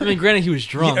idiot. I mean, granted, he was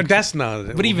drunk. Yeah, that's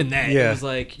not. But even that, it was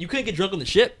like, you couldn't get drunk on the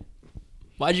ship.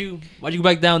 Why'd you go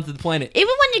back down to the planet? Even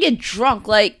when you get drunk,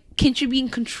 like, can't you be in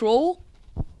control?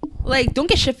 Like, don't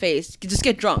get shit faced. Just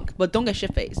get drunk, but don't get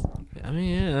shit faced. I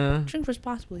mean, yeah. Drink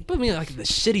responsibly. But I mean, like the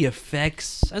shitty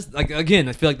effects. That's like, again,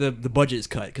 I feel like the budget is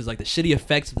cut because like the shitty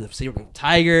effects of the saber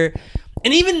tiger,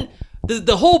 and even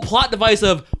the whole plot device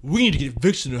of we need to get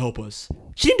Vixen to help us.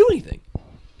 She didn't do anything.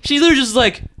 She literally just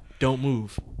like, don't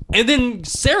move. And then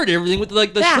Sarah did everything with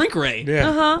like the shrink ray. Yeah.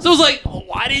 Uh-huh. So it was like,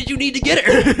 why did you need to get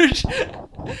her?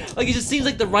 Like it just seems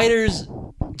like the writers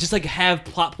just like have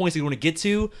plot points they want to get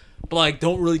to, but like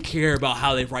don't really care about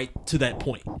how they write to that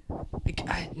point. Like,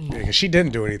 Yeah, 'cause she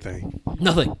didn't do anything.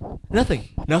 nothing.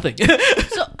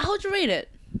 So, how would you rate it?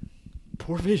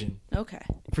 Poor vision, Okay.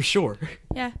 for sure.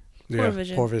 Yeah. Yeah, Poor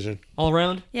vision. Poor vision. All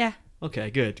around. Yeah.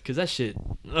 Okay, good. Because that shit.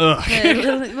 Ugh.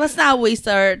 Let's not waste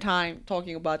our time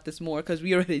talking about this more because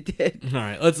we already did. All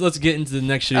right, let's get into the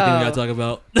next shitty thing we gotta talk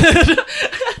about.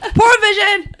 Poor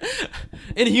Vision.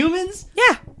 Inhumans?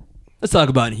 Yeah. Let's talk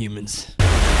about Inhumans.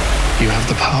 You have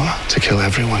the power to kill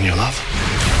everyone you love.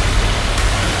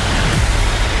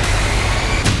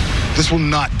 This will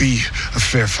not be a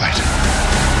fair fight.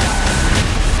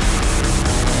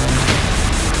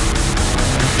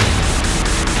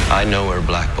 I know where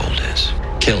Black Bolt is.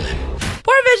 Kill him.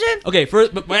 Poor Vision. Okay,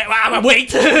 first, but wait.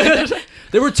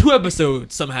 There were 2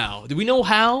 episodes somehow. Do we know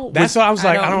how? That's what I was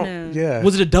like. I don't don't. know. Yeah.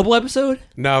 Was it a double episode?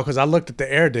 No, because I looked at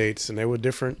the air dates and they were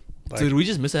different. Like, So did we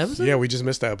just miss an episode? yeah, we just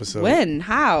missed the episode. When?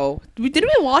 How? Didn't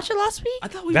we watch it last week? I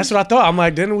thought we. That's what I thought. I'm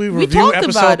like, didn't we review talked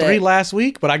episode about 3 it. last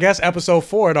week? But I guess episode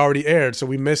 4 had already aired, so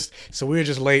we missed. So we were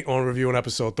just late on reviewing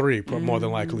episode 3, more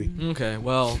than likely. Okay,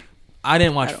 well, I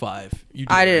didn't watch 5. You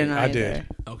did, I didn't. right? I did.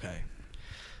 Okay,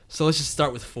 so let's just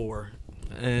start with 4,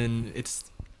 and it's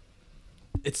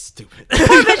stupid.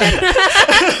 Poor Vision.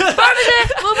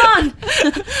 Move on.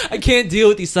 I can't deal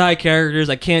with these side characters.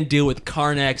 I can't deal with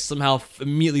Karnak somehow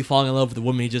immediately falling in love with the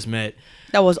woman he just met.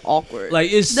 That was awkward.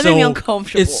 Like it's That so made me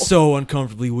uncomfortable. It's so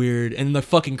uncomfortably weird, and the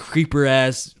fucking creeper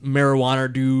ass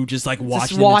marijuana dude just like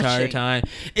watching the entire time.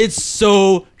 It's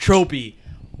so tropey.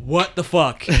 What the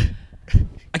fuck?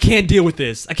 I can't deal with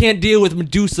this. I can't deal with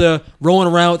Medusa rolling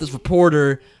around with this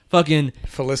reporter, fucking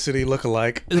Felicity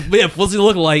lookalike. Yeah, Felicity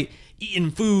lookalike,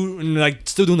 eating food and like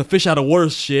still doing the fish out of water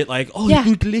shit. Like, oh, Yeah. your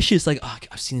food delicious. Like, oh,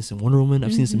 I've seen this in Wonder Woman.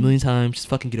 I've seen this a million times. Just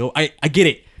fucking get over. I get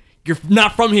it. You're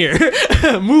not from here.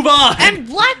 Move on. And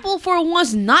Black Bolt for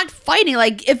once not fighting.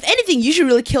 Like, if anything, you should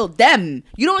really kill them.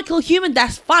 You don't want to kill human,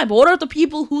 that's fine. But what are the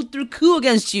people who threw coup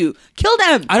against you? Kill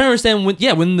them. I don't understand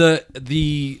when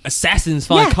the assassins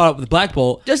finally caught up with Black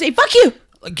Bolt. Just say fuck you.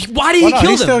 Like, why did he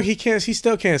kill them? He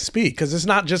still can't speak because it's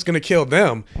not just gonna kill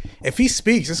them. If he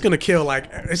speaks, it's gonna kill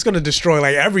it's gonna destroy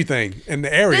like everything in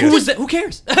the area. Who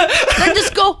cares? Then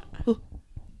just go.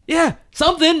 Yeah,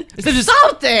 something. Instead of just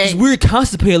Something. this weird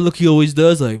constipated look he always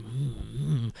does. Like,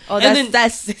 Oh, And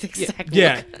that's exactly.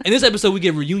 yeah. In this episode, we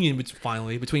get a reunion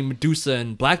finally between Medusa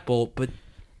and Black Bolt, but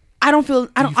I don't feel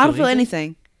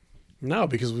anything. No,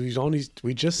 because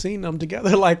we just seen them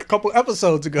together like a couple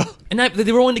episodes ago. And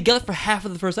they were only together for half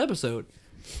of the first episode,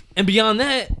 and beyond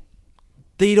that,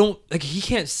 they don't like. He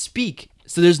can't speak,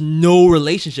 so there's no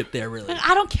relationship there really.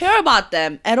 I don't care about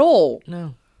them at all.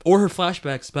 No. Or her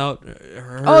flashbacks about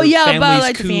her about family's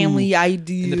like the coup family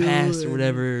idea in the past or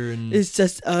whatever, and it's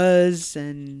just us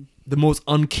and the most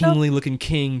unkingly looking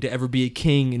king to ever be a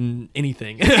king in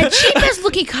anything. and cheapest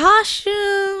looking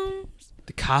costumes.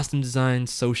 The costume design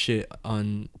so shit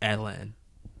on Adelan.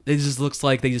 It just looks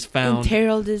like they just found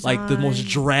Interior like the most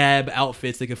design. drab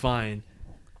outfits they could find.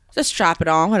 Just strap it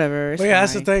on, whatever. But yeah,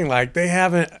 that's the thing. Like they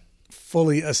haven't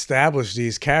fully established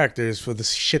these characters for the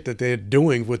shit that they're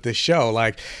doing with this show.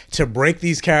 Like to break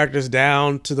these characters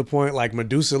down to the point like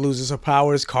Medusa loses her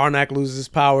powers, Karnak loses his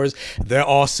powers, they're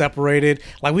all separated.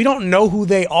 Like we don't know who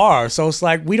they are, so it's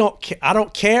like I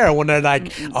don't care when they're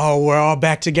like, oh, we're all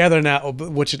back together now.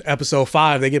 Which in episode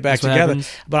 5 they get back That's what together.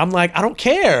 happens. But I'm like, I don't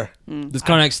care. Does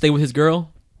Karnak stay with his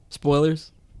girl?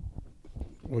 Spoilers.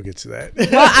 We'll get to that.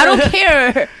 Well, I don't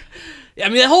care. I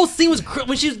mean, that whole scene was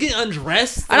when she was getting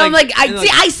undressed. And I'm like,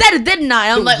 I said it, didn't I?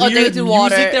 I'm like, oh, they the do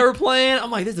water. music they were playing. I'm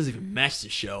like, this doesn't even match the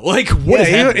show. Like, what is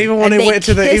happening? Even when they went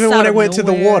to the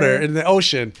nowhere. water in the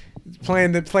ocean,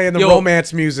 playing the Yo,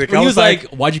 romance music. When I he was was like,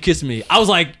 "Why'd you kiss me?" I was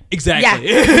like, "Exactly."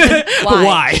 Yeah. But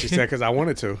why? She said, "Because I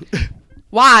wanted to."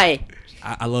 Why?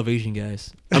 I love Asian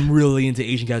guys. I'm really into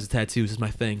Asian guys with tattoos. It's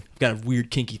my thing. I've got a weird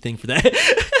kinky thing for that.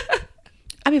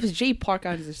 I mean, if it's Jay Park,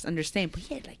 I just understand. But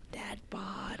he had like that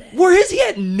body. Where is he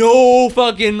at? No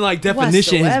fucking like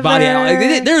definition in his body.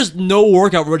 Like, there's no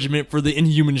workout regimen for the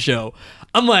Inhuman show.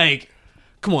 I'm like,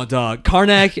 come on, dog.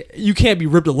 Karnak, you can't be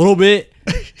ripped a little bit.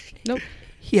 Nope.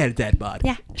 He had a dad bod.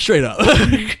 Yeah. Straight up.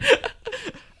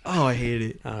 Oh, I hate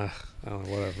it. I don't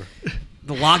know, whatever.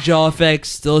 The lockjaw effect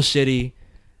still shitty.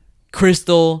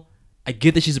 Crystal, I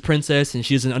get that she's a princess and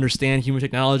she doesn't understand human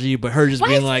technology, but her just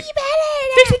being like,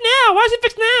 fix it now. Why is it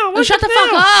fixed now? Oh, shut the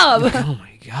fuck up. Like, oh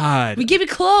my god. We give you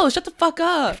clothes. Shut the fuck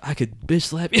up. I could bitch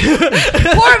slap you.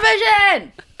 Poor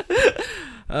Vision.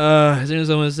 Is there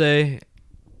anything I want to say?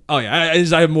 Oh yeah,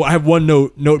 I have one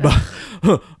note about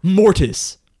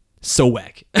Mortis. So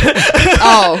whack.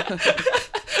 Oh.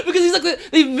 Because he's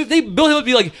like they built him up to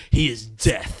be like he is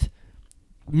death.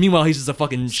 Meanwhile, he's just a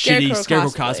fucking shitty Scarecrow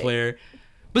cosplayer.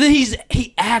 But then he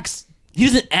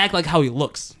doesn't act like how he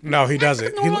looks. No, he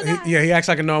doesn't. He acts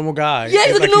like a normal guy. Yeah,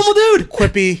 he's like a normal dude.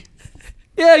 Quippy.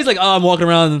 Yeah, he's like, oh, I'm walking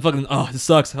around and fucking, oh, this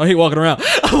sucks. I hate walking around.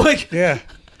 I'm like, Yeah.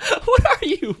 what are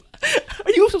you?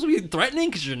 Are you supposed to be threatening?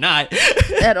 Because you're not.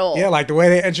 At all. Yeah, like the way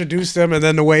they introduced him and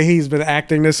then the way he's been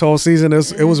acting this whole season,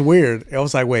 it was weird. I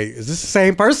was like, wait, is this the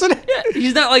same person? Yeah,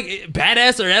 he's not like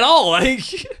badass or at all.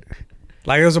 Like,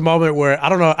 Like there was a moment where I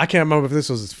don't know, I can't remember if this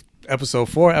was episode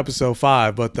 4, episode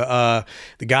 5, but the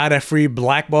guy that freed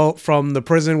Black Bolt from the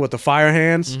prison with the fire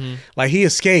hands, like he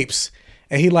escapes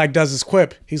and he like does his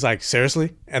quip. He's like,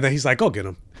 seriously? And then he's like, go get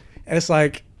him. And it's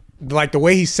like the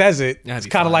way he says it, it's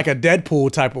kind of like a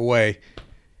Deadpool type of way.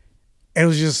 It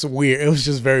was just weird. It was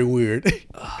just very weird.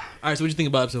 all right, so what do you think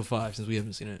about episode 5 since we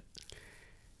haven't seen it?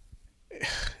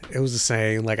 It was the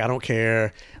same. Like, I don't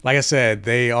care. Like I said,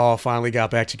 they all finally got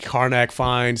back to Karnak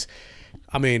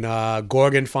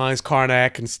Gorgon finds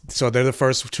Karnak, and so they're the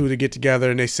first two to get together,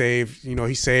 and he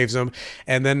saves them.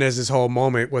 And then there's this whole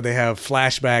moment where they have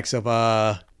flashbacks of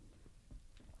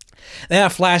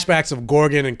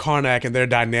Gorgon and Karnak and their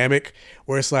dynamic,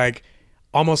 where it's like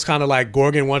almost kind of like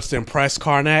Gorgon wants to impress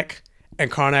Karnak, and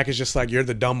Karnak is just like, you're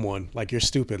the dumb one. Like, you're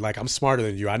stupid. Like, I'm smarter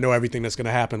than you. I know everything that's going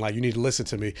to happen. Like, you need to listen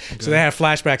to me. Okay. So they have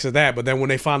flashbacks of that. But then when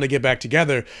they finally get back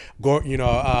together,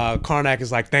 Karnak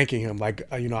is like thanking him. Like,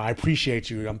 I appreciate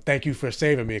you. Thank you for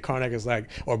saving me. Karnak is like,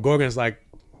 or Gorgon's like,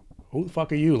 who the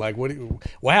fuck are you? Like, what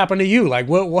happened to you? Like,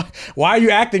 what? Why are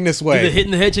you acting this way? Did the hit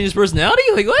in the head change his personality?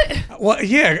 Like, what? Well,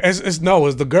 yeah, it's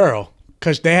the girl.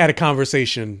 Because they had a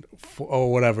conversation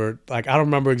or whatever. Like, I don't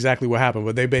remember exactly what happened,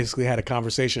 but they basically had a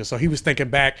conversation. So he was thinking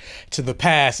back to the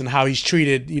past and how he's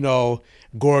treated,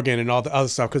 Gorgon and all the other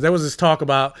stuff. Because there was this talk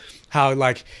about how,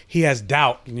 like, he has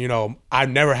doubt. I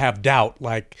never have doubt.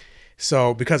 Like,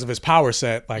 so because of his power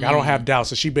set, like, I don't have doubt.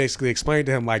 So she basically explained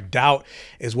to him, like, doubt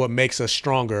is what makes us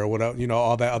stronger or whatever,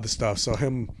 all that other stuff. So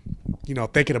him,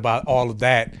 thinking about all of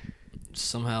that.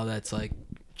 Somehow that's, like,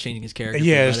 changing his character.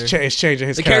 Yeah, it's changing his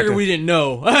character. The character we didn't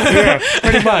know. Yeah,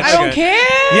 pretty much. I don't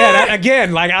care. Yeah,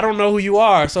 again, like, I don't know who you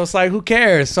are, so it's like, who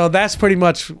cares? So that's pretty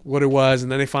much what it was,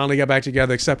 and then they finally got back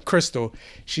together, except Crystal.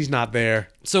 She's not there.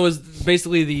 So is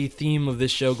basically the theme of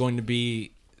this show going to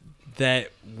be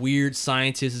that weird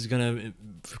scientist is going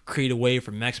to create a way for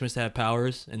Maximus to have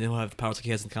powers, and then he'll have powers like he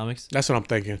has in the comics? That's what I'm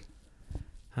thinking.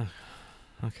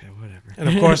 Okay, whatever. And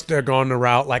of course, they're going the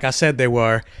route, like I said they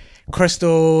were.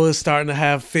 Crystal is starting to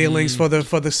have feelings for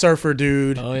the surfer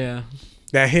dude. Oh yeah,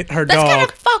 that hit her That's dog. That's kind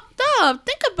of fucked up.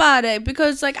 Think about it,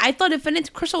 because like I thought if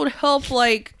anything, Crystal would help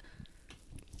like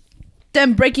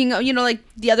them breaking up. Like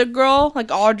the other girl,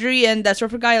 like Audrey and that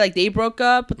surfer guy, like they broke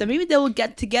up, but then maybe they will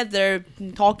get together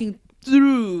and talking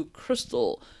through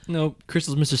Crystal. No,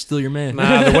 Crystal's Mr. Steal Your Man.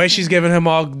 Nah, the way she's giving him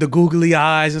all the googly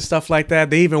eyes and stuff like that.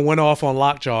 They even went off on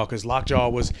Lockjaw because Lockjaw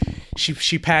was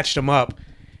she patched him up.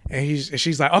 And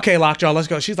she's like, okay, Lockjaw, let's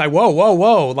go. She's like,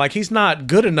 whoa. Like, he's not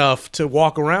good enough to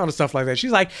walk around and stuff like that.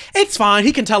 She's like, it's fine.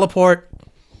 He can teleport.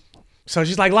 So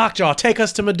she's like, Lockjaw, take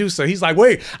us to Medusa. He's like,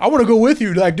 wait, I want to go with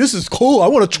you. Like, this is cool. I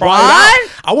want to try it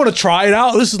out. I want to try it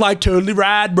out. This is like totally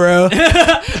rad, bro.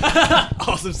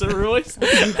 Awesome steroids.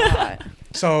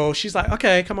 So she's like,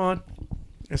 okay, come on.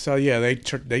 And so, yeah, they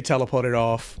teleported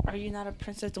off. Are you not a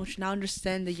princess? Don't you now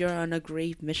understand that you're on a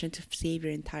grave mission to save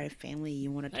your entire family?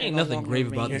 You want to ain't nothing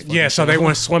grave about this. Yeah, so they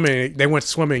went swimming. They went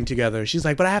swimming together. She's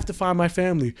like, but I have to find my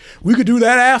family. We could do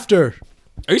that after.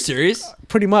 Are you serious?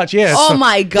 Pretty much, yeah. Oh, so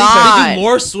my God. They do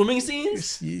more swimming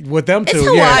scenes? With them two, it's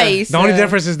Hawaii, yeah. So. The only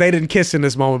difference is they didn't kiss in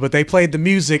this moment, but they played the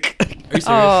music. Are you serious?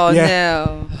 Oh, yeah.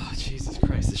 no. Oh, Jesus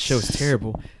Christ. This show is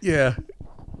terrible. Yeah.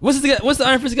 What's the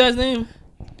Iron Fist guy's name?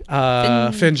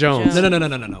 Finn Jones.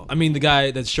 No. I mean the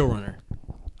guy that's showrunner.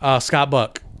 Scott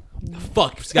Buck.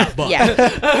 Fuck Scott Buck.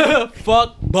 Yeah.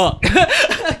 Fuck Buck.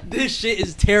 This shit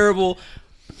is terrible.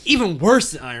 Even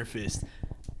worse than Iron Fist.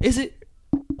 Is it?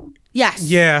 Yes.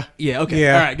 Yeah. Yeah, okay.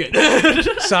 Yeah. All right,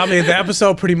 good. So, I mean, the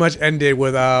episode pretty much ended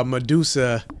with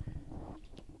Medusa.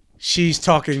 She's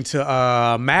talking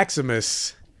to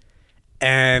Maximus,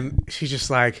 and she's just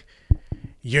like,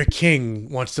 your king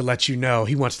wants to let you know.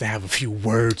 He wants to have a few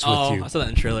words with you. I saw that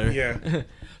in the trailer. Yeah.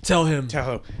 Tell him.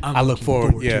 I look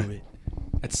forward yeah. to it.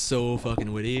 That's so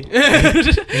fucking witty.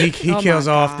 He kills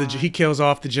off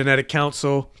the genetic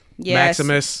council. Yes.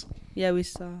 Maximus. Yeah, we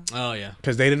saw. Oh yeah.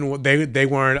 Because they weren't they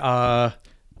weren't on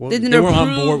board.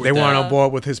 They weren't on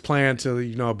board with his plan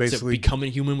to basically become a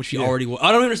human, which he already was.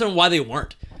 I don't understand why they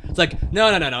weren't. It's like no,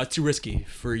 it's too risky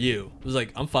for you. It was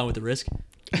like I'm fine with the risk.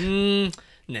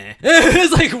 Nah.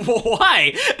 It's like,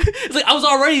 why? It's like, I was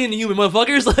already in the human,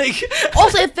 motherfuckers. Like,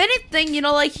 also, if anything,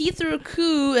 like, he threw a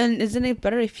coup, and isn't it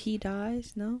better if he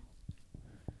dies? No?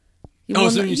 Oh,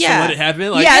 so you still let it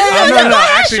happen? Like, yeah, No,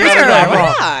 actually, sure. no, Why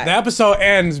wrong. not? The episode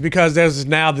ends because there's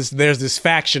this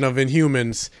faction of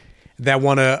Inhumans that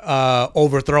want to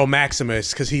overthrow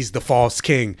Maximus because he's the false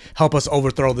king. Help us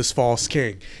overthrow this false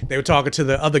king. They were talking to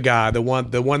the other guy, the one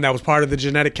that was part of the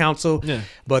genetic council,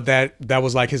 but that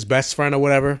was like his best friend or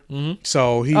whatever. Mm-hmm.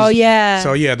 So he's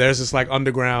there's this like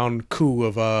underground coup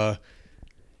of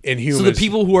Inhumans. So the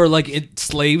people who are like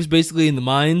slaves basically in the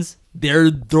mines,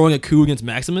 they're throwing a coup against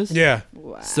Maximus? Yeah.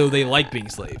 Wow. So they like being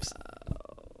slaves.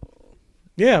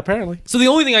 Yeah, apparently. So the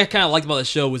only thing I kind of liked about the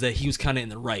show was that he was kind of in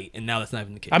the right, and now that's not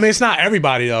even the case. I mean, it's not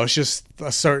everybody though. It's just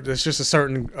a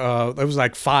certain. It was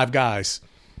like 5 guys.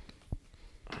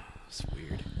 It's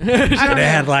weird. They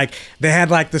had like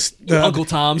the Uncle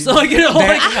Tom's. Like, we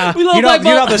love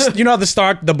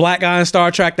the black guy in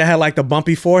Star Trek that had like the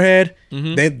bumpy forehead.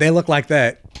 Mm-hmm. They look like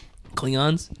that.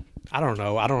 Klingons. I don't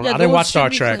know. I didn't watch Star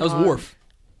Trek. That was Worf.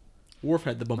 Worf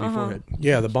had the bumpy forehead.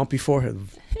 Yeah, the bumpy forehead.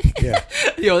 Yeah.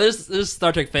 Yo, there's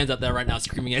Star Trek fans out there right now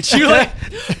screaming at you like,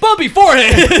 bumpy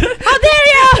forehead. How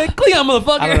dare you? Klingon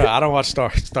motherfucker. I don't know. I don't watch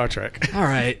Star Trek. All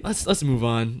right, let's move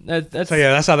on. That's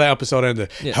how that episode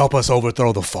ended. Yeah. Help us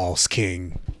overthrow the false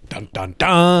king. Dun dun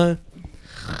dun.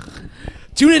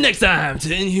 Tune in next time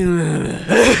to Inhuman.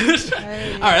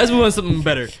 All right, let's move on to something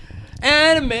better.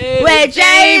 Anime with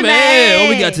Jamie. What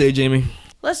we got today, Jamie?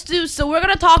 So we're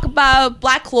gonna talk about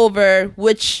Black Clover,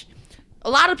 which a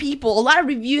lot of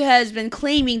review has been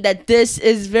claiming that this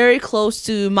is very close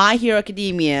to My Hero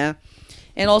Academia,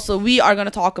 and also we are gonna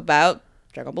talk about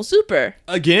Dragon Ball Super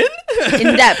again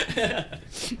in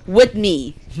depth with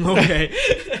me. Okay.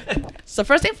 So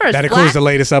first thing first, that includes the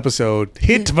latest episode,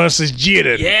 Hit versus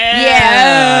Jiren. Yeah.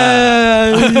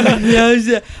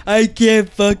 I can't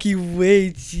fucking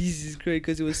wait. Jesus Christ,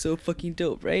 because it was so fucking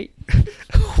dope, right?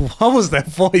 What was that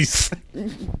voice?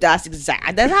 That's how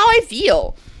I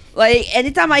feel. Like,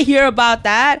 anytime I hear about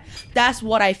that, that's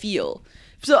what I feel.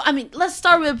 So, I mean, let's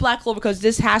start with Black Clover because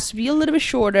this has to be a little bit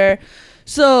shorter.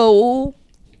 So,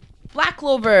 Black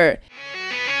Clover.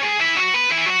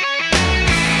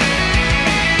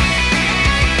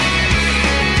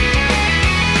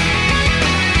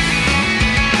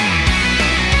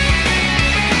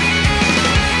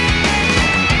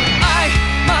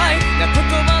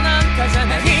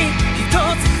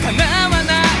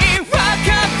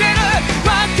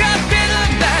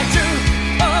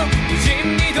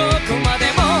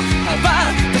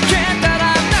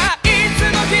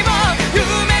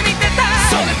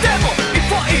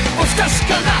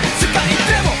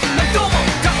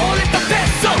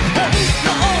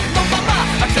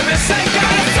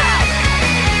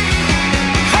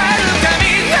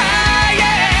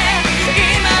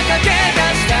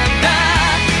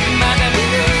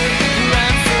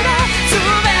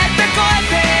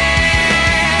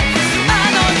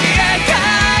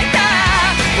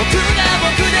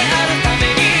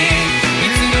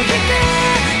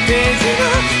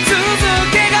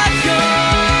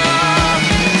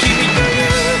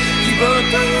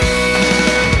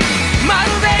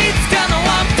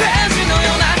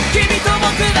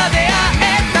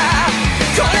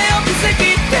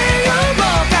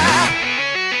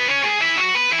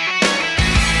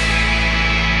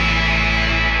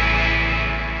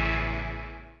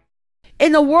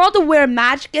 In a world where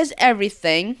magic is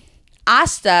everything,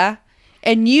 Asta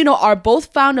and Yuno are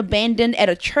both found abandoned at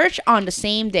a church on the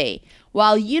same day.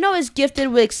 While Yuno is gifted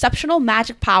with exceptional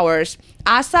magic powers,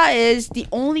 Asta is the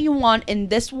only one in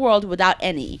this world without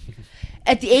any.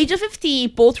 At the age of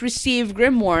 15, both receive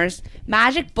grimoires,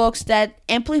 magic books that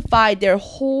amplify their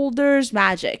holder's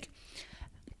magic.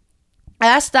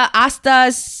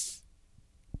 Asta's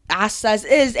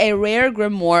is a rare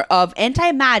grimoire of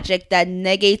anti-magic that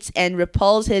negates and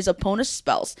repels his opponent's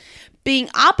spells. Being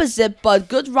opposite but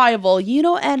good rival,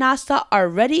 Yuno and Asta are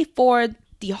ready for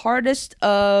the hardest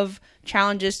of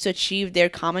challenges to achieve their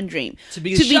common dream. To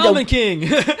be the Shaman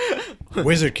King.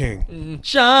 Wizard King.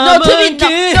 Shaman King.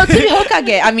 To be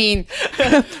Hokage. I mean,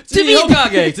 to be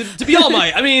Hokage. To be All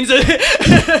Might. I mean, to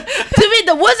be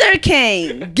the Wizard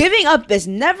King. Giving up is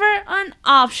never an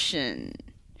option.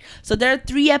 So there are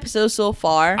 3 episodes so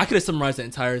far. I could have summarized the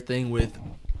entire thing with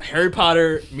Harry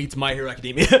Potter meets My Hero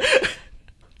Academia.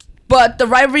 But the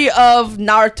rivalry of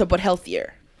Naruto, but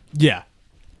healthier. Yeah.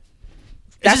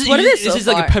 That's what it is. It's just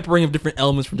like a peppering of different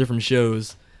elements from different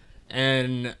shows.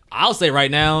 And I'll say right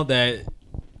now that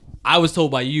I was told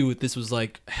by you that this was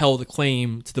like held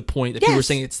acclaim to the point that people were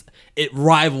saying it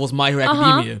rivals My Hero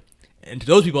Academia. And to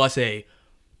those people I say,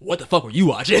 what the fuck were you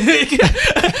watching?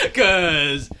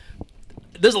 Because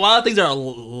there's a lot of things that are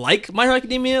like My Hero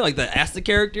Academia, like the Asta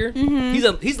character.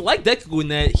 He's like Deku in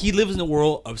that he lives in a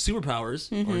world of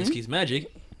superpowers, or in this case, magic.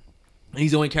 And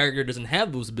he's the only character that doesn't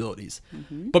have those abilities.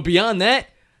 But beyond that,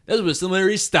 that's where the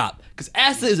similarities stop. Because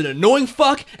Asta is an annoying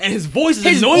fuck, and his voice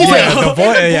is annoying.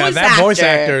 That voice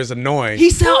actor is annoying.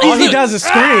 All he does is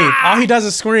scream. All he does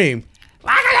is scream.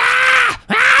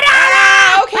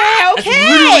 That's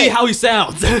literally how he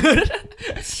sounds. I want to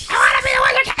be the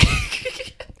Wizard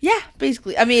King. Yeah,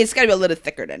 basically. I mean, it's got to be a little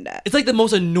thicker than that. It's like the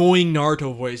most annoying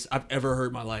Naruto voice I've ever heard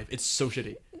in my life. It's so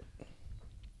shitty.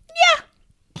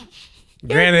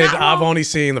 Granted, I've only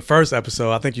seen the first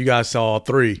episode. I think you guys saw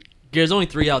 3. There's only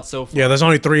 3 out so far. Yeah, there's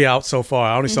only 3 out so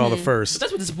far. I only saw the first. But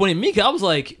that's what disappointed me, because I was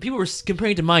like, people were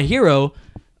comparing to My Hero.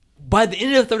 By the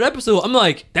end of the 3rd episode, I'm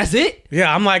like, that's it?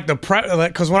 Yeah, I'm like,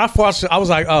 because when I watched it, I was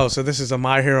like, oh, so this is a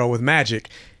My Hero with magic.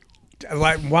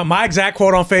 Like, my exact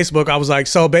quote on Facebook, I was like,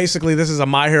 so basically, this is a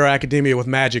My Hero Academia with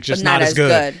magic, just not as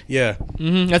good. Yeah.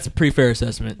 That's a pretty fair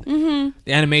assessment.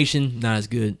 The animation, not as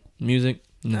good. Music,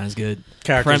 not as good.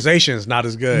 Characterization's not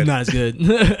as good. Not as good.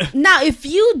 Now, if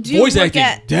you do voice acting,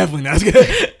 definitely not as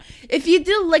good. If you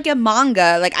do like a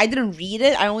manga, like I didn't read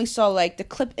it, I only saw like the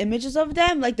clip images of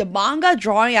them. Like the manga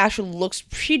drawing actually looks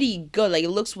pretty good. Like it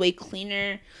looks way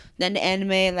cleaner than the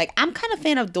anime. Like I'm kind of a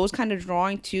fan of those kind of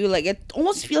drawing too. Like it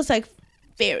almost feels like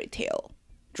fairy tale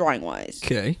drawing wise.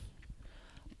 Okay.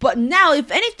 But now, if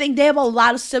anything, they have a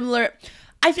lot of similar.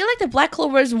 I feel like the Black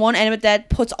Clover is one anime that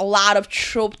puts a lot of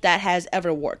trope that has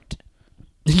ever worked.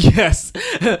 Yes.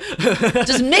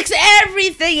 Just mix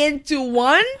everything into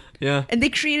one. Yeah. And they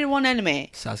created one anime.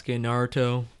 Sasuke and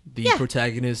Naruto, the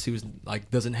protagonist who's like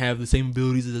doesn't have the same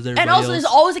abilities as everybody else. And also else.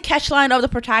 there's always a catchline of the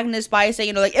protagonist by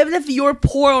saying, like, even if you're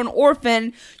poor or an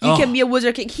orphan, you can be a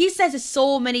wizard king. He says it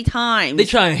so many times. They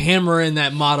try and hammer in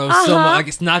that motto so much. Like,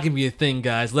 it's not going to be a thing,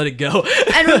 guys. Let it go.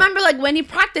 And remember, like, when he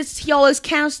practiced, he always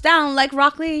counts down like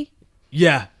Rock Lee.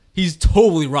 Yeah. He's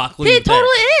totally Rock Lee. He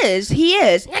totally is. He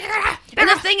is. And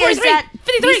the thing is that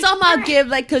they somehow give,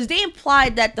 like, because they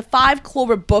implied that the 5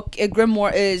 Clover book,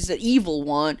 Grimoire, is the evil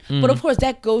one. But of course,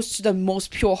 that goes to the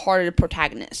most pure-hearted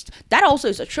protagonist. That also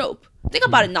is a trope. Think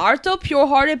about it. Naruto,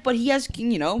 pure-hearted, but he has, the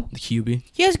QB.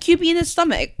 He has a QB in his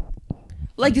stomach.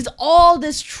 Like, there's all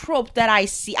this trope that I've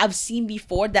seen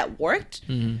before that worked.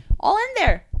 All in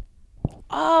there.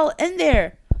 All in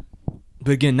there.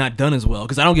 But again, not done as well,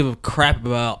 because I don't give a crap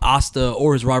about Asta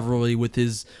or his rivalry with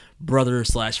his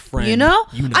brother/friend. You know?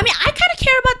 I mean, I kind of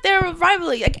care about their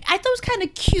rivalry. Like, I thought it was kind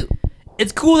of cute.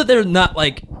 It's cool that they're not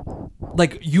like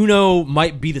Yuno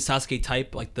might be the Sasuke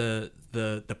type, like the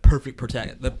perfect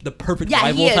protagonist, the perfect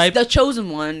rival type, the chosen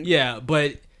one. Yeah,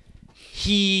 but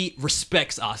he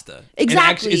respects Asta. Exactly. And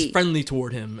actually is friendly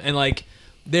toward him, and like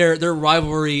their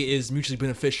rivalry is mutually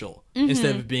beneficial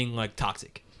instead of being like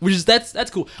toxic. Which is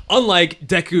that's cool. Unlike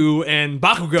Deku and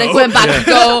Bakugo.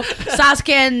 Sasuke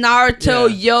and Naruto,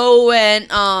 Yo and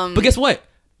But guess what?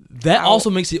 That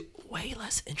also makes it way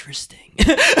less interesting.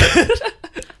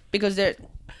 Because they're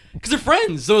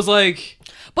friends. So it's like,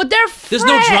 but they're there's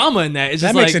no drama in that. It's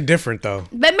just that makes it different though.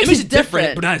 That makes it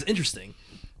different, but not as interesting.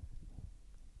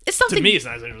 It's something to me. It's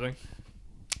not as interesting.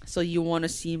 So you want to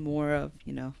see more of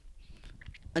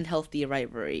unhealthy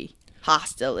rivalry,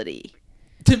 hostility.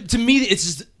 To me,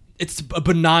 it's a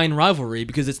benign rivalry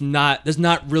because there's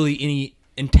not really any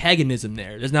antagonism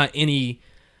there. There's not any.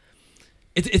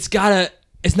 It's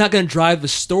not gonna drive the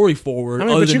story forward. I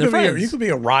mean, other but than their friends. You could be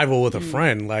a rival with a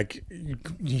friend. Like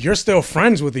you're still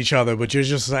friends with each other, but you're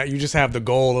just like you just have the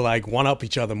goal to like one up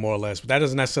each other more or less. But that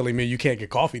doesn't necessarily mean you can't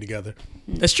get coffee together.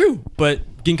 That's true,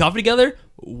 but getting coffee together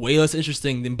way less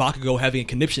interesting than Bakugo having a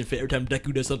conniption fit every time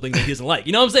Deku does something that he doesn't like.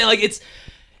 You know what I'm saying? Like it's.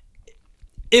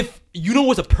 If Yuno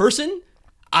was a person,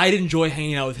 I'd enjoy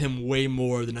hanging out with him way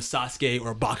more than a Sasuke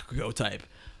or a Bakugo type.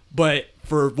 But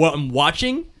for what I'm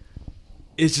watching,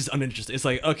 it's just uninteresting. It's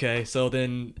like, okay, so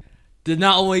then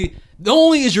not only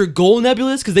is your goal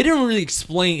nebulous, because they didn't really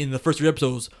explain in the first 3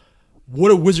 episodes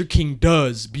what a Wizard King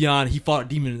does beyond he fought a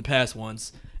demon in the past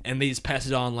once, and they just pass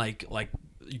it on like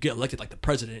you get elected like the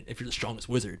president if you're the strongest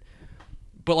wizard.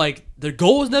 But like their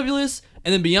goal is nebulous,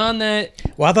 and then beyond that,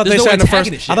 well, I thought they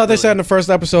said in the first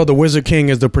episode the Wizard King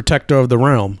is the protector of the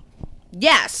realm.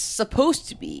 Yes, supposed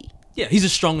to be. Yeah, he's the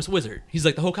strongest wizard. He's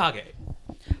like the Hokage.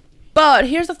 But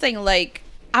here's the thing, like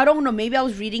I don't know, maybe I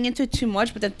was reading into it too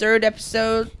much, but the 3rd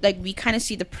episode, like we kind of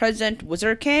see the present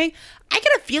Wizard King. I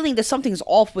get a feeling that something's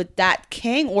off with that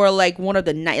king or like one of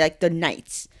the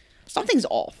knights. Something's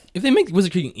off. If they make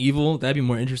Wizard King evil, that'd be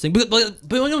more interesting. But you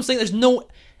know what I'm saying? There's no.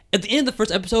 At the end of the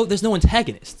first episode, there's no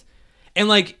antagonist, and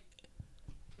like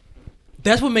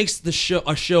that's what makes a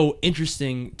show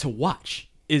interesting to watch.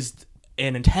 Is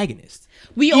an antagonist.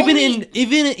 We even only-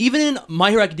 in My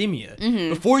Hero Academia, Mhm.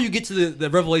 before you get to the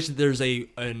revelation, that there's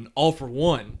an all for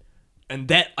one, and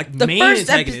that like The main first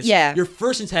antagonist. yeah. Your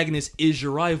first antagonist is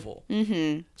your rival.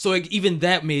 Mm-hmm. So like even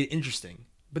that made it interesting.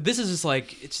 But this is just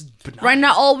like it's just banal. Right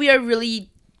now, all we are really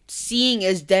seeing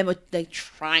is them like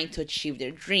trying to achieve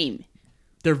their dream.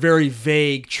 They're very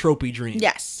vague, tropey dreams.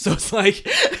 Yes. So it's like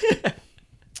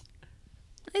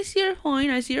I see your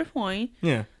point.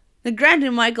 yeah. Now,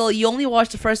 granted, Michael, you only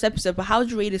watched the first episode, but how's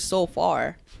you rate it so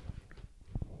far?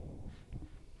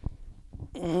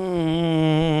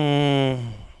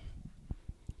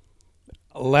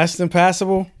 Less than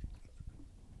passable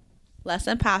Less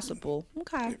than passable.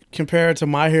 Okay. compared to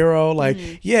My Hero. Like,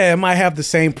 yeah, it might have the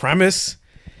same premise,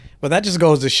 but that just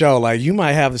goes to show, like, you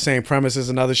might have the same premise as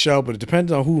another show, but it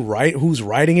depends on who's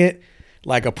writing it.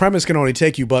 Like, a premise can only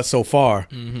take you but so far.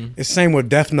 Mhm. It's the same with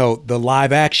Death Note, the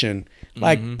live action.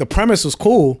 Like, the premise was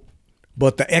cool,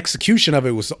 but the execution of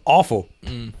it was awful.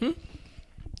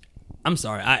 I'm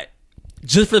sorry.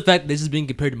 Just for the fact that this is being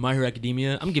compared to My Hero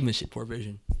Academia, I'm giving this shit poor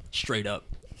vision. Straight up.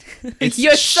 It's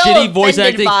You're so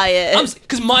offended by it.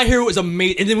 Because My Hero is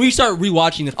amazing. And then we start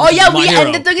rewatching the first Oh yeah, My we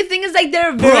Hero. and the thing is like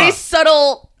they're very Bruh.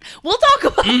 subtle. We'll talk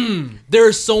about. There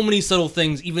are so many subtle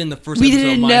things, even in the first We episode of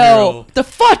didn't My know Hero. the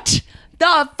foot,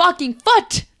 the fucking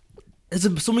foot.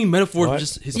 There's so many metaphors for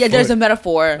just his Yeah, there's foot. a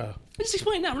metaphor. Just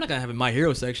explain that. We're not gonna have a My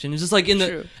Hero section. It's just like in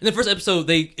the first episode,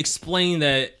 they explain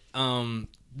that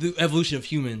the evolution of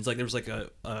humans, like there was like an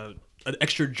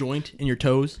extra joint in your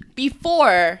toes.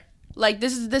 Before, like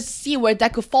this is the scene where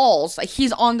Deku falls. Like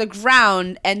he's on the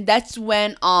ground, and that's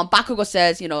when Bakugo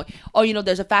says,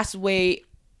 there's a fast way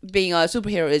being a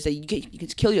superhero is that you can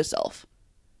kill yourself.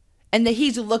 And then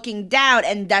he's looking down,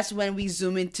 and that's when we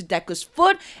zoom into Deku's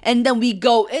foot, and then we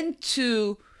go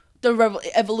into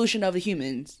the evolution of the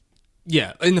humans.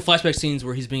 Yeah, in the flashback scenes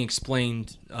where he's being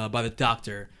explained by the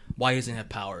doctor why he doesn't have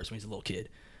powers when he's a little kid.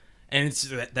 And it's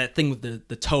that thing with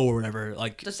the toe or whatever,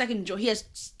 like... The second joint, he has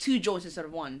 2 joints instead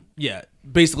of 1. Yeah,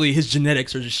 basically his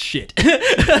genetics are just shit.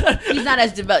 He's not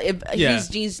as developed. Yeah. His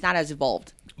genes not as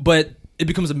evolved. But it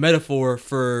becomes a metaphor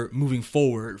for moving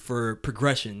forward, for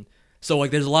progression. So like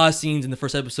there's a lot of scenes in the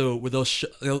first episode where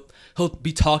he'll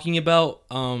be talking about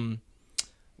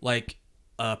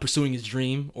pursuing his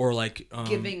dream or like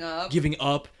giving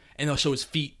up, and they'll show his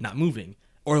feet not moving.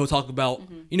 Or he'll talk about,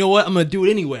 you know what, I'm gonna do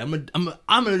it anyway. I'm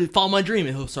gonna follow my dream,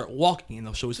 and he'll start walking, and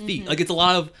they'll show his feet. Like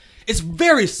it's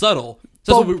very subtle.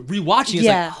 So that's what we're rewatching. It's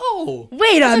like, oh,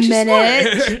 wait a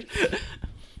minute.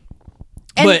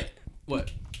 But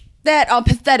what? That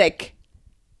pathetic.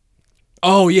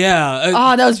 Oh yeah.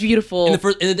 That was beautiful. In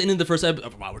the end of the first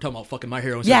episode, wow, we're talking about fucking My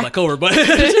Hero and Yeah. Black Clover, but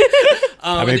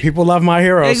I mean, people love My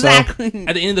Hero. Exactly. So.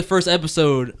 At the end of the first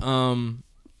episode,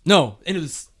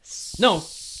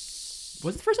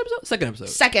 was it the first episode? Second episode.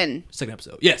 Second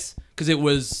episode. Yes, because it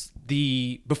was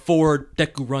before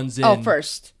Deku runs in. Oh,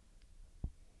 first.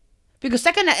 Because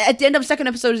at the end of second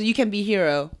episode, you can be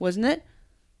hero, wasn't it?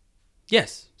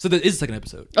 Yes. So that is the second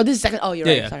episode. Oh, this is second. Oh, you're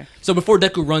right. Sorry. So before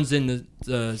Deku runs in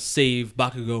to save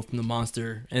Bakugo from the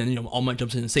monster, and All Might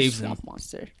jumps in and saves him.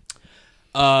 Monster.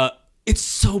 It's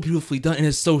so beautifully done, and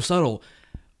it's so subtle.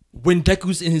 When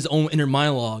Deku's in his own inner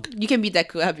monologue, you can be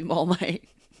Deku, have All Might.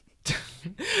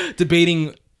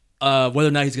 Debating whether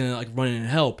or not he's gonna like run in and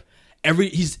help.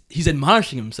 He's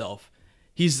admonishing himself.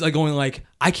 He's like going like,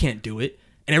 I can't do it.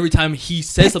 And every time he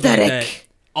says something like that,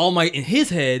 All Might in his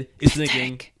head is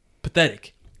thinking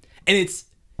pathetic. And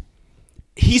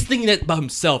he's thinking that about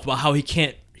himself, about how he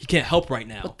can't help right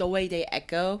now. But the way they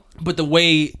echo. But the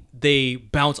way they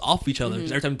bounce off each other.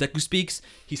 Because every time Deku speaks,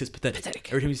 he says pathetic.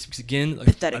 Every time he speaks again,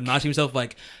 like admonishing himself,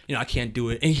 like, I can't do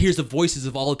it. And he hears the voices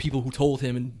of all the people who told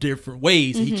him in different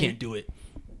ways that he can't do it.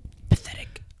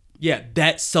 Pathetic. Yeah,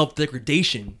 that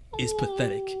self-degradation is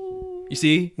pathetic. You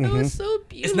see? That was so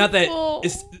beautiful. It's not that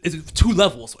it's 2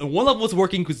 levels. And one level it's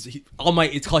working because All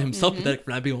Might is calling himself pathetic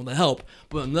for not being able to help.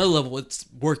 But on another level it's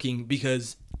working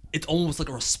because it's almost like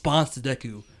a response to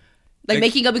Deku. Like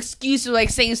making up excuses, like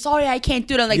saying, sorry, I can't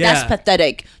do it. I'm like, that's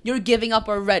pathetic. You're giving up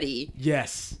already.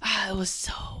 Yes. It was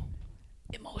so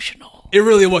emotional. It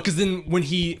really was. Because then when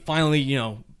he finally,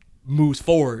 moves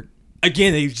forward,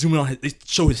 again, they zoom in on they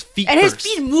show his feet and first. his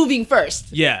feet moving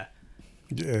first. Yeah.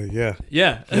 Yeah.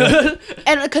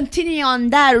 And continuing on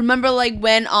that, remember like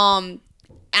when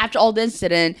after all the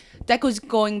incident, Deku's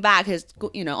going back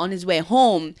on his way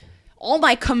home. All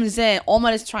Might comes in. All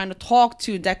Might is trying to talk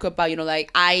to Deku about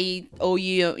I owe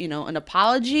you an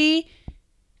apology,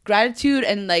 gratitude,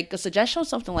 and like a suggestion,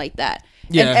 something like that.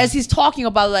 Yeah. And as he's talking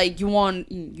about you want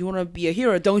to be a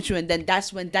hero, don't you? And then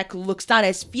that's when Deku looks down at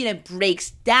his feet and breaks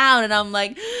down, and I'm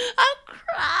like, I'm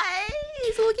cry.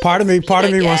 He's looking Part of me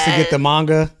again. wants to get the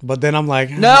manga, but then I'm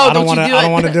like, No, I don't don't want to. you do I don't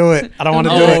it. want to do it. I don't want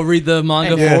to do it. Read the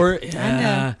manga Yeah. for it.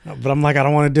 Yeah. But I'm like, I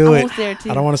don't want to do I'm it. almost there,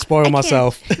 too. I don't want to spoil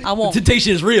myself. I won't.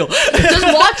 Temptation is real. Just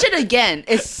watch it again.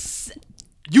 It's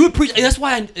You appreciate. That's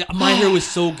why My Hero is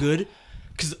so good,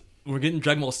 because we're getting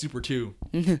Dragon Ball Super too.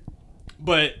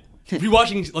 But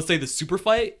rewatching, let's say the Super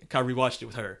fight, I rewatched it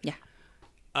with her. Yeah.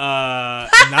 Not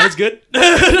as good.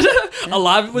 A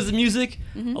lot of it was the music.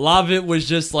 A lot of it was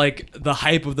just like the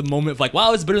hype of the moment. Of like,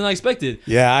 wow, it's better than I expected.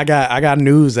 Yeah, I got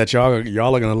news that y'all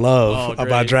are gonna love Oh, about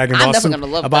great. Dragon I'm Ball definitely Super.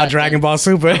 gonna love About that, Dragon Ball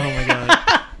Super. Oh my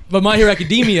god. But My Hero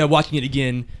Academia, watching it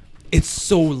again, it's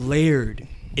so layered.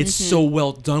 It's so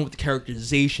well done with the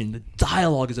characterization. The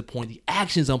dialogue is on point. The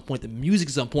action is on point. The music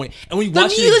is on point. And when you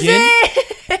watch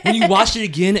it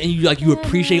again, and you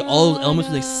appreciate all those elements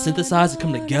when they synthesize and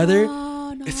come together,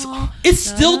 it's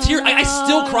still tear. I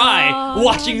still cry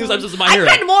watching those episodes of My Hero.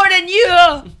 I cried more than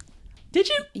you. Did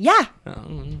you? Yeah.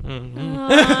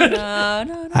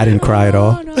 I didn't cry at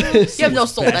all. You have no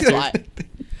soul. That's why.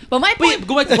 But my point.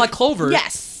 Go back to Black Clover.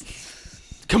 Yes.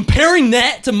 Comparing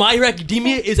that to My Hero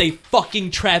Academia is a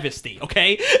fucking travesty,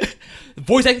 okay? The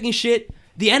voice acting and shit.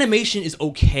 The animation is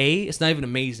okay. It's not even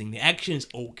amazing. The action is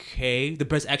okay. The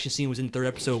best action scene was in the third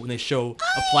episode when they show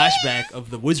a flashback of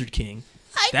the Wizard King.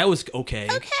 That was okay.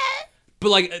 But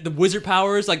like the wizard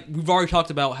powers, like we've already talked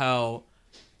about how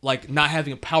like not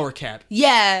having a power cap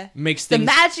Yeah. makes The things...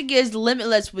 magic is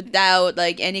limitless without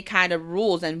like any kind of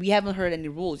rules, and we haven't heard any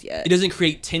rules yet. It doesn't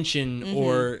create tension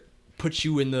or put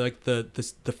you in the like the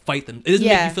fight them. It doesn't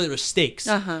make you feel like there's stakes.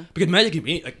 Because magic can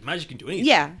be magic can do anything.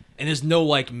 Yeah. And there's no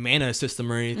like mana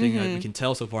system or anything that we can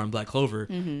tell so far in Black Clover.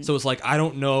 So it's like I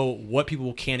don't know what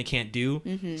people can and can't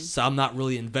do. So I'm not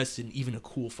really invested in even a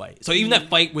cool fight. So even that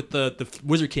fight with the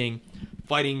Wizard King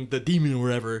fighting the demon or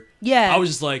whatever. Yeah. I was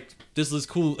just like, this is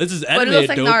cool. This is But it animated looks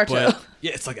like dope. Naruto. But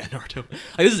yeah, it's like Naruto.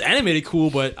 Like this is animated cool,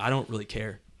 but I don't really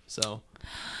care. So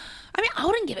I mean, I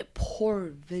wouldn't give it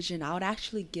poor vision. I would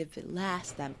actually give it less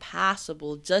than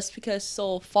passable, just because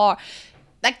so far,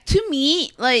 like to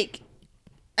me, like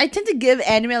I tend to give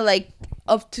anime like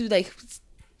up to like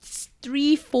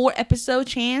 3-4 episode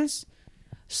chance.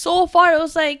 So far, it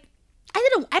was like I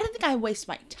don't think I waste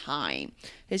my time.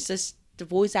 It's just the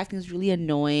voice acting is really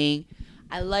annoying.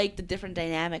 I like the different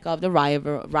dynamic of the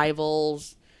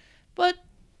rivals, but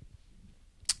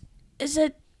is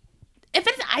it? If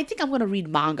it's, I think I'm gonna read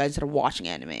manga instead of watching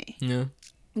anime. yeah.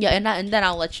 Yeah, and then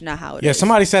I'll let you know how it is. Yeah,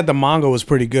 somebody said the manga was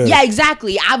pretty good. Yeah,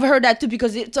 exactly. I've heard that too,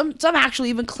 because some actually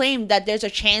even claim that there's a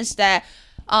chance that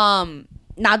now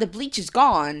that Bleach is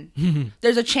gone,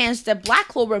 there's a chance that Black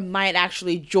Clover might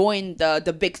actually join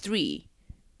the big three.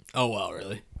 Oh wow,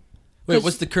 really? Wait,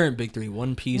 what's the current big three?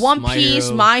 One Piece, One My Piece,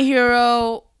 Hero. My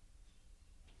Hero.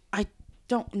 I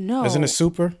don't know. Isn't it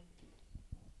Super?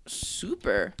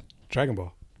 Super Dragon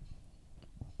Ball.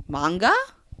 manga?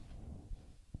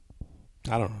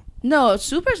 I don't know. No,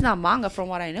 Super's not manga from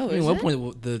what I know. I mean, Is what it?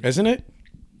 point Isn't it?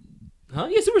 Huh?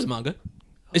 Yeah, Super's manga.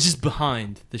 It's just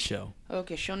behind the show.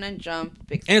 Okay, Shonen Jump,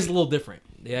 big. And it's a little different.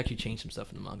 They actually changed some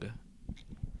stuff in the manga.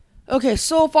 Okay,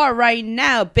 so far right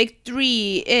now, big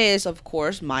three is of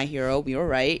course My Hero. We were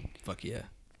right. Fuck yeah.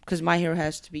 Because My Hero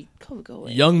has to be go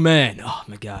away. Young man. Oh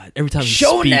my god. Every time he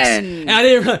Shonen! speaks. And I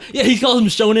didn't. Yeah, he calls him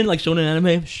shonen, like shonen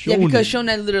anime. Shonen. Yeah, because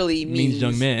Shonen literally means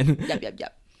young man.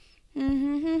 Yep.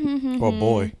 Or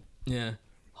boy. Yeah.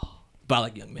 But I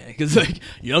like young man because like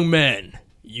young man,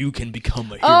 you can become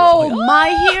a hero. Oh, Like, My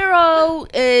Hero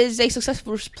is a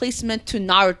successful replacement to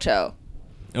Naruto.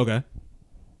 okay.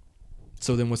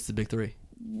 So then, what's the big three?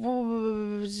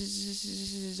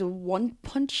 One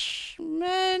Punch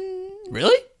Man.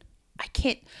 Really? I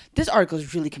can't. This article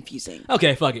is really confusing.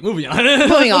 Okay, fuck it. Moving on. Moving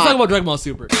Let's on. talk about Dragon Ball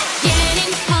Super.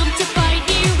 Getting pumped to fight,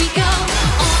 here we go.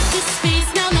 Off to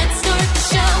space, now let's start the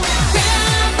show.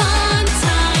 Grab on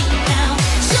tight now,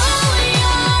 show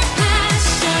your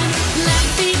passion.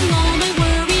 Letting all my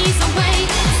worries away.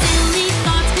 Silly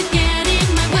thoughts could get in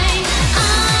my way.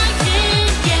 I can't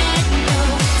get no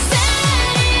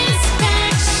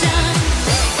satisfaction.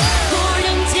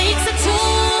 Boredom takes a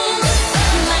toll,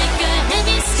 like a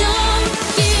heavy stone.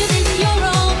 Giving your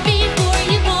all before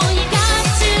you fall, you got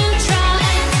to try.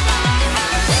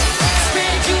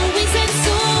 Spread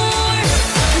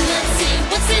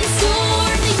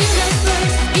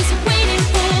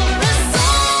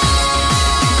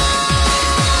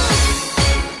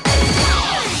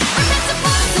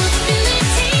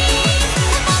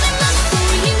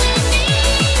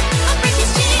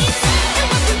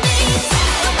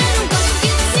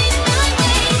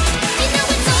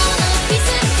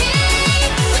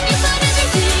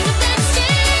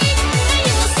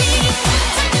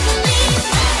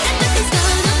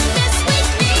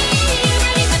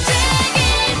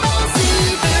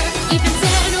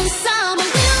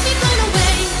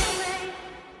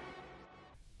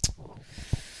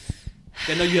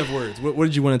I know you have words. What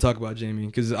did you want to talk about, Jamie?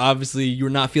 Because obviously you were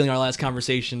not feeling our last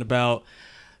conversation about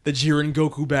the Jiren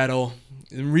Goku battle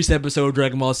in recent episode of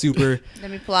Dragon Ball Super. Let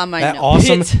me pull out my That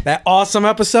notes. awesome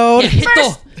episode. Yeah,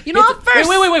 First, you know what? First,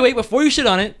 Wait. Before you shit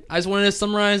on it, I just wanted to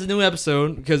summarize the new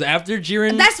episode because after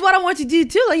Jiren, that's what I want to do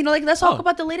too. Like, let's talk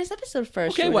about the latest episode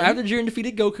first. Okay, well, after Jiren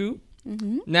defeated Goku,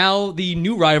 now the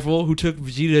new rival who took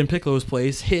Vegeta and Piccolo's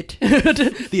place, Hit,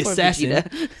 the Poor assassin.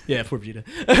 Vegeta. Yeah, poor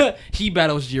Vegeta. He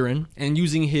battles Jiren, and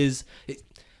using his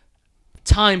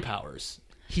time powers,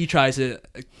 he tries to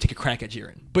take a crack at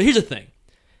Jiren. But here's the thing.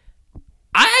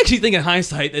 I actually think in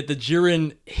hindsight that the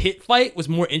Jiren Hit fight was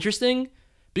more interesting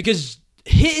because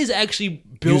Hit is actually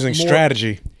built Using more,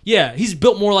 strategy. Yeah, he's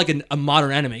built more like a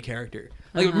modern anime character.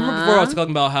 Like remember before I was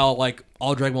talking about how like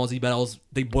all Dragon Ball Z battles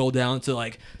they boil down to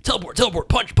like teleport,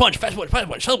 punch, fast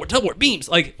forward, teleport, beams.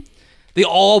 Like they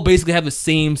all basically have the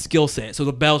same skill set, so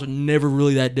the battles are never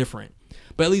really that different.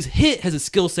 But at least Hit has a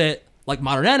skill set like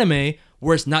modern anime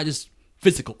where it's not just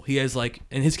physical. He has like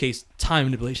in his case time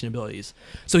manipulation abilities.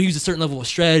 So he uses a certain level of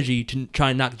strategy to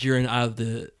try and knock Jiren out of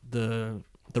the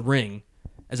ring,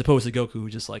 as opposed to Goku who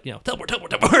just like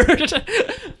teleport.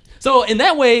 So in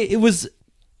that way, it was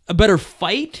a better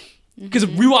fight because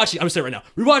rewatching. I'm gonna say right now,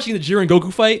 rewatching the Jiren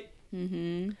Goku fight.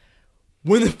 When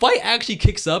the fight actually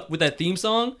kicks up with that theme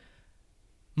song,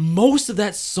 most of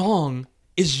that song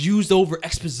is used over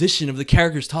exposition of the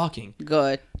characters talking.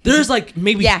 Good. There's like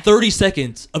maybe 30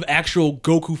 seconds of actual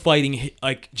Goku fighting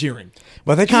like Jiren.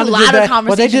 But they kind of did that.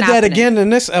 But they did that again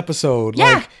in this episode.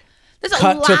 Yeah. Like, There's a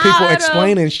cut to lot people of-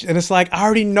 explaining, and it's like I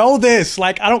already know this.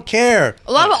 Like I don't care.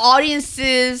 A lot of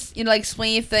audiences, like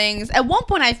explaining things. At one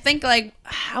point, I think like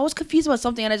I was confused about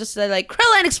something, and I just said like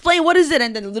Krillin, explain what is it,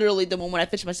 and then literally the moment I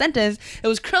finished my sentence, it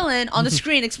was Krillin on the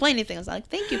screen explaining things. I was like,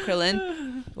 thank you,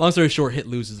 Krillin. Long story short, Hit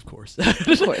loses, of course.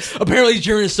 Of course. Apparently,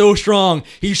 Jiren is so strong,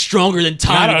 he's stronger than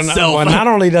time itself. Well, not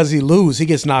only does he lose, he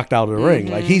gets knocked out of the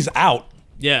ring. Like he's out.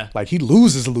 Yeah. Like he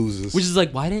loses. Which is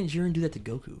like, why didn't Jiren do that to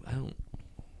Goku? I don't.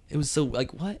 It was so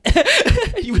like what?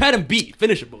 You had him beat,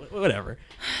 finish him, whatever.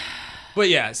 But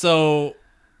yeah, so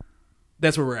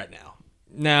that's where we're at now.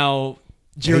 Now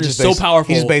Jiren is so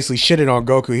powerful. He just basically shitted on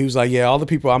Goku. He was like, "Yeah, all the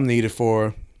people I'm needed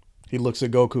for." He looks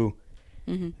at Goku.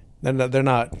 They're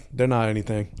not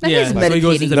anything. Yeah, so he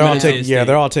goes into they're all meditative state.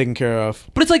 they're all taken care of.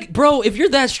 But it's like, bro, if you're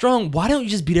that strong, why don't you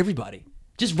just beat everybody?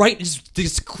 Just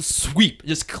sweep,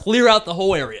 just clear out the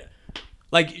whole area.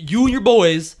 Like you and your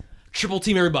boys, triple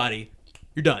team everybody.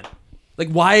 You're done. Like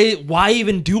why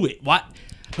even do it? Why?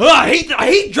 I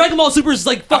hate Dragon Ball Super's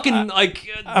like fucking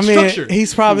structure.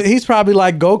 He's probably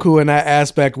like Goku in that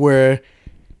aspect where,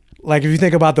 like, if you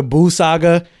think about the Buu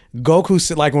saga, Goku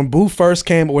said, like when Buu first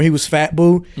came, when he was Fat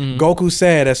Buu, Goku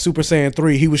said as Super Saiyan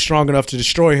 3 he was strong enough to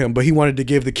destroy him, but he wanted to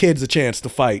give the kids a chance to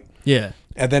fight. Yeah.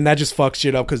 And then that just fucked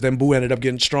shit up because then Buu ended up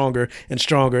getting stronger and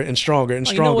stronger and stronger and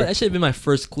stronger. You know what? That should have been my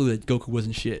first clue that Goku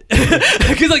wasn't shit.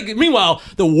 Because like meanwhile,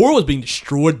 the world was being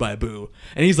destroyed by Buu,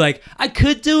 and he's like, I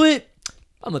could do it.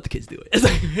 I'm let the kids do it. It's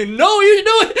like, no, you should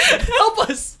do it. Help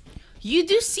us. You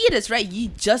do see this, right? You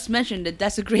just mentioned it.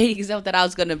 That's a great example that I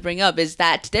was going to bring up, is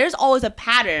that there's always a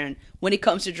pattern when it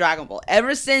comes to Dragon Ball.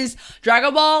 Ever since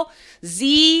Dragon Ball,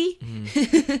 Z,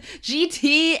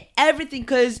 GT, everything.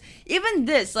 Because even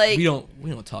this, like... We don't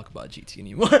talk about GT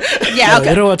anymore. Yeah, okay.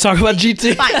 We don't want to talk about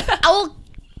GT. Fine.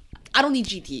 I don't need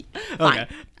GT. Fine.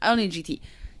 Okay. I don't need GT.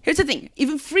 Here's the thing.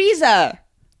 Even Frieza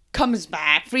comes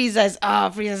back.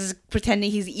 Frieza's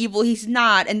pretending he's evil. He's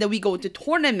not. And then we go into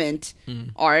tournament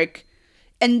arc.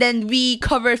 And then we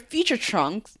cover Future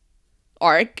Trunks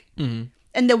arc. And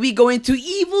then we go into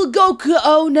evil Goku.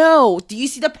 Oh no. Do you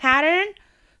see the pattern?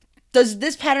 Does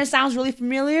this pattern sound really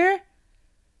familiar?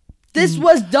 This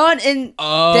was done in...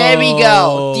 There we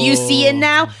go. Do you see it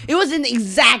now? It was in the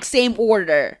exact same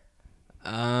order.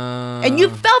 And you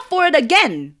fell for it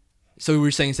again. So we were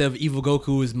saying instead of evil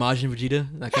Goku is Majin Vegeta?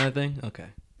 That kind of thing? Okay.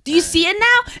 Do you see it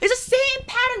now? It's the same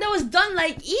pattern that was done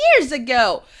like years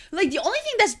ago. Like the only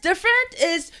thing that's different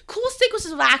is cool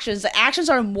sequences of actions. The actions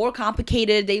are more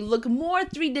complicated. They look more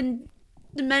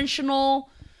three-dimensional,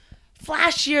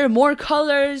 flashier, more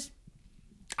colors.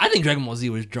 I think Dragon Ball Z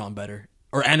was drawn better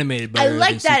or animated better. I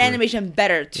like than that Super. animation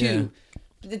better too.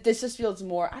 Yeah. This just feels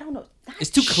more, I don't know. It's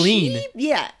too clean. Cheap?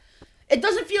 Yeah. It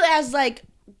doesn't feel as like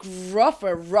gruff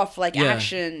or rough like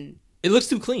action. It looks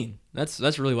too clean.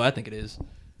 That's really what I think it is.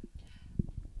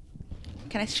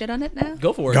 Can I shit on it now?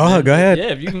 Go for it. Go ahead. Yeah,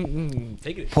 if you can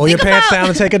take it. Pull your pants down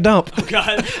and take a dump. Oh,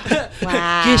 God.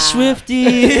 Wow. Get swifty.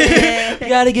 You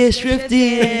gotta get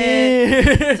swifty.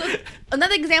 So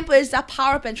another example is that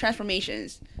power-up and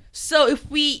transformations. So if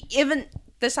we even...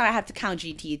 This time I have to count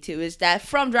GT too. Is that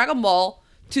from Dragon Ball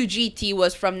to GT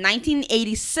was from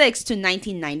 1986 to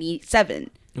 1997.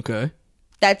 Okay.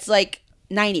 That's like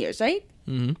 9 years, right?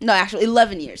 Mm-hmm. No, actually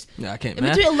 11 years. Yeah, I can't. In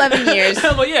between 11 years.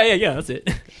 Well, yeah, that's it.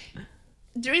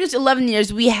 During those 11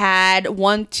 years, we had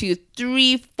 1, 2,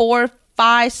 3, 4,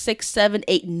 5, 6, 7,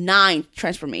 8, 9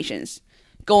 transformations.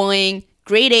 Going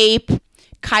Great Ape,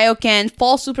 Kaioken,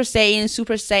 Fall Super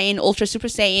Saiyan, Ultra Super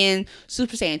Saiyan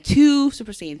 2,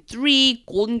 Super Saiyan 3,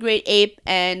 Golden Great Ape,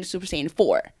 and Super Saiyan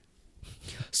 4.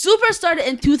 Super started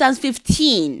in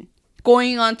 2015,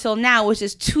 going on till now, which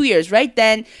is 2 years, right?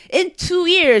 Then in 2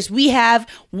 years, we have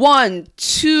 1,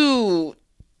 2,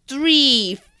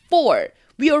 3, 4.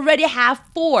 We already have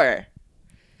 4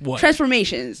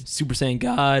 transformations. Super Saiyan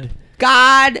God.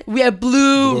 We have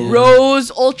Blue,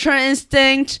 Rose, Ultra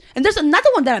Instinct, and there's another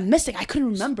one that I'm missing. I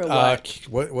couldn't remember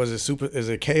what was it? Is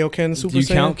it Kaioken Super Do you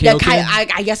Saiyan? count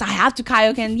Kaioken? I guess I have to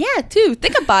Kaioken. Yeah, too.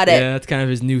 Think about it. Yeah, that's kind of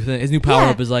his new thing. His new power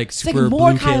up is like It's Super like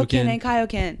more Blue Kaioken Kaioken. and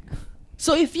Kaioken.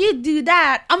 So if you do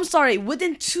that, I'm sorry,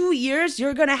 within 2 years,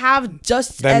 you're going to have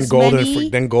just as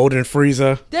many. Then Golden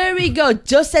Frieza. There we go.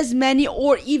 Just as many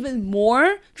or even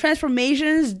more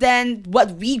transformations than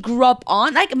what we grew up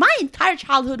on. Like, my entire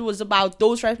childhood was about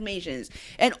those transformations.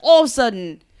 And all of a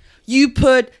sudden, you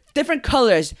put different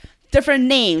colors, different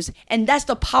names, and that's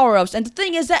the power-ups. And the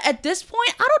thing is that at this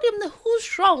point, I don't even know who's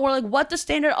strong or like what the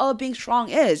standard of being strong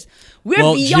is. We're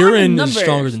beyond the Jiren numbers. is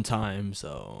stronger than time,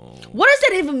 so... What does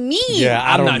that even mean? Yeah,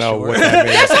 I don't know sure. what that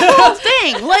means. That's the whole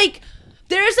thing. Like,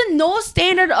 there isn't no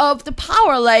standard of the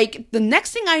power. Like, the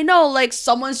next thing I know, like,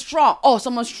 someone's strong. Oh,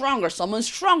 someone's stronger. Someone's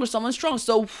stronger. Someone's strong.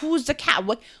 So who's the cap?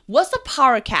 What's the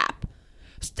power cap?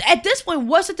 At this point,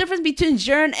 what's the difference between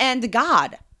Jiren and the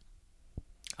God?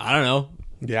 I don't know.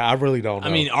 Yeah, I really don't know.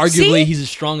 I mean, arguably, he's as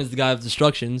strong as the God of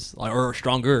Destructions, or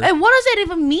stronger. And what does that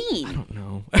even mean? I don't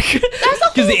know. That's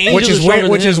the whole thing.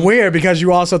 Which is weird because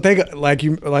you also think like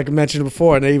I mentioned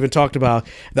before, and they even talked about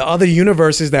the other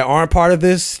universes that aren't part of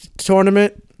this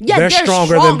tournament. Yeah, they're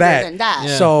stronger than that.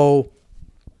 Yeah. So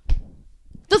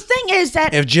the thing is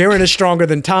that if Jiren is stronger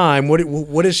than time,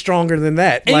 what is stronger than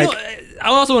that? And like, I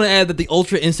also want to add that the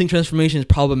Ultra Instinct transformation is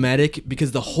problematic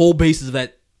because the whole basis of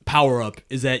that power up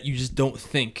is that you just don't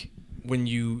think when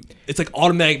it's like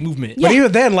automatic movement. But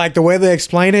even then, like the way they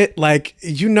explain it, like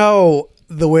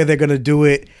the way they're gonna do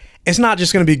it, it's not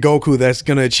just gonna be Goku that's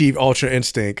gonna achieve Ultra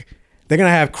Instinct. They're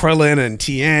gonna have Krillin and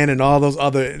Tien and all those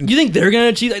other. You think they're gonna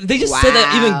achieve? They just said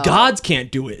that even gods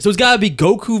can't do it. So it's gotta be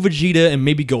Goku, Vegeta, and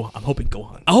maybe Gohan. I'm hoping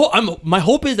Gohan. My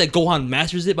hope is that Gohan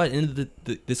masters it by the end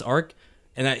of this arc,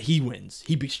 and that he wins.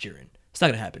 He beats Jiren. It's not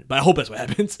gonna happen, but I hope that's what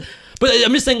happens. But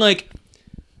I'm just saying, like,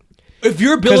 if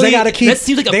your ability, they gotta keep, that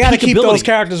seems like a they gotta peak keep ability. those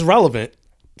characters relevant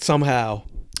somehow.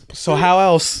 So how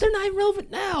else? They're not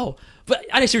relevant now. But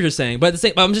I see what you're saying. But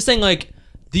but I'm just saying, like,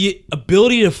 the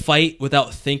ability to fight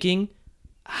without thinking.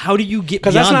 How do you get?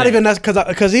 Because that's not even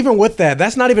because even with that,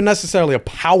 that's not even necessarily a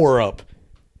power up.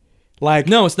 Like,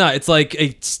 no, it's not. It's like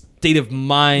a state of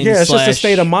mind. Yeah, it's just a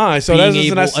state of mind. So that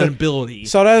doesn't necessarily an ability.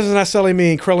 So that doesn't necessarily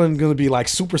mean Krillin going to be like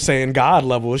Super Saiyan God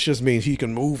level. It just means he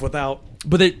can move without.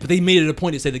 But they made it a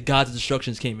point to say the gods of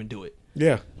destructions can't even do it.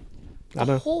 Yeah, I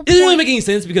know. It doesn't really make any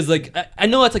sense because, like, I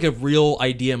know that's like a real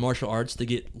idea in martial arts to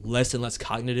get less and less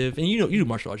cognitive. And you do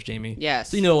martial arts, Jamie.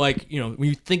 Yes. So when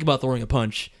you think about throwing a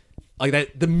punch, like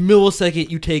that, the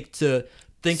millisecond you take to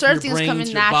think certain your things brain come to in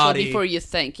your natural body, before you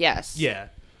think. Yes. Yeah.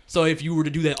 So if you were to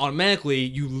do that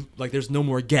automatically, there's no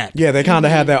more gap. Yeah, they kind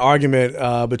of had that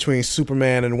argument between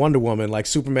Superman and Wonder Woman. Like,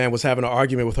 Superman was having an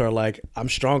argument with her, like, I'm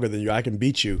stronger than you. I can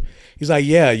beat you. He's like,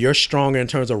 yeah, you're stronger in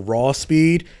terms of raw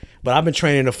speed, but I've been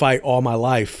training to fight all my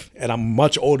life, and I'm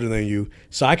much older than you.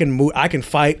 So I can move, I can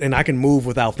fight, and I can move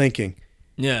without thinking.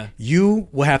 Yeah. You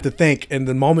will have to think, and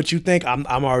the moment you think, I'm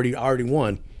already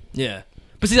won. Yeah.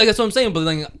 But see, like, that's what I'm saying. But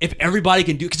like, if everybody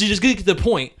can do, because you just get to the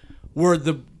point where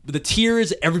the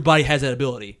tiers, everybody has that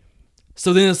ability.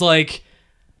 So then it's like,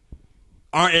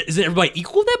 isn't everybody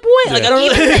equal at that point? Like, I don't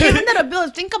know. Even that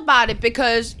ability, think about it,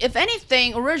 because if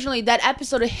anything, originally that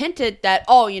episode hinted that,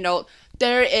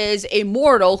 there is a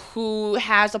mortal who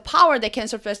has a power that can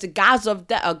surpass the gods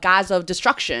of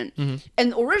destruction. Mm-hmm.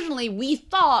 And originally we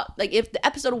thought, like, if the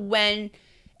episode went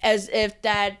as if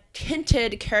that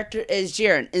hinted character is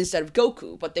Jiren instead of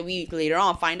Goku, but then we later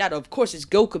on find out, of course, it's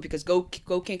Goku because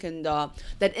Goku can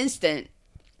that instant.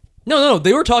 No,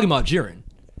 they were talking about Jiren.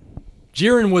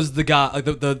 Jiren was the god, like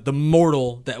the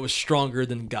mortal that was stronger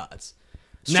than gods.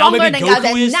 Stronger than gods.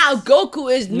 Now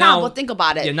Goku is now. But think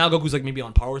about it. Yeah, now Goku's like maybe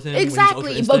on par with him.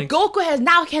 Exactly, but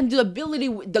Goku can do ability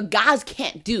the gods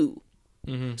can't do.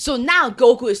 Mm-hmm. So now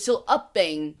Goku is still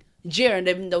upping Jiren,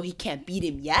 even though he can't beat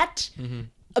him yet. Mm-hmm.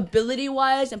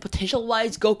 ability-wise and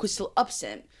potential-wise, Goku still ups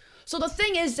him. So the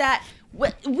thing is that we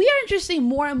are introducing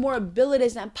more and more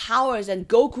abilities and powers, and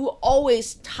Goku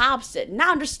always tops it.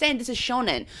 Now understand, this is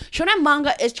shonen. Shonen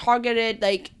manga is targeted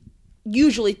like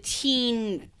usually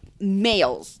teen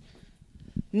males,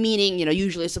 meaning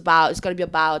usually it's gonna be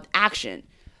about action.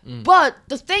 But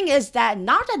the thing is that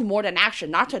Naruto had more than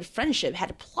action. Naruto had friendship,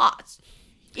 had plots.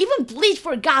 Even Bleach,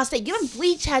 for God's sake, even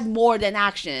Bleach had more than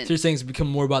action. So you're saying it's become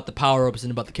more about the power-ups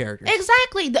than about the characters.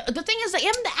 Exactly. The thing is that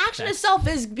even the action itself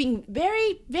is being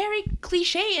very, very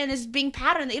cliche and is being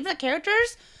patterned. Even the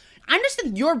characters, I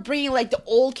understand you're bringing like the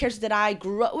old characters that I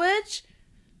grew up with.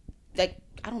 Like,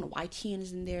 I don't know why Tien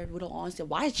is in there, with all honesty.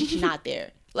 Why is Chi-Chi not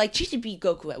there? Like, Chi-Chi beat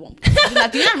Goku at one point.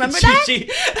 Do you not remember that?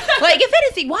 Like, if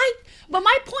anything, why? But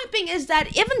my point being is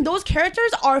that even those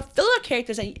characters are filler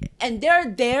characters, and they're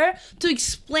there to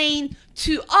explain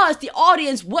to us, the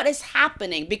audience, what is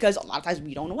happening. Because a lot of times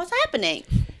we don't know what's happening.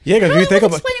 Yeah, because you think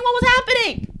about explaining what was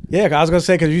happening. Yeah, I was gonna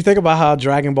say, because you think about how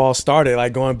Dragon Ball started,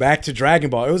 like going back to Dragon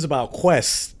Ball, it was about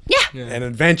quests, and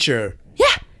adventure.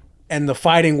 And the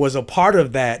fighting was a part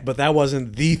of that, but that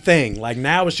wasn't the thing. Like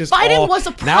now it's just fighting was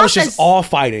a process. Now it's just all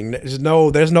fighting. There's no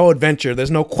adventure. There's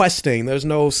no questing. There's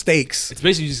no stakes. It's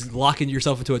basically just locking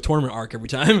yourself into a tournament arc every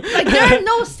time. Like there are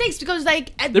no stakes because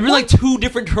like there've been like 2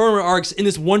 different tournament arcs in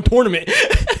this one tournament.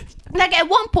 Like at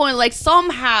one point, like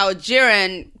somehow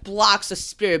Jiren blocks a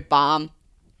spirit bomb.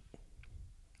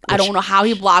 I don't know how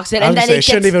he blocks it, and then it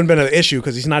shouldn't even been an issue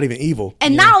because he's not even evil.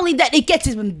 And not only that, it gets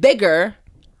even bigger.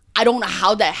 I don't know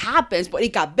how that happens, but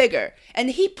it got bigger. And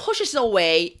he pushes it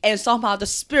away, and somehow the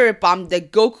spirit bomb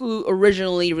that Goku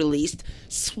originally released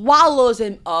swallows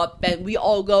him up, and we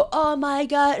all go, oh my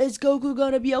god, is Goku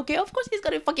gonna be okay? Of course he's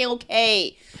gonna be fucking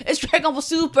okay. It's Dragon Ball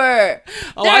Super.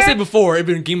 I said before, it'd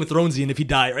been Game of Thronesian if he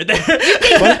died right there.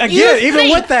 But again, even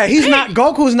with that,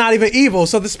 Goku's not even evil,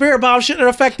 so the spirit bomb shouldn't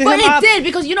have affected him. But it did,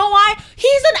 because you know why?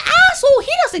 He's an asshole.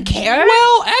 He doesn't care.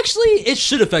 Well, actually, it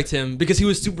should affect him because he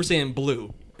was Super Saiyan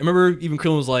Blue. Remember, even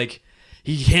Krillin was like,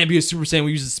 he can't be a Super Saiyan when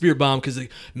he uses the spirit bomb because the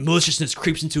maliciousness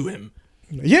creeps into him.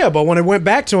 Yeah, but when it went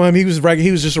back to him, he was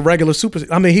just a regular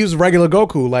he was regular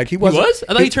Goku. Like he wasn't. He was?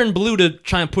 I thought he turned blue to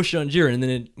try and push it on Jiren, and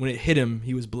then when it hit him,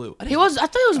 he was blue. I thought he was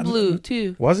blue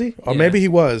too. Was he? Or maybe he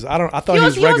was. I thought he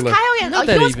was regular.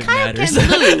 He was Kaioken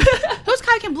blue. He was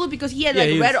Kaioken blue because he had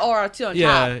red aura too on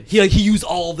top. Yeah, he used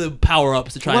all the power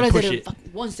ups to try and push it.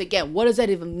 Once again, what does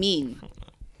that even mean?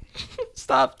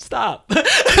 Stop. No,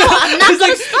 I'm not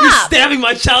gonna stop. You're stabbing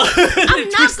my child. I'm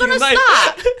not gonna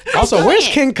stop. Also, where's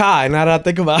King Kai? Now that I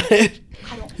think about it,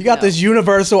 he got this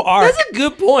universal arc. That's a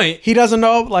good point. He doesn't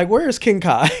know, like, where is King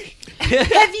Kai?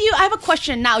 I have a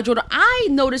question now, Jordan. I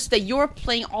noticed that you're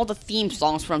playing all the theme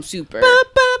songs from Super.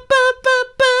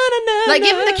 Like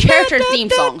even the character theme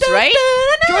songs, right?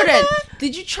 Jordan,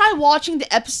 did you try watching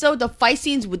the episode, the fight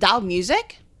scenes without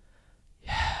music?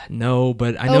 No,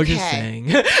 but I know what you're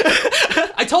saying.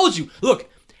 I told you. Look,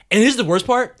 and this is the worst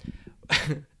part.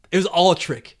 It was all a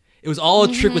trick. It was all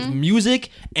a trick with music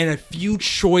and a few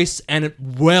choice and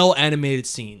well-animated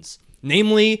scenes.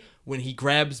 Namely, when he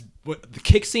grabs the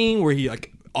kick scene where he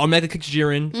like automatically kicks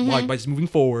Jiren by just moving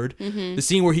forward. The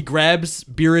scene where he grabs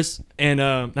Beerus and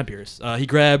not Beerus. He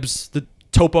grabs the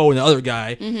Topo and the other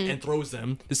guy and throws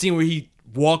them. The scene where he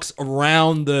walks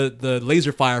around the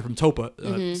laser fire from Topa.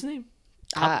 What's his name?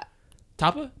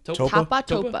 Topa.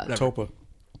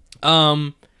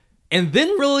 And then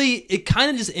really it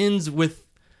kind of just ends with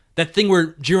that thing where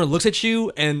Jiren looks at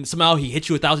you and somehow he hits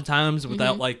you 1,000 times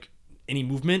without like any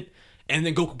movement, and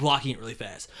then Goku blocking it really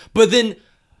fast. But then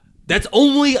that's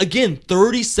only again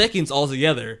 30 seconds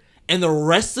altogether, and the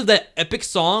rest of that epic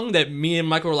song that me and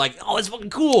Michael were like, oh, it's fucking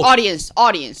cool. Audience.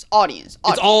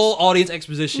 It's all audience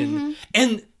exposition,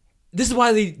 and this is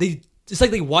why they it's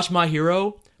like they watched My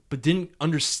Hero but didn't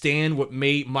understand what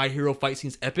made My Hero fight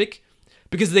scenes epic,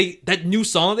 because that new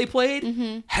song they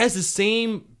played has the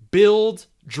same build,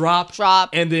 drop,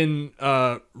 and then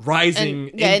rising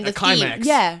in the climax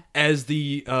as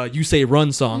the You Say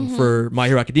Run song for My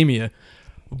Hero Academia.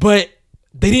 But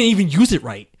they didn't even use it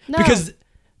right. No. Because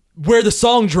where the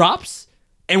song drops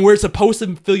and where it's supposed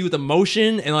to fill you with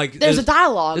emotion and like there's a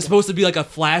dialogue. It's supposed to be like a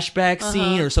flashback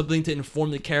scene or something to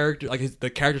inform the character, like the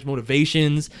character's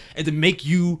motivations, and to make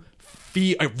you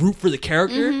root for the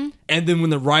character. And then when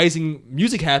the rising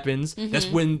music happens, that's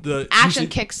when the action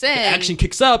kicks in. The action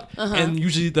kicks up, and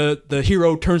usually the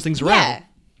hero turns things around.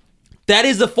 That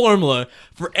is the formula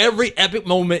for every epic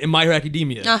moment in My Hero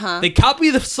Academia. They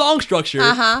copy the song structure,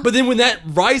 but then when that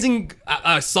rising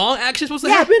song action is supposed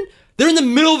to happen, they're in the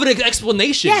middle of an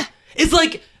explanation. It's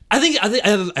like I think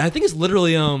it's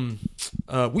literally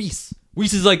Whis.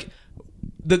 Whis is like,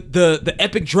 the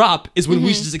epic drop is when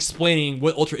Whis is explaining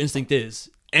what Ultra Instinct is,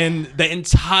 and the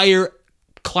entire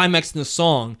climax in the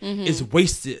song is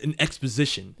wasted in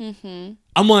exposition.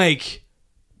 I'm like,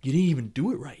 you didn't even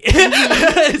do it right.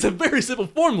 It's a very simple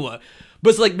formula, but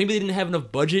it's like maybe they didn't have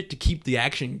enough budget to keep the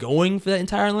action going for that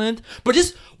entire length. But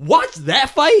just watch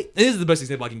that fight. And this is the best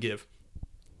example I can give.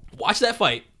 Watch that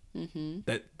fight,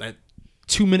 that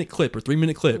 2-minute clip or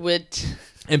 3-minute clip,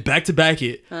 and back to back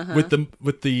it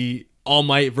with the All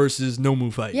Might versus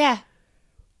Nomu fight. Yeah.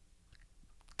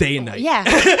 Day and night. Yeah.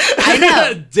 I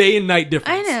know. Day and night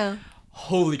difference. I know.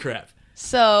 Holy crap.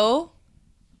 So,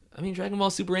 I mean, Dragon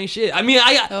Ball Super ain't shit. I mean,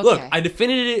 look, I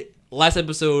defended it last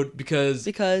episode because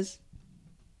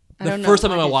I don't know. first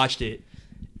time I watched it,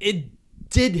 it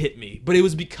did hit me, but it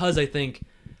was because I think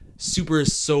Super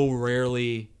is so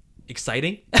rarely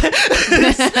exciting.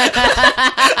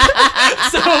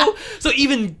 so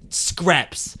even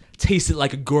scraps tasted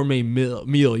like a gourmet meal.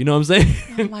 You know what I'm saying?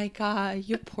 Oh my god,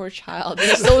 you poor child.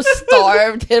 You're so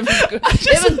starved. Even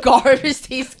garbage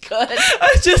tastes good.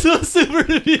 I just want Super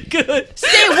to be good.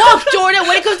 Stay woke, Jordan.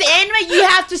 When it comes to anime, you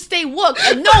have to stay woke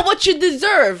and know what you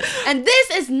deserve. And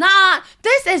this is not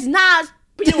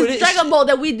Dragon Ball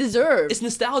that we deserve. It's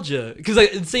nostalgia. Because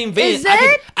like in the same vein, Is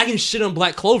it? I can shit on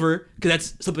Black Clover because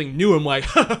that's something new. I'm like,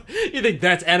 you think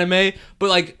that's anime? But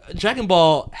like Dragon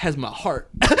Ball has my heart.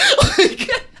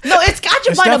 No, it's got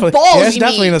you by the balls. Yeah, it's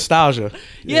definitely nostalgia.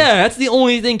 Yeah, that's the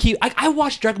only thing. I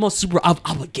watched Dragon Ball Super out of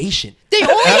obligation. They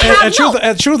only have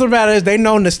the truth of the matter is they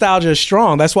know nostalgia is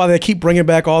strong. That's why they keep bringing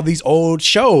back all these old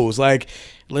shows like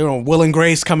Will and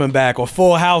Grace coming back or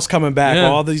Full House coming back or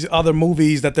all these other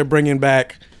movies that they're bringing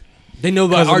back. They know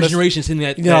about our generation seeing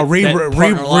that.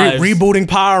 Rebooting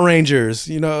Power Rangers.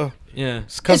 Yeah,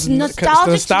 it's nostalgia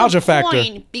to the factor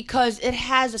point because it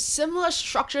has similar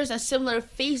structures and similar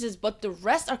faces, but the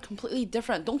rest are completely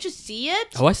different. Don't you see it?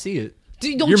 Oh, I see it.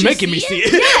 You're making me see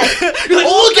it. Yes. You're like,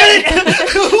 look at it.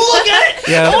 Look at it.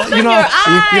 Yeah, Open your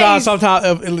eyes. You know,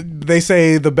 sometimes they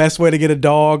say the best way to get a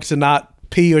dog to not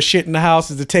pee or shit in the house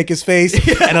is to take his face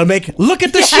and it'll make look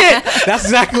at the shit. That's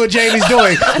exactly what Jamie's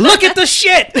doing. Look at the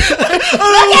shit.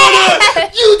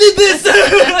 You did this.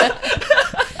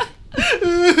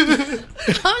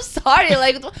 I'm sorry.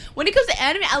 Like when it comes to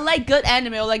anime, I like good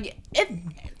anime. Or like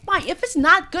if it's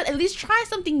not good, at least try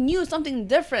something new, something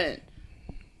different.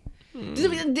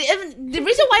 The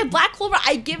reason why Black Clover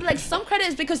I give like some credit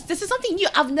is because this is something new.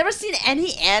 I've never seen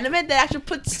any anime that actually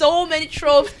put so many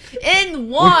tropes in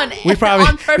one. We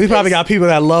probably got people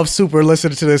that love Super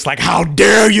listening to this like, how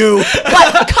dare you?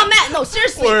 But no,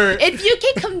 seriously. If you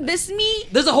can convince me,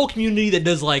 there's a whole community that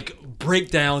does like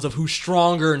breakdowns of who's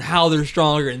stronger and how they're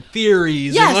stronger and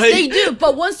theories. Yes, and, like, they do.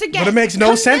 But once again, but it makes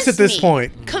no sense at this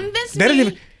point. Convince they me. Didn't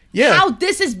even, how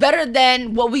this is better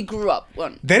than what we grew up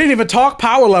on. They didn't even talk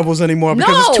power levels anymore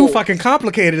because it's too fucking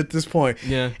complicated at this point.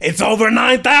 Yeah. It's over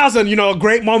 9,000. A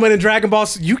great moment in Dragon Ball.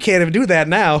 You can't even do that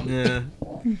now. Yeah.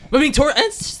 I mean,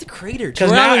 it's just the creator.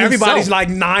 Because now everybody's like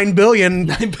 9 billion.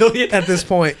 9 billion at this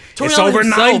point. Toriyama it's over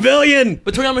himself, 9 billion.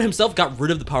 But Toriyama himself got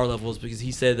rid of the power levels because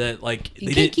he said that like he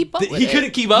couldn't keep up. He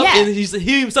couldn't keep up, and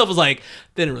he himself was like,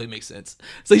 that didn't really make sense.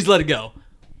 So he's let it go.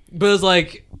 But it's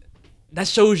like, that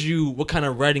shows you what kind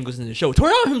of writing goes into the show.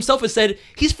 Toriyama himself has said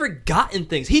he's forgotten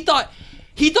things. He thought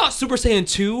Super Saiyan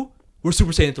 2 were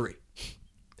Super Saiyan 3.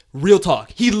 Real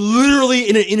talk. He literally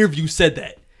in an interview said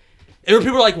that. And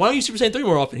people were like, why don't you Super Saiyan 3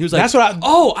 more often? He was like, I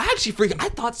actually I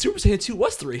thought Super Saiyan 2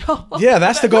 was 3. Yeah,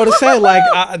 that's the goal to say. Like,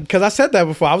 because I said that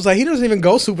before. I was like, he doesn't even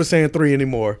go Super Saiyan 3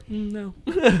 anymore. No.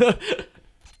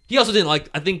 He also didn't like,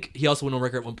 I think he also went on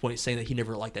record at one point saying that he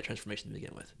never liked that transformation to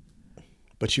begin with.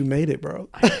 But you made it, bro.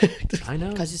 I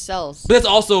know. Because it sells. But that's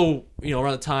also,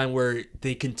 around the time where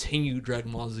they continued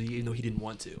Dragon Ball Z even though he didn't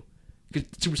want to. Because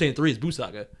Super Saiyan 3 is Buu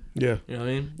Saga. Yeah. You know what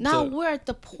I mean? Now we're at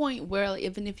the point where like,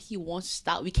 even if he wants to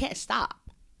stop, we can't stop.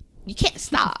 You can't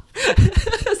stop.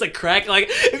 That's like crack. Like,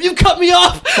 if you cut me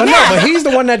off. Well, no, but he's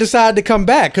the one that decided to come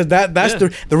back because that's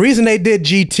the reason they did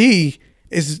GT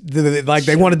is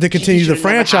they wanted to continue the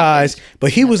franchise,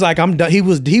 but he was like, I'm done. He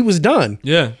was done.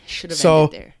 Yeah. Should have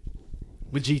ended there.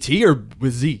 With GT or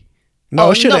with Z?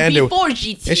 No, it should have ended before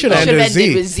GT. It should have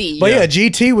ended with Z. But yeah,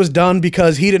 GT was done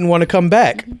because he didn't want to come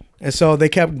back. Mm-hmm. And so they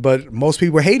kept, but most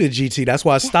people hated GT. That's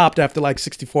why it stopped after like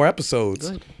 64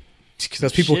 episodes.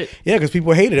 Because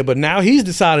people hated it. But now he's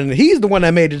deciding that he's the one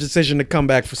that made the decision to come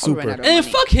back for Super. And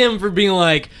fuck him for being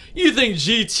like, you think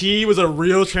GT was a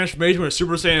real transformation with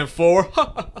Super Saiyan 4?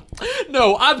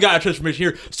 No, I've got a transformation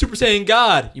here. Super Saiyan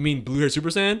God. You mean Blue Hair Super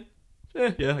Saiyan?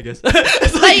 Yeah, I guess.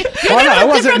 Like, Well, no, it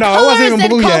wasn't. different No, it wasn't colors even than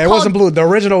blue. Yeah, it Coco. wasn't blue. The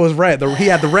original was red. He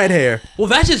had the red hair. Well,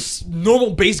 that's just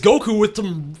normal base Goku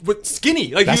with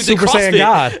skinny. Like That's he was Super in Saiyan CrossFit.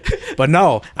 God. But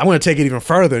no, I'm gonna take it even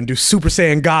further and do Super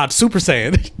Saiyan God, Super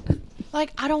Saiyan.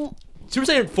 Like, I don't. Super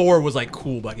Saiyan 4 was like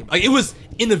cool by like it was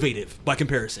innovative by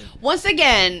comparison. Once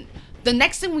again, the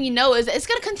next thing we know is it's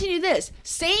gonna continue this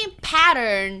same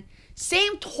pattern,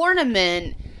 same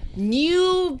tournament,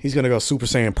 new He's gonna go Super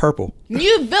Saiyan Purple.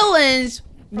 villains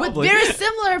Probably. with very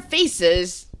similar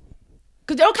faces.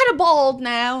 Cause they're all kind of bald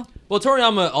now. Well,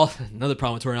 Toriyama, another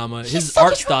problem with Toriyama, his such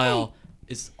art a style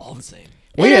is all the same.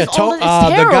 Well, It yeah, is all- it's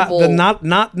terrible. the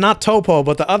guy, not Topo,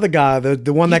 but the other guy,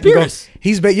 the one that can Beerus. go.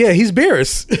 He's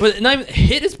Beerus. But not even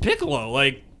hit is Piccolo.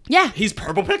 Like Yeah. he's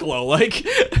purple Piccolo. Like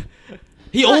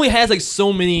he only has like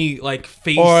so many like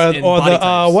face Or and body the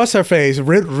types. what's her face?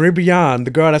 Ribian,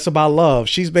 the girl that's about love.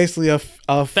 She's basically a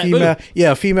female. Boo.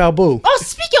 Yeah, a female Boo. Oh,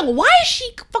 speaking of, why is she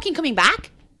fucking coming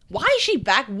back? Why is she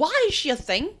back? Why is she a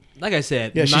thing? Like I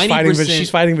said, Yeah, 90%, she's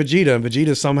fighting Vegeta, and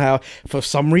Vegeta somehow, for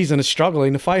some reason, is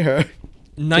struggling to fight her.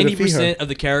 90% of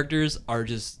the characters are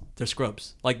just they're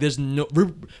scrubs. Like there's no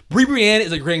Brienne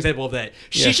is a great example of that.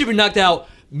 She Yeah. should be knocked out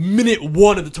minute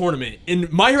 1 of the tournament. In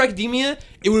My Hero Academia,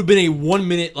 it would have been a 1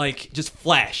 minute like just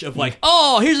flash of like,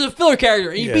 oh, here's a filler character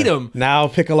and you beat him. Now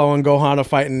Piccolo and Gohan are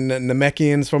fighting the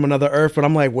Namekians from another Earth, but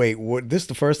I'm like, wait, this is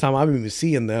the first time I'm even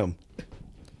seeing them.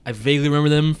 I vaguely remember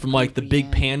them from like the big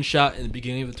pan shot in the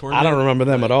beginning of the tournament. I don't remember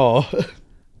them at all.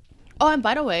 Oh, and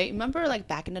by the way, remember like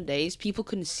back in the days, people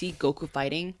couldn't see Goku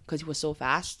fighting because he was so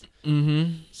fast.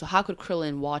 Mm-hmm. So how could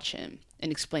Krillin watch him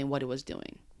and explain what he was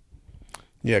doing?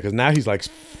 Yeah, because now he's like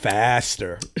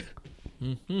faster.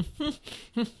 No, I'm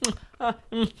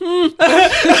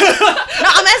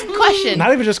asking a question.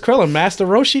 Not even just Krillin, Master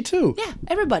Roshi too. Yeah,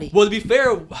 everybody. Well, to be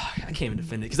fair, I can't even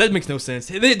defend it because that makes no sense.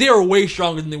 They are way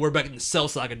stronger than they were back in the Cell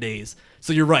Saga days.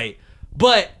 So you're right.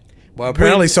 But Well,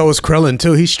 apparently so is Krillin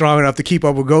too. He's strong enough to keep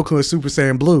up with Goku and Super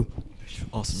Saiyan Blue.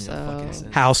 awesome. Yeah, fucking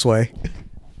sense. Houseway.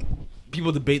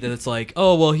 People debate that it's like,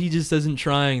 oh, well, he just isn't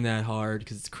trying that hard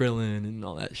because it's Krillin and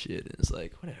all that shit. And it's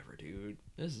like, whatever, dude.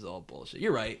 This is all bullshit.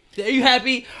 You're right. Are you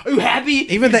happy? Are you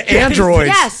happy? Even the androids.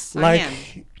 Yes, like, I am.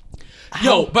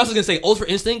 Yo, but I was gonna say, Ultra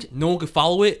Instinct, no one could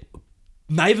follow it.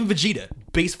 Not even Vegeta.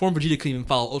 Base form Vegeta couldn't even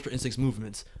follow Ultra Instinct's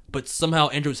movements. But somehow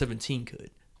Android 17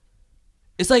 could.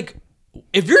 It's like,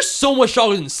 if you're so much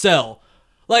stronger than Cell,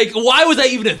 like, why was that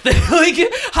even a thing? Like,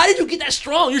 how did you get that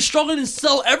strong? You're stronger than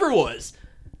Cell ever was.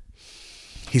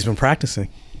 he's been practicing.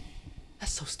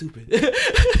 That's so stupid.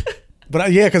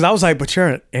 But yeah, because I was like, but you're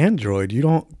an android. You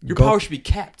don't. Your go- power should be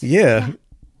capped. Yeah.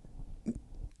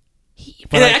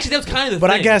 And actually, that was kind of the But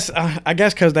thing. I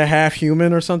guess because they're half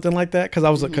human or something like that. Because I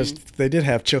was because they did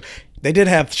have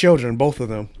children, both of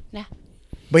them. Yeah.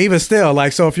 But even still,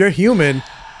 like, so if you're human,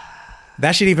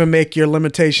 that should even make your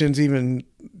limitations even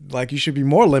like you should be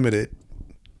more limited.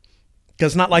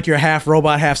 Because it's not like you're half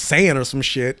robot, half Saiyan or some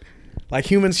shit. Like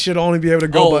humans should only be able to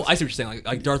go. I see what you're saying.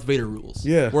 Like Darth Vader rules.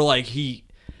 Yeah. Where like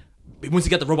once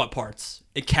he got the robot parts,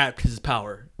 it capped his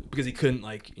power because he couldn't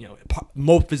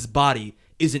most of his body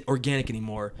isn't organic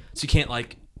anymore, so you can't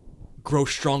like grow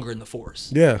stronger in the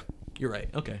Force. Yeah. You're right.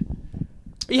 Okay.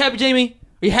 Are you happy, Jamie?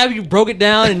 Are you happy you broke it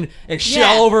down and shit Yeah.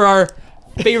 all over our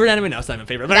favorite anime? No, it's not my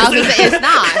favorite. But I was gonna say it's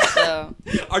not. So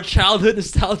our childhood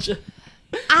nostalgia.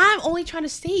 I'm only trying to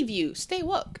save you. Stay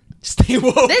woke. Stay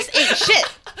woke. This ain't shit.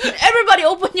 Everybody,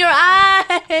 open your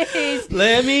eyes.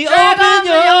 Let me Drag open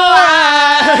your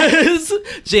eyes.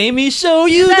 Jamie, show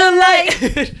you the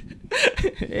light.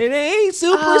 It ain't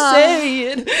Super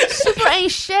Saiyan. Super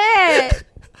ain't shit.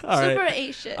 All right. Super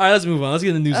ain't shit. All right, let's move on. Let's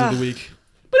get into the news of the week.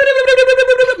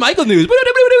 Michael news.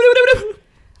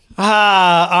 All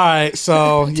right.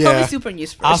 So yeah. Tell me super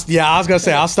news first. I was gonna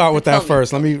say I'll start with that Tell me.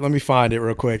 first. Let me find it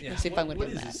real quick. Let's see if I'm gonna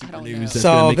get mad. I don't know. That's gonna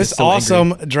So make this us so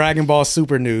awesome angry. Dragon Ball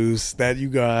Super news that you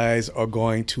guys are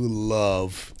going to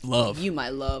love. You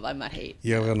might love, I might hate.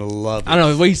 You're gonna love it. I don't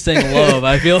know the way he's saying love.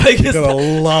 I feel like You're it's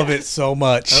gonna love it so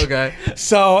much. Okay.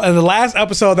 So in the last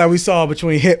episode that we saw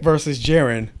between Hit versus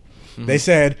Jiren, they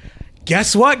said,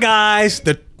 "Guess what, guys?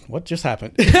 What just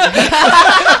happened?"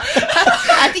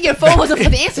 I think your phone wasn't for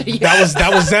the answer yet.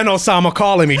 That was Zeno-sama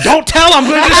calling me. Don't tell him, I'm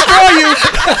going to destroy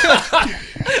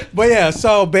you. But yeah,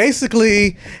 so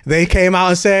basically they came out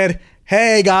and said,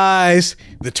 "Hey guys,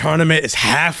 the tournament is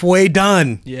halfway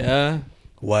done." Yeah.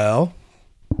 Well,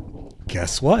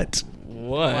 guess what?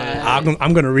 What?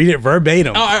 I'm going to read it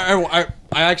verbatim. Oh,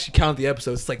 I actually counted the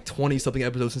episodes. It's like 20 something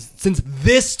episodes since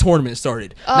this tournament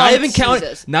started. Oh, not even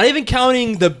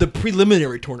counting the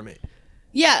preliminary tournament.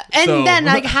 Yeah, and So- then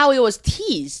like how it was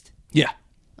teased. Yeah.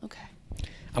 Okay.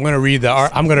 I'm gonna read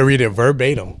it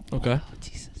verbatim. Okay.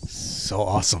 So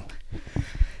awesome.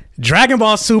 Dragon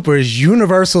Ball Super's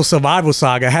Universal Survival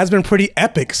Saga has been pretty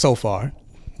epic so far.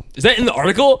 Is that in the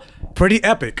article? Pretty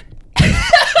epic.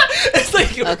 It's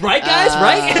like, right, guys?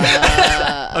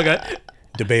 Right? Okay.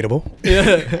 Debatable.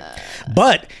 Yeah.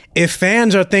 But if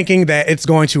fans are thinking that it's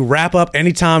going to wrap up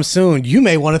anytime soon, you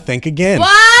may want to think again.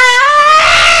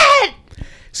 What?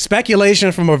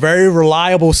 Speculation from a very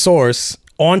reliable source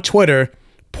on Twitter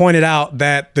pointed out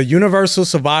that the Universe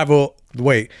Survival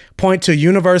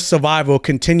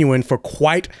continuing for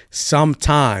quite some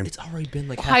time. It's already been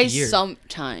like half a Quite year. some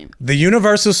time. The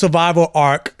Universal Survival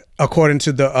arc, according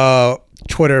to the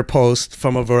Twitter post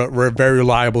from a very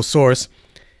reliable source,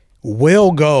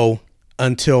 will go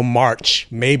until March,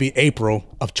 maybe April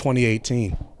of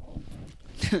 2018.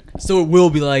 So it will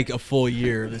be like a full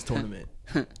year of this tournament.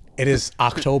 It is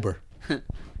October.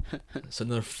 So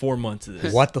another 4 months of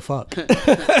this. What the fuck?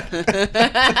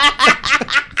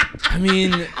 I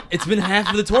mean, it's been half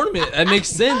of the tournament. That makes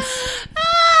sense.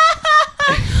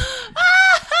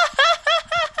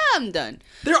 I'm done.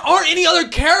 There aren't any other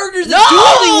characters to No! do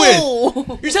anything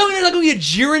with. You're telling me there's not going to be a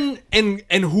Jiren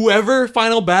and whoever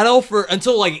final battle for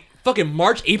until like fucking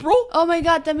March, April? Oh my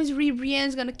god, that means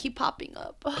Brienne's gonna keep popping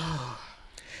up.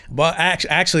 But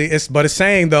actually, it's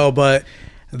saying though, but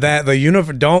that the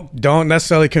universe don't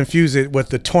necessarily confuse it with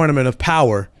the Tournament of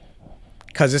Power,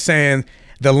 because it's saying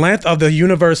the length of the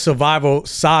Universe Survival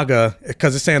Saga,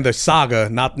 because it's saying the saga,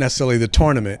 not necessarily the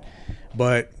tournament,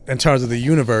 but in terms of the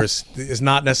universe, is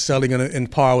not necessarily going to in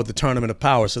par with the Tournament of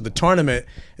Power. So the tournament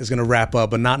is going to wrap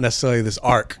up, but not necessarily this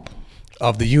arc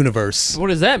of the universe. What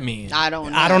does that mean? I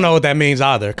don't know. I don't know what that means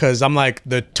either, because I'm like,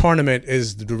 the tournament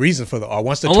is the reason for the arc.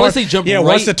 Once the Unless they jump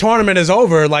once the tournament is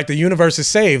over, like the universe is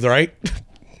saved, right?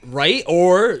 Right?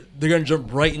 Or they're going to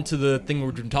jump right into the thing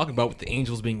we've been talking about with the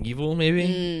angels being evil,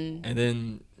 maybe. And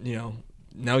then,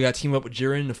 now we got to team up with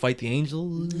Jiren to fight the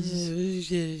angels.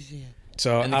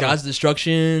 So And the gods of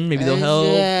destruction, maybe they'll help.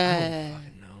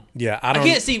 I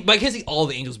can't see all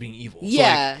the angels being evil. So,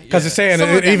 Yeah. Because it's saying, Some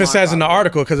of it them even are says in the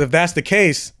article, because if that's the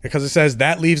case, because it says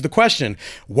that leaves the question,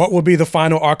 what will be the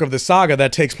final arc of the saga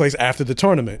that takes place after the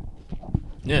tournament?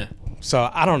 Yeah. So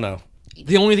I don't know.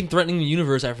 The only thing threatening the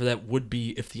universe after that would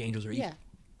be if the angels are evil. Yeah.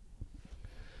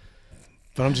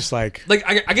 But I'm just like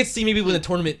I could see maybe when the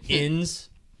tournament ends,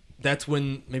 that's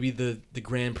when maybe the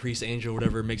Grand Priest Angel or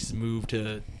whatever makes his move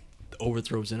to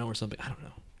overthrow Zeno or something. I don't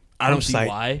know. I don't see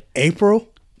why. April?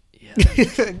 Yeah.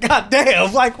 God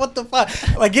damn. Like, what the fuck?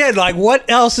 Again, like, what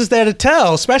else is there to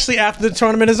tell? Especially after the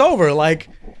tournament is over. Like,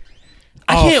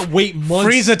 I can't wait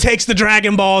months. Frieza takes the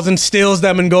Dragon Balls and steals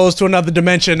them and goes to another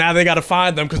dimension. Now they got to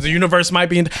find them because the universe might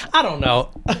be in. I don't know.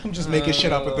 I'm just making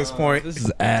shit up at this point. This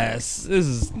is ass. This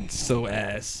is so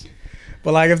ass.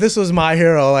 But like, if this was My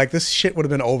Hero, like, this shit would have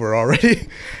been over already.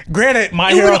 Granted,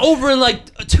 My Hero would have been over in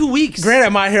like 2 weeks. Granted,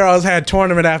 My Hero's had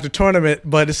tournament after tournament,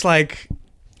 but it's like,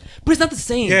 but it's not the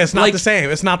same. yeah, it's not the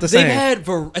same. It's not the same.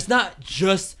 It's not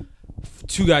just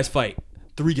 2 guys fight,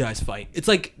 3 guys fight. It's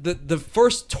like the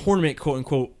first tournament, quote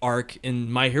unquote, arc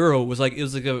in My Hero was like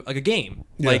a game.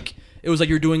 Yeah. Like it was like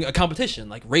you're doing a competition,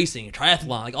 like racing,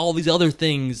 triathlon, like all these other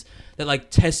things that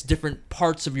like test different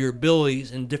parts of your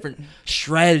abilities and different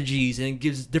strategies, and it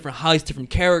gives different highs, different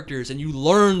characters, and you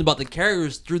learn about the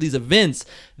characters through these events.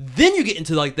 Then you get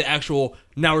into like the actual,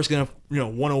 now we're just gonna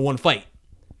 101 fight.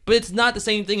 But it's not the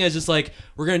same thing as just like,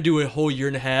 we're going to do a whole year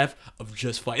and a half of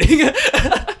just fighting.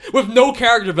 With no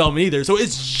character development either. So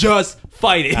it's just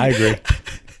fighting. I agree.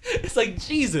 It's like,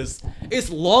 Jesus.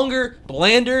 It's longer,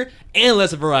 blander, and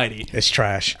less variety. It's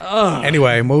trash.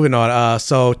 Anyway, moving on.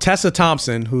 So Tessa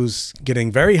Thompson, who's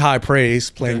getting very high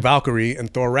praise playing Valkyrie in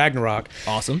Thor Ragnarok.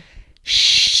 Awesome.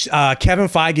 Kevin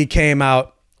Feige came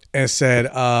out and said,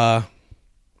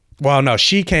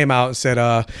 she came out and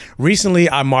said, recently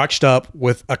I marched up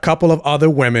with a couple of other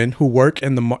women who work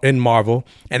in Marvel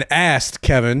and asked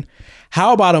Kevin,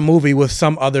 how about a movie with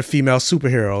some other female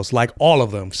superheroes, like all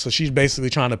of them? So she's basically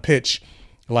trying to pitch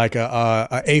like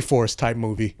a A-Force type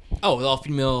movie. Oh, with all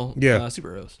female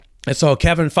superheroes. And so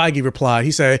Kevin Feige replied,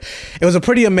 he said, it was a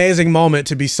pretty amazing moment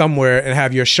to be somewhere and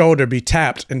have your shoulder be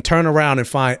tapped and turn around and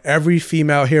find every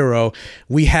female hero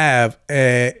we have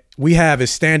is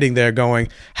standing there going,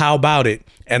 how about it?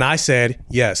 And I said,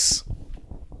 yes.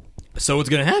 So what's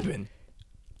going to happen?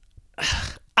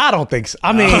 I don't think so.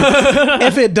 I mean,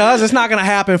 if it does, it's not going to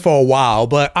happen for a while.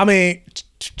 But I mean,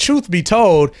 truth be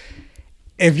told,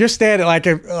 if you're standing like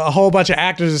a whole bunch of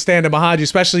actors are standing behind you,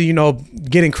 especially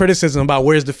getting criticism about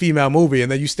where's the female movie,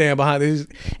 and then you stand behind these,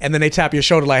 and then they tap your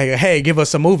shoulder like, hey, give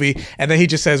us a movie, and then he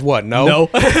just says what? No.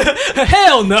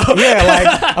 Hell no. Yeah,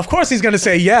 like of course he's gonna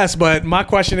say yes, but my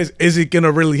question is it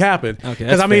gonna really happen? Okay,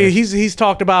 because I mean he's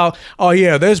talked about, oh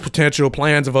yeah, there's potential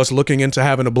plans of us looking into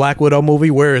having a Black Widow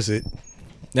movie. Where is it?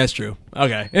 That's true.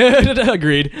 Okay.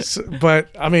 Agreed. But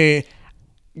I mean,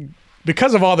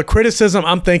 because of all the criticism,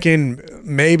 I'm thinking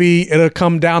maybe it'll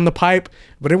come down the pipe,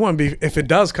 but it wouldn't be, if it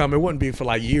does come, it wouldn't be for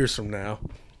like years from now.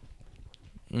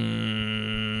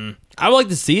 I would like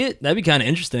to see it. That'd be kind of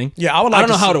interesting. Yeah, I would like I don't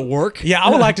to know how see- to work. Yeah, I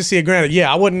would like to see it. Granted,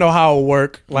 yeah, I wouldn't know how it would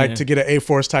work, like Yeah. to get an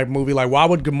A-Force type movie. Like, why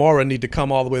would Gamora need to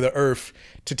come all the way to Earth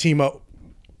to team up,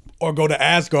 or go to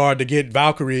Asgard to get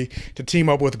Valkyrie to team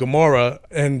up with Gamora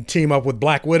and team up with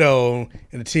Black Widow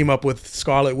and to team up with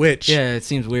Scarlet Witch? Yeah, it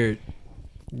seems weird.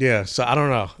 Yeah, so I don't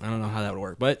know. I don't know how that would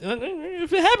work, but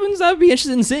if it happens, I'd be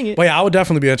interested in seeing it. But yeah, I would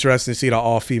definitely be interested to see the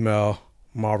all-female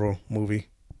Marvel movie.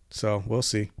 So we'll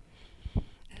see.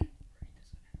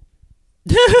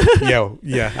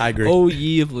 Yeah, I agree. Oh,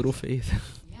 ye of little faith.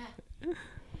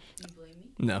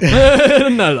 No,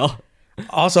 not at all.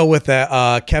 Also with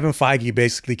that, Kevin Feige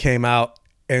basically came out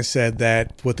and said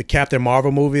that with the Captain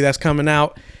Marvel movie that's coming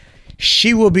out,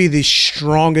 she will be the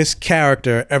strongest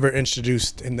character ever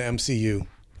introduced in the MCU.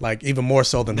 Like even more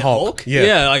so than Hulk.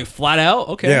 Yeah, like flat out.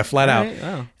 Okay. Yeah, flat All out.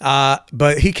 right, wow.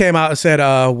 But he came out and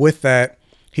said with that,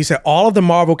 he said all of the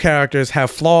Marvel characters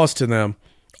have flaws to them.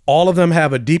 All of them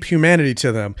have a deep humanity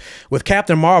to them. With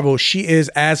Captain Marvel, she is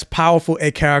as powerful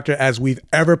a character as we've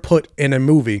ever put in a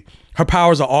movie. Her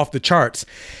powers are off the charts.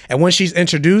 And when she's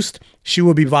introduced, she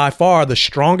will be by far the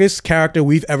strongest character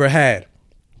we've ever had.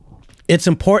 It's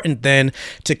important then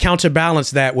to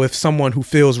counterbalance that with someone who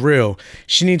feels real.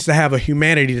 She needs to have a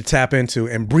humanity to tap into,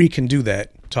 and Brie can do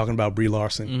that. Talking about Brie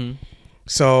Larson. Mm-hmm.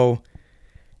 So,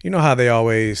 you know how they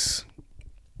always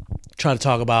try to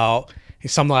talk about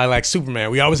something like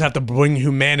Superman. We always have to bring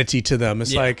humanity to them.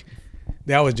 It's like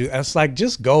they always do. It's like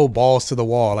just go balls to the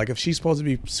wall. Like if she's supposed to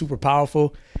be super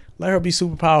powerful, let her be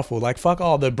super powerful. Like fuck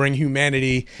all the bring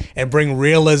humanity and bring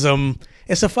realism.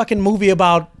 It's a fucking movie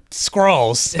about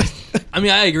Skrulls. I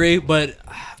mean, I agree, but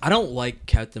I don't like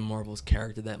Captain Marvel's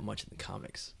character that much in the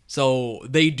comics. So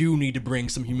they do need to bring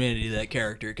some humanity to that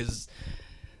character because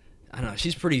I don't know,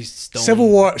 she's pretty stoned.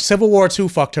 Civil War 2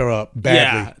 fucked her up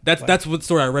badly. Yeah, that's what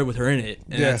story I read with her in it,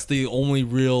 and Yeah. that's the only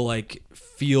real like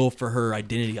feel for her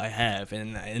identity I have,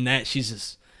 and that she's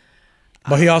just.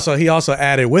 But he also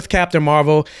added with Captain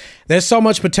Marvel, there's so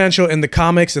much potential in the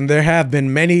comics, and there have been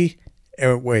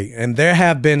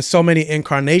so many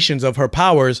incarnations of her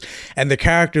powers, and the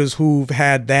characters who've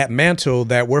had that mantle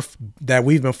that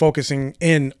we've been focusing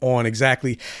in on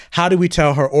exactly how do we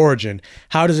tell her origin?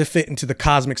 How does it fit into the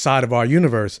cosmic side of our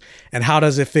universe? And how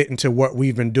does it fit into what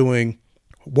we've been doing,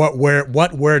 what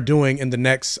we're doing in the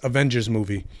next Avengers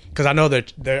movie? Because I know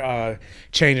that they're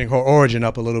changing her origin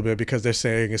up a little bit because they're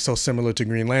saying it's so similar to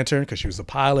Green Lantern because she was a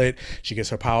pilot. She gets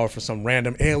her power from some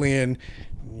random alien,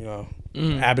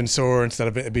 Abensur instead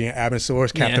of it being Abensur,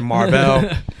 it's Captain Marvel.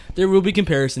 There will be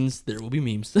comparisons. There will be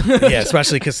memes. Yeah,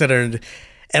 especially considering,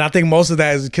 and I think most of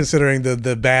that is considering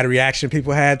the bad reaction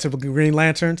people had to Green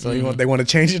Lantern. So they want to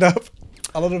change it up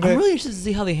a little bit. I'm really interested to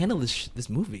see how they handle this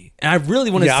movie, and I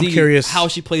really want to I'm see curious. how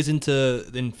she plays into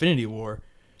the Infinity War.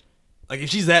 Like if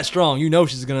she's that strong,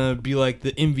 she's gonna be like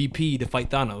the MVP to fight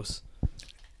Thanos.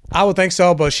 I would think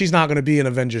so, but she's not going to be in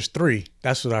Avengers 3.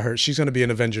 That's what I heard. She's going to be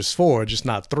in Avengers 4, just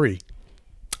not 3.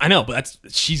 I know, but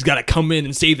she's got to come in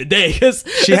and save the day because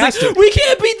She has to. We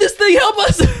can't beat this thing. Help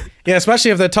us! Yeah,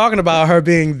 especially if they're talking about her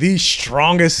being the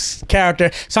strongest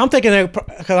character. So I'm thinking,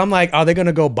 because I'm like, are they going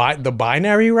to go the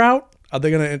binary route? Are they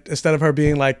going to, instead of her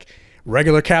being like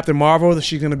regular Captain Marvel,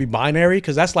 she's going to be binary?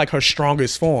 Because that's like her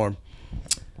strongest form.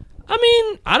 I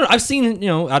mean, I've seen,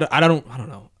 I don't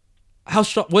know how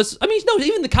strong was. I mean, no,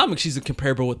 even in the comics, she's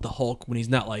comparable with the Hulk when he's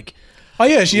not like. Oh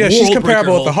yeah, she's World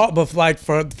comparable with Breaker the Hulk, but like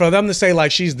for them to say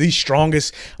like she's the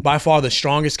strongest, by far the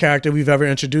strongest character we've ever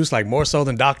introduced, like more so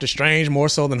than Doctor Strange, more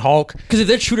so than Hulk. Because if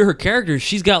they're true to her character,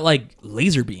 she's got like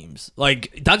laser beams.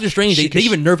 Like Doctor Strange, they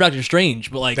even nerfed Doctor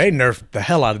Strange, but like they nerfed the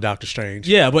hell out of Doctor Strange.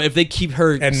 Yeah, but if they keep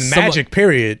her and magic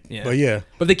period, but yeah,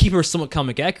 but if they keep her somewhat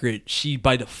comic accurate, she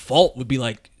by default would be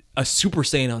like a Super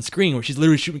Saiyan on screen where she's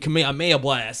literally shooting Kamehameha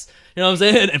blasts. You know what I'm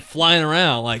saying? And flying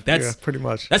around. Like that's pretty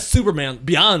much. That's Superman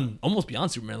almost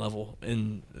beyond Superman level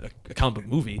in a comic book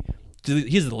movie.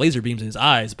 He has the laser beams in his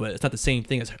eyes, but it's not the same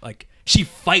thing as her. Like she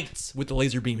fights with the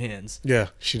laser beam hands. Yeah,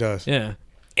 she does. Yeah.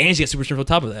 And she got super strength on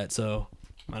top of that, so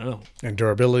I don't know. And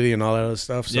durability and all that other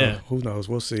stuff. So yeah. Who knows?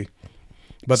 We'll see.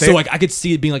 But so like I could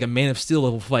see it being like a Man of Steel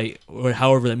level fight, or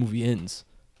however that movie ends.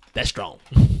 That's strong.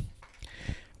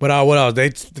 But what else?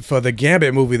 They for the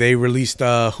Gambit movie, they released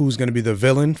who's going to be the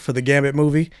villain for the Gambit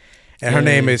movie, and her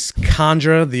name is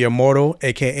Chandra the Immortal,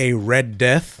 aka Red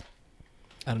Death.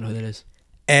 I don't know who that is.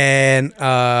 And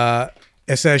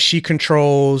it says she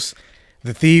controls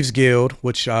the Thieves Guild,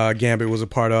 which Gambit was a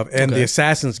part of, and the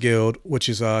Assassins Guild, which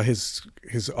is his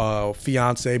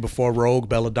fiance before Rogue,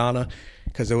 Belladonna,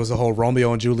 because there was a whole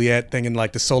Romeo and Juliet thing in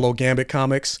like the solo Gambit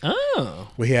comics. Oh,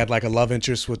 where he had like a love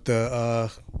interest with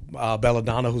the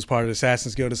Belladonna, who's part of the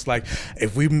Assassins Guild. It's like,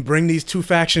 if we bring these two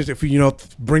factions,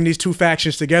 bring these two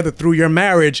factions together through your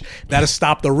marriage, that'll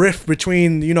stop the rift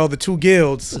between the two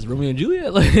guilds. Is Romeo and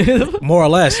Juliet? More or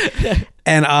less.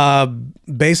 And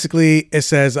basically it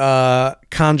says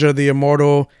Chandra the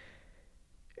Immortal.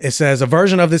 It says a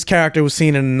version of this character was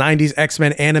seen in the 90s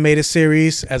X-Men animated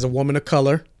series as a woman of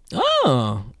color.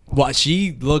 Oh, well,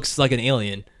 she looks like an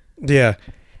alien. Yeah,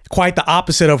 quite the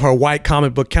opposite of her white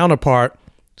comic book counterpart.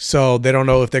 So they don't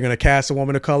know if they're going to cast a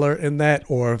woman of color in that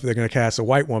or if they're going to cast a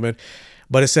white woman.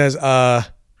 But it says, I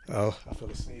feel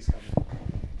the sneeze coming.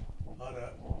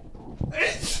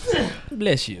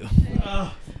 Bless you.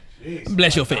 Oh, geez.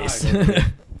 Bless your face.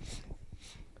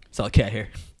 It's all cat hair.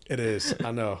 It is,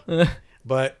 I know.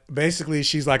 But basically,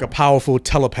 she's like a powerful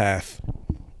telepath.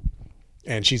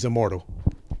 And she's immortal.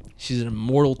 She's an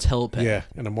immortal telepath. Yeah,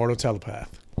 an immortal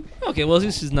telepath. Okay, well, at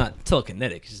least she's not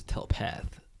telekinetic. She's a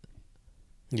telepath.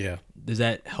 Yeah. Does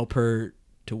that help her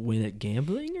to win at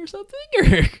gambling or something?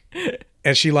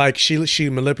 And she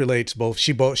manipulates both.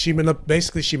 She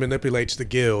manipulates the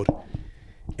guild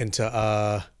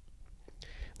into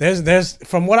there's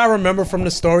from what I remember from the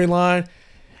storyline,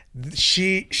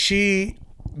 she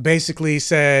basically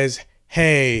says,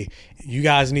 hey, you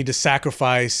guys need to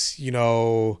sacrifice,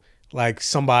 like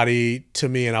somebody to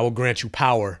me, and I will grant you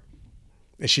power.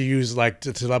 And she used like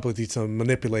the telepathy to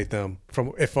manipulate them from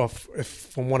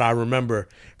what I remember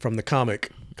from the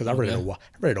comic, because I read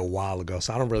it a while ago,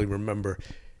 so I don't really remember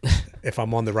if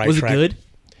I'm on the right track. Was it good?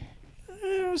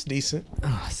 It was decent.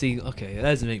 Oh, see, okay, that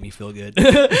doesn't make me feel good.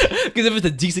 Because if it's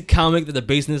a decent comic that they're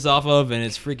basing this off of, and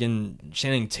it's freaking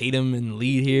Channing Tatum in the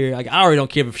lead here, like I already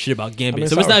don't give a shit about Gambit.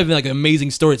 So it's not even like an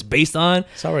amazing story it's based on.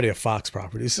 It's already a Fox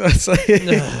property, so it's like.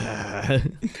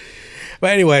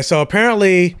 But anyway, so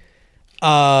apparently,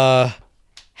 Hasbro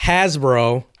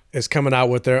is coming out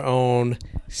with their own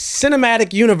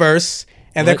cinematic universe,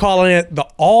 and they're calling it the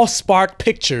AllSpark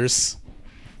Pictures.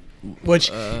 Which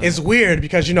is weird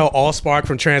because AllSpark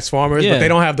from Transformers, but they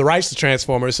don't have the rights to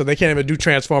Transformers, so they can't even do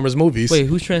Transformers movies. Wait,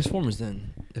 who's Transformers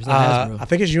then? If it's not Hasbro. I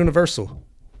think it's Universal.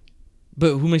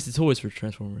 But who makes the toys for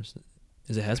Transformers?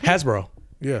 Is it Hasbro? Hasbro,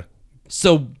 yeah.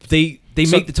 So they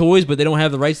make the toys, but they don't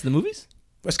have the rights to the movies?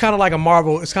 It's kind of like a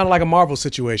Marvel. It's kind of like a Marvel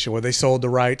situation where they sold the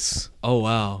rights. Oh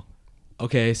wow.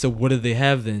 Okay, so what do they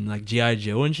have then? Like G.I.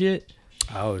 Joe and shit?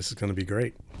 Oh, this is gonna be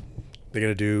great. They're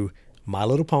gonna do My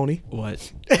Little Pony.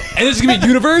 What? And this is gonna be a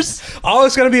universe? Oh,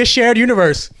 it's gonna be a shared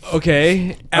universe.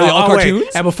 Okay. Are they all cartoons?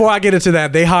 Wait. And before I get into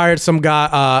that, they hired some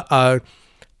guy,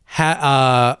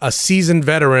 a seasoned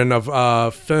veteran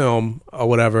of film or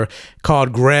whatever,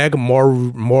 called Greg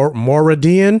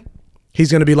Moradian. He's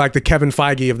gonna be like the Kevin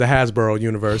Feige of the Hasbro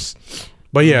universe.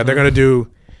 But yeah, they're gonna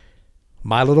do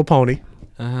My Little Pony.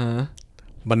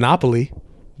 Monopoly.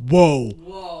 Whoa.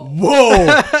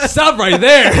 Stop right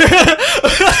there.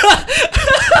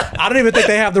 I don't even think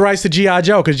they have the rights to G.I.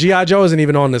 Joe, because G.I. Joe isn't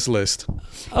even on this list.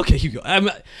 Okay, you go. How do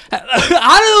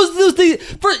those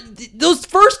things? Those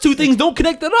first two things don't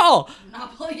connect at all.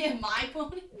 Monopoly and My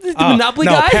Pony. The Monopoly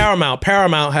guy. Paramount.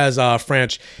 Paramount has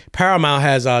Paramount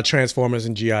has Transformers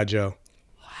and G.I. Joe.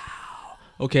 Wow.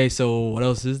 Okay, so what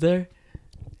else is there?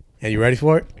 And you ready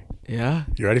for it? Yeah.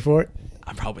 You ready for it?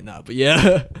 I'm probably not, but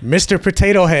yeah. Mr.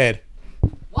 Potato Head.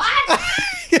 What?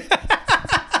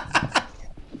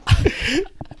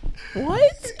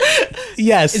 What?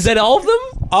 Yes. Is that all of them?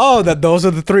 Oh, those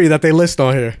are the three that they list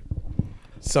on here.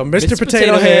 So Mr.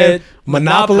 Potato Head,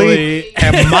 Monopoly,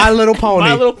 and My Little Pony.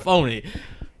 My Little Pony.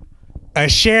 A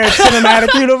shared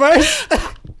cinematic universe.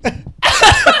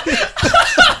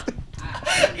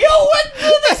 Yo, what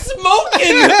the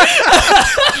smoking?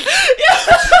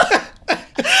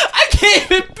 I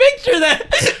can't even picture that.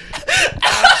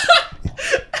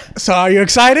 So are you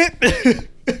excited?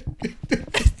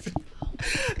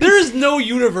 There is no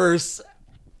universe.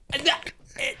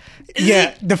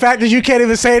 Yeah, the fact that you can't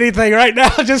even say anything right now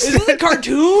just is this a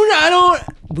cartoon?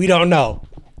 We don't know.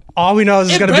 All we know is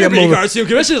it's going to be a movie. Cartoon.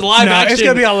 This is live action. It's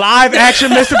going to be a live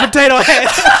action Mr. Potato Head.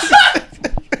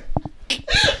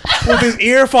 With his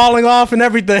ear falling off and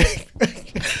everything.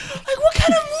 Like, what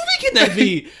kind of movie can that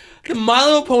be? The My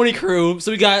Little Pony crew.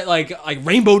 So we got like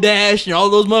Rainbow Dash and all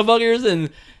those motherfuckers and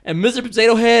Mr.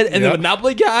 Potato Head and the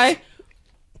Monopoly guy.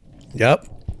 Yep.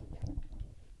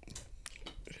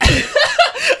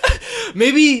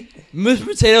 Maybe Mr.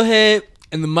 Potato Head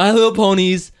and the My Little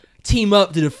Ponies team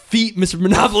up to defeat Mr.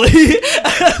 Monopoly.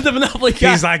 The Monopoly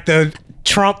guy. He's like the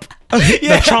Trump.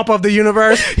 The Trump of the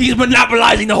universe. He's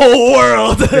monopolizing the whole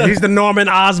world. He's the Norman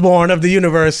Osborn of the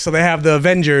universe. So they have the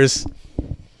Avengers.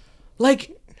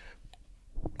 Like,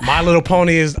 My Little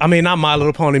Pony is, I mean, not My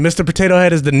Little Pony. Mr. Potato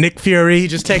Head is the Nick Fury. He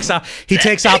just takes out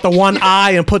the one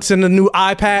eye and puts in the new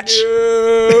eye patch.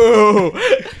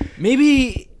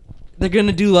 Maybe they're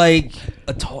gonna do like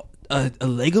a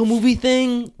Lego movie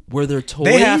thing where they're toys.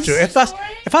 They have to.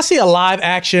 If I see a live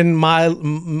action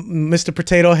Mr.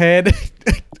 Potato Head.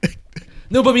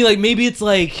 No, but I mean, like, maybe it's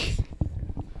like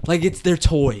it's their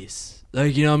toys.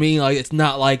 Like, you know what I mean? Like, it's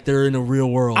not like they're in the real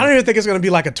world. I don't even think it's gonna be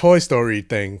like a Toy Story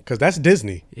thing because that's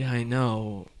Disney. Yeah, I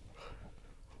know.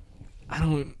 I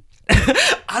don't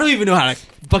even know how to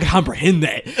fucking comprehend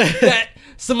that. That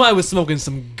somebody was smoking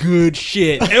some good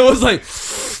shit. It was like,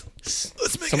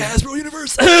 let's make an Hasbro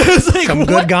universe. It's like, some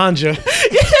good ganja.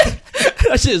 Yeah.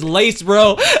 That shit is laced,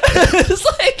 bro. It's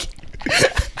like,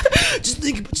 just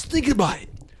think about it.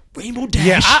 Rainbow Dash.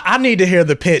 Yeah, I need to hear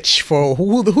the pitch for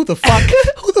who the fuck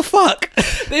who the fuck.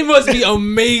 They must be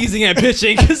amazing at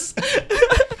pitching. 'Cause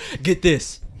get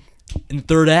this, in the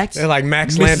third act, they're like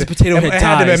Max Mrs. Landis. Potato Head it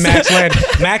had to be dies. Max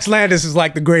Landis. Max Landis is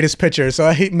like the greatest pitcher,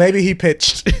 so maybe he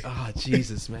pitched. Oh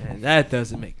Jesus, man, that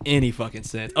doesn't make any fucking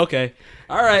sense. Okay,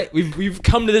 all right, we've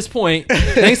come to this point.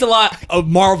 Thanks a lot of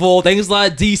Marvel. Thanks a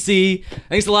lot DC.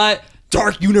 Thanks a lot.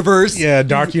 Dark Universe. Yeah,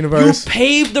 Dark Universe. You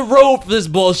paved the road for this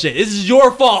bullshit. This is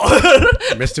your fault.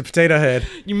 Mr. Potato Head.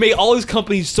 You made all these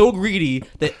companies so greedy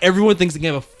that everyone thinks they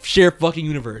can have a shared fucking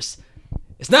universe.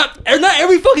 It's not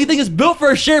every fucking thing is built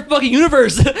for a shared fucking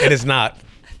universe. It is not.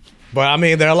 But I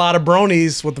mean, there are a lot of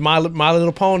bronies with My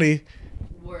Little Pony.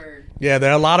 Word. Yeah,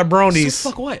 there are a lot of bronies. So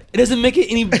fuck what? It doesn't make it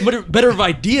any better of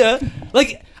idea.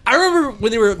 Like, I remember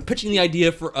when they were pitching the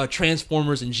idea for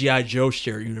Transformers and G.I. Joe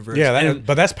shared universe. Yeah,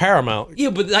 but that's Paramount. Yeah,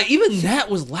 but like, even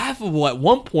that was laughable at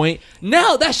one point.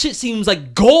 Now that shit seems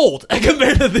like gold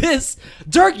compared to this.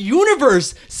 Dark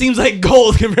Universe seems like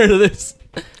gold compared to this.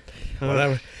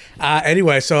 Whatever.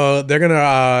 Anyway, so they're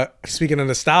gonna speaking of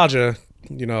nostalgia,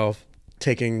 you know,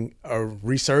 taking a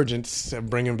resurgence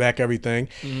and bringing back everything.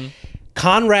 Mm-hmm.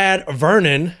 Conrad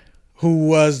Vernon, who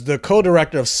was the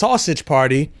co-director of Sausage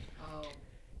Party,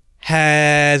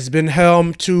 has been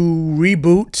helmed to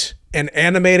reboot an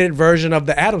animated version of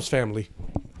the Addams Family.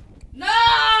 No!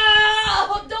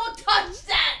 Don't touch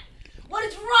that! What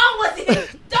is wrong with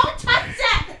you? Don't touch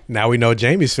that! Now we know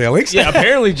Jamie's feelings. Yeah,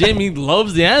 apparently Jamie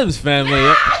loves the Addams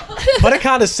Family. But it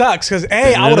kind of sucks because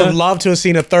I would have loved to have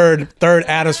seen a third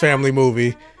Addams Family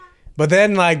movie, but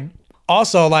then like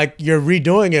also like you're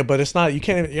redoing it, but it's not.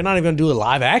 You're not even gonna do a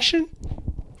live action.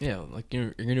 Yeah, like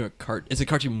you're gonna do it's a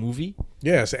cartoon movie.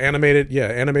 Yeah, it's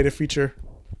animated feature.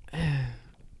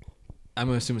 I'm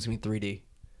gonna assume it's gonna be 3D.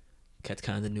 That's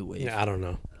kind of the new wave. Yeah, I don't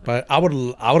know, but I would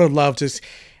have loved to.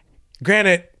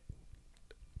 Granted,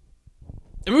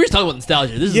 I mean, we're just talking about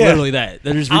nostalgia. This is literally that.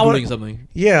 They're just rebooting something.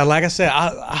 Yeah, like I said,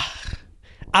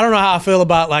 I don't know how I feel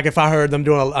about like if I heard them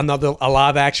doing a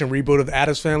live action reboot of the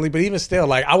Addams Family, but even still,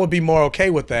 like I would be more okay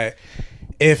with that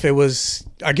if it was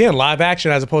again live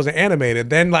action as opposed to animated.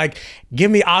 Then like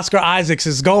give me Oscar Isaacs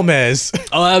as Gomez.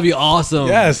 Oh, that'd be awesome.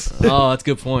 Yes. Oh, that's a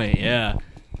good point. Yeah.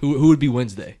 Who would be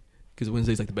Wednesday? Because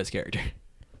Wednesday's like the best character.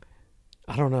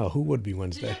 I don't know who would be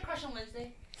Wednesday. Did you have a crush on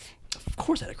Wednesday? Of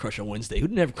course I had a crush on Wednesday. Who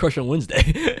didn't have a crush on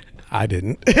Wednesday? I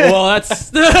didn't. Well,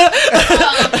 that's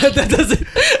that doesn't.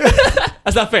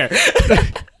 That's not fair.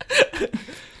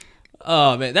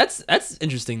 Oh man, that's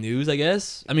interesting news. I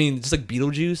guess. I mean, just like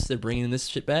Beetlejuice, they're bringing this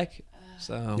shit back.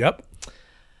 So. Yep.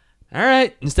 All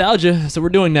right, nostalgia. That's what we're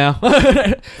doing now.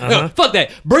 No, fuck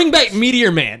that. Bring back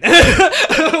Meteor Man.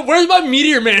 Where's my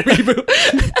Meteor Man reboot?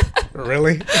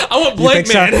 Really? I want Blank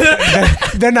Man.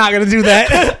 They're not gonna do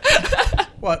that.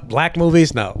 What, black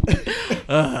movies? No.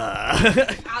 I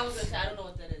was gonna say, I don't know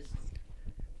what that is.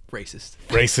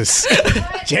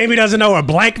 Racist. Jamie doesn't know what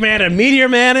Blank Man and Meteor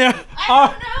Man are.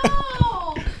 I don't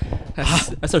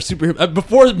know. That's our super.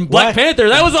 Before Black Panther,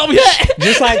 that was all we had.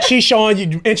 Just like she's showing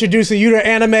you, introducing you to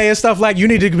anime and stuff like, you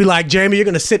need to be like, Jamie, you're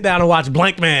gonna sit down and watch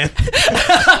Blank Man.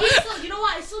 You know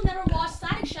what? I still never watched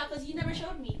Static Shock because you never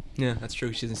showed me. Yeah, that's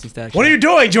true. She hasn't seen Static Shock. What are you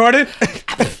doing, Jordan?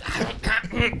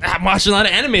 I'm watching a lot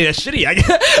of anime. That's shitty. I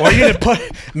guess. Or you need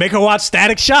to make her watch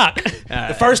Static Shock.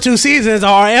 The first 2 seasons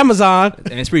are Amazon.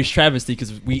 And it's pretty travesty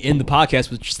because we end the podcast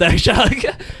with Static Shock.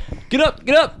 Get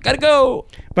up, gotta go.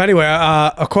 But anyway,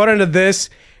 according to this,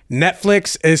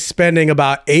 Netflix is spending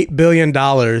about $8 billion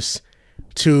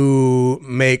to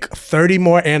make 30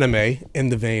 more anime in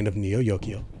the vein of Neo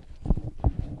Yokio.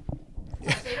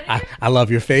 I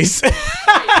love your face.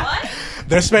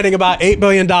 They're spending about $8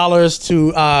 billion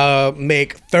to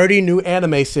make 30 new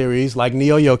anime series like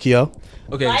Neo Yokio.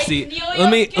 Okay, Like see, Neo let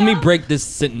me break this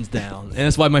sentence down, and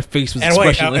that's why my face was And wait,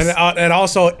 expressionless. and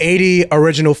also 80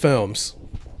 original films.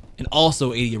 And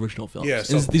also 80 original films. Yeah, And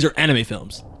so- these are anime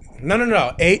films. No.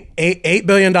 $8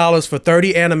 billion for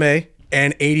 30 anime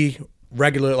and 80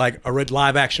 regular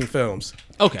live action films.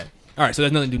 Okay. All right, so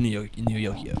there's nothing to do with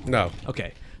Neo Yokio. No.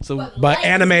 Okay. So But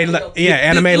anime,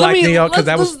 anime Let like me- Neo, because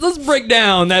that let's- was Let's break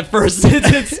down that first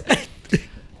sentence.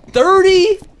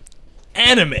 30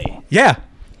 anime. yeah,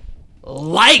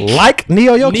 Like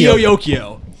Neo Yokio. Neo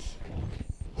Yokio.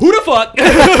 Who the fuck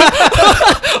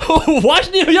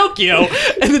watched Neo Yokio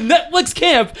in the Netflix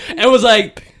camp and was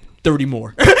like 30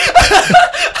 more?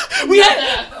 we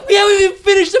haven't even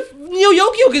finished the Neo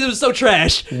Yokio because it was so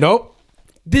trash. Nope.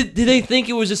 Did they think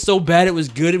it was just so bad it was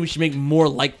good and we should make more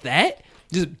like that?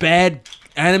 Just bad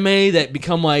anime that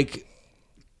become like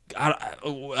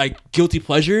guilty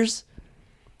pleasures?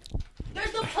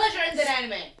 There's no pleasure in that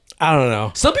anime. I don't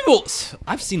know. Some people,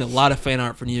 I've seen a lot of fan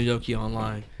art for Neo Yokio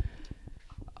online.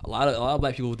 A lot of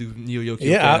black people do Neo Yokio.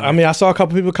 Yeah, fan I art. mean, I saw a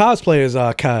couple people cosplay as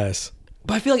Kaz.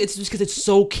 But I feel like it's just because it's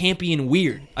so campy and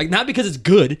weird. Like, not because it's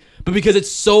good, but because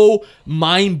it's so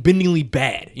mind-bendingly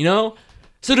bad, you know?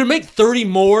 So to make 30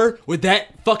 more with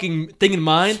that fucking thing in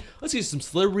mind, let's get some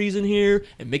celebrities in here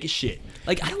and make it shit.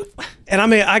 Like, I don't... And I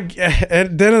mean,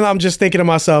 and then I'm just thinking to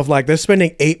myself, like, they're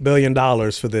spending $8 billion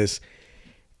for this.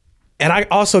 And I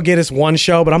also get it's one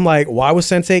show, but I'm like, why was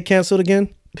Sense8 canceled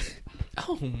again?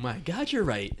 Oh my God, you're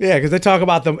right. Yeah, because they talk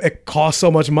about it costs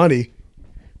so much money.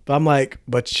 But I'm like,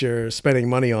 but you're spending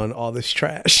money on all this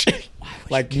trash.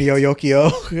 Like Neo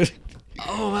Yokio.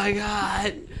 Oh my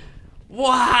God.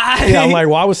 Why? Yeah, I'm like,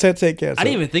 why was Sense8 canceled? I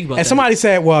didn't even think about that. And somebody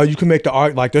said, well, you can make the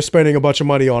art, like they're spending a bunch of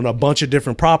money on a bunch of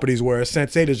different properties, whereas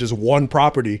Sense8 is just one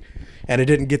property, and it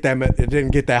didn't get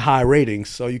that high ratings,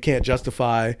 so you can't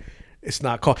justify it's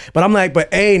not called. But I'm like,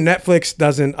 Netflix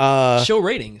doesn't show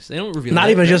ratings. They don't reveal. not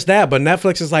that, even right? just that, but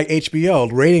Netflix is like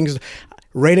HBO.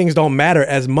 Ratings don't matter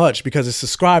as much because it's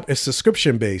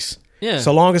subscription based. Yeah.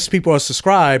 So long as people are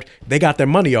subscribed, they got their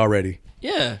money already.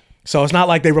 Yeah. So it's not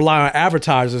like they rely on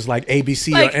advertisers like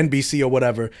ABC Like- or NBC or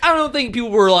whatever. I don't think people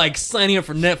were like signing up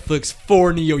for Netflix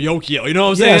for Neo Yokio. You know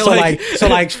what I'm Yeah, saying?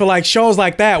 so for shows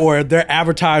like that where they're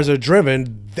advertiser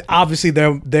driven, obviously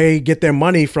they get their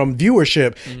money from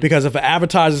viewership because if an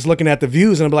advertiser's looking at the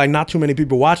views and be like, not too many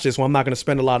people watch this, well, I'm not going to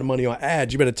spend a lot of money on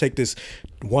ads. You better take this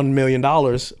 $1 million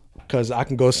because I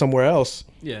can go somewhere else.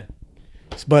 Yeah.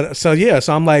 But so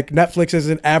I'm like, Netflix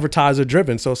isn't advertiser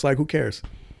driven, so it's like, who cares?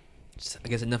 I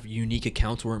guess enough unique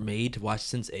accounts weren't made to watch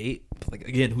Sense8. Like,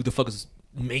 again, who the fuck is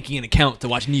making an account to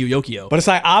watch Neo Yokio? But it's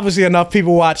like obviously enough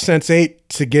people watch Sense8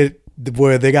 to get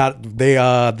where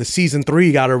the season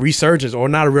 3 got a resurgence, or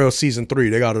not a real season 3.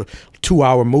 They got a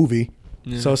 2-hour movie.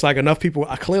 Yeah. So it's like enough people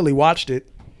I clearly watched it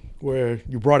where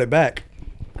you brought it back.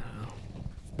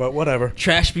 But whatever.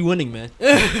 Trash be winning, man.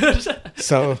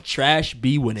 So trash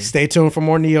be winning. Stay tuned for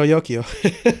more Neo Yokio.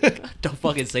 Don't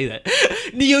fucking say that.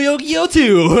 Neo Yokio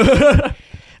 2.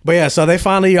 But yeah, so they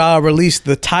finally released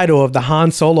the title of the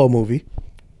Han Solo movie.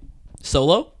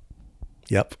 Solo?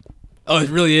 Yep. Oh, it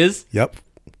really is? Yep.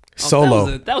 Oh,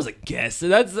 Solo. That was a guess.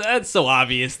 That's so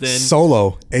obvious then.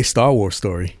 Solo, a Star Wars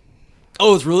story.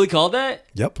 Oh, it's really called that?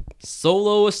 Yep.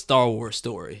 Solo, a Star Wars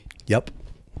story. Yep.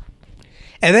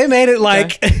 And they made it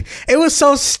like it was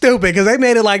so stupid because they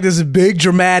made it like this big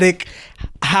dramatic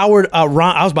Ron.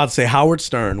 I was about to say Howard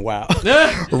Stern. Wow.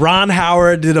 Ron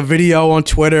Howard did a video on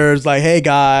Twitter. It's like, hey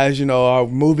guys, our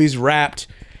movie's wrapped,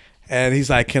 and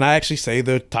he's like, can I actually say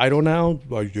the title now?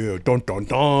 Like, yeah, dun dun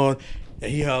dun.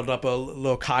 And he held up a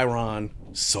little Chiron.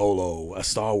 Solo, a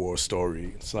Star Wars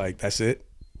story. It's like, that's it.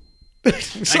 I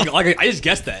just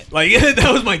guessed that. Like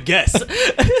that was my guess.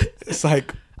 It's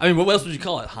like, I mean, what else would you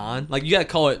call it? Han? Like, you gotta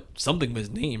call it something with his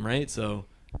name, right? So,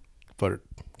 but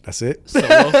that's it.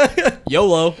 Solo.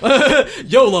 YOLO.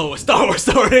 YOLO, a Star Wars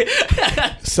story.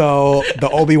 So the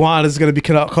Obi-Wan is gonna be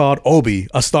called Obi,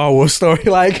 a Star Wars story.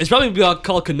 Like, it's probably gonna be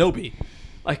called Kenobi.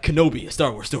 Like Kenobi, a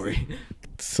Star Wars story.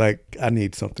 It's like, I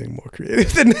need something more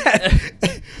creative than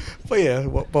that. But yeah,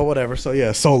 but whatever. So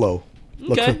yeah, Solo.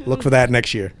 Look for that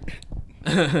next year.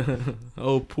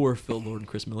 Oh, poor Phil Lord and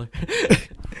Chris Miller.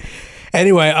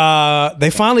 Anyway, they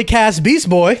finally cast Beast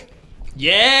Boy.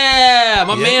 Yeah,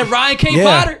 my man Ryan K.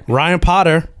 Potter. Ryan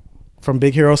Potter from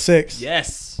Big Hero 6.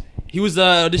 Yes. He was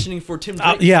auditioning for Tim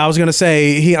Drake. Yeah, I was gonna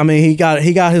say he got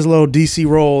his little DC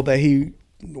role that he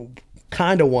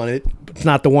kind of wanted. It's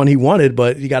not the one he wanted,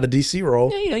 but he got a DC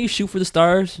role. Yeah, you shoot for the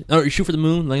stars, or you shoot for the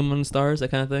moon, land among the stars,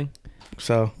 that kind of thing.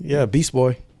 So yeah, Beast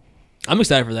Boy. I'm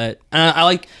excited for that. I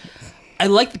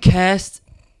like the cast,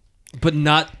 but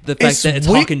not the fact that it's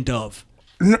Hawk and Dove.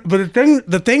 But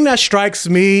the thing that strikes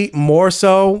me more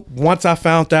so once I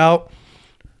found out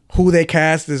who they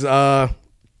cast is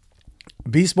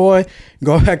Beast Boy.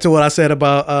 Going back to what I said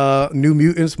about New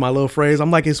Mutants, my little phrase,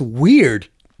 I'm like, it's weird.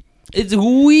 It's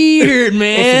weird,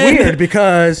 man. It's weird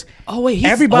because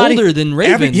he's older than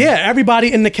Raven.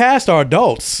 Everybody in the cast are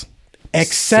adults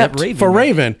except Raven. for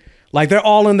Raven. Like they're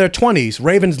all in their 20s.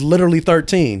 Raven's literally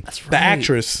 13. That's right. The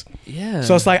actress. Yeah.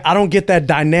 So it's like I don't get that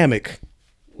dynamic.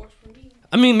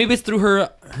 I mean, maybe it's through her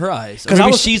eyes. Because I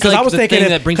was thinking,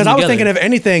 if if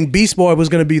anything, Beast Boy was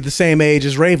going to be the same age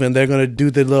as Raven. They're going to do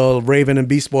the little Raven and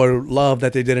Beast Boy love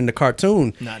that they did in the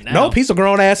cartoon. Not now. Nope, he's a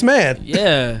grown ass man.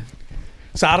 Yeah.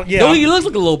 So I don't. Yeah. No, he looks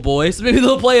like a little boy. So maybe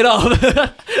they'll play it off.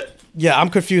 Yeah, I'm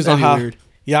confused That'd on how. be weird.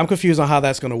 Yeah, I'm confused on how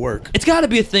that's going to work. It's got to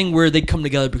be a thing where they come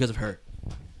together because of her.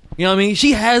 You know what I mean?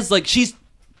 She's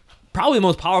probably the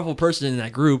most powerful person in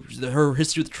that group. Her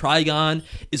history with Trigon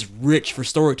is rich for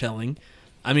storytelling.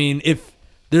 I mean, if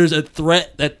there's a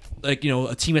threat that a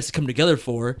team has to come together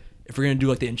for, if we're gonna do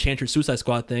like the Enchantress Suicide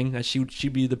Squad thing, that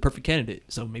she'd be the perfect candidate.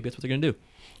 So maybe that's what they're gonna do.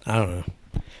 I don't know.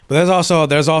 But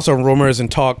there's also rumors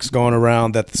and talks going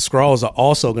around that the Skrulls are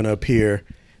also gonna appear.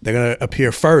 They're gonna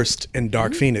appear first in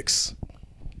Dark Phoenix.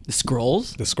 The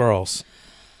Skrulls? The Skrulls.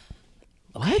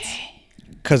 What?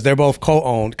 Because they're both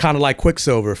co-owned, kind of like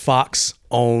Quicksilver. Fox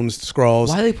owns Skrulls.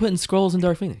 Why are they putting Skrulls in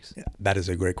Dark Phoenix? Yeah, that is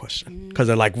a great question. Because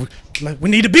they're like, we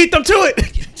need to beat them to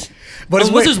it.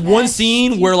 But was there one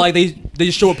scene where like they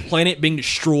just show a planet being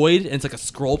destroyed and it's like a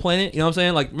Skrull planet? You know what I'm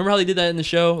saying? Like, remember how they did that in the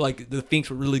show? Like the Phoenix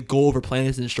would really go over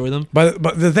planets and destroy them. But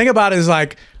the thing about it is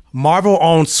like Marvel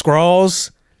owns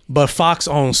Skrulls, but Fox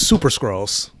owns Super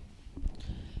Skrulls.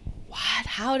 What?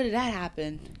 How did that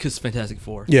happen? Because Fantastic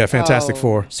Four. Yeah, Fantastic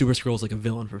Four. Super Skrull's like a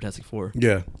villain for Fantastic Four.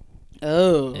 Yeah.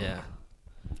 Oh. Yeah.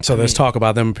 So there's talk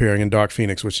about them appearing in Dark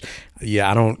Phoenix, which,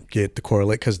 I don't get the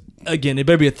correlate because again, it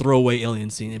better be a throwaway alien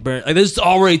scene. There's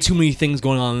already too many things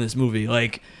going on in this movie,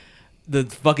 like the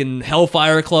fucking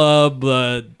Hellfire Club,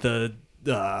 that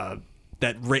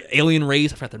alien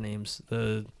race. I forgot their names.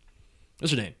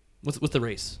 What's her name? What's the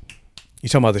race? You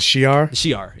talking about the Shi'ar? The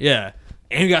Shi'ar, yeah.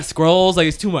 And we got Skrulls. Like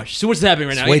it's too much. Too much is happening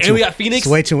right now. And we got Phoenix.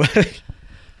 It's way too much.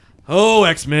 Oh,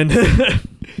 X-Men.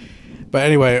 But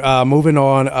anyway, moving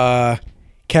on.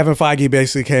 Kevin Feige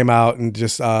basically came out and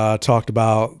just talked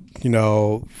about,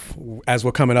 as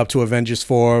we're coming up to Avengers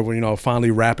 4, we're,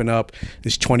 finally wrapping up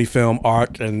this 20-film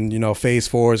arc. And, Phase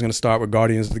 4 is going to start with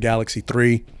Guardians of the Galaxy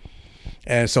 3.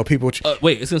 And so people...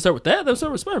 wait, it's going to start with that? That was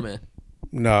start with Spider-Man.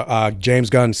 No, James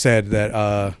Gunn said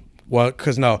that...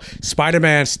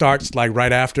 Spider-Man starts like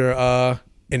right after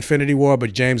Infinity War,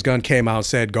 but James Gunn came out and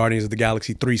said Guardians of the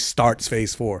Galaxy 3 starts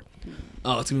Phase 4.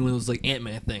 Oh, it's gonna be one of those like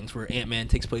Ant-Man things where Ant-Man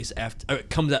takes place after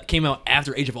came out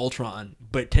after Age of Ultron,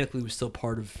 but technically was still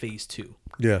part of Phase 2.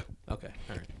 Yeah. Okay.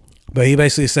 All right. But he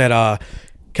basically said,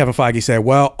 Kevin Feige said,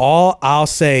 well, all I'll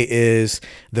say is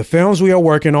the films we are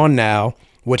working on now,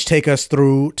 which take us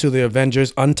through to the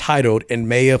Avengers Untitled in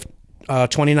May of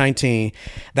 2019,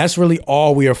 that's really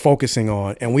all we are focusing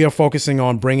on. And we are focusing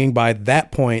on bringing by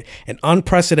that point an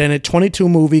unprecedented 22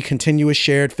 movie continuous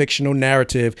shared fictional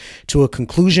narrative to a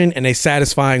conclusion in a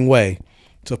satisfying way.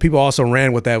 So people also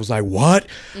ran with that. It was like, what?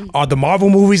 Are the Marvel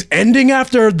movies ending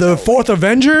after the fourth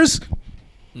Avengers?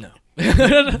 No.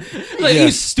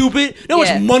 You stupid. You know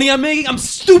how much money I'm making? I'm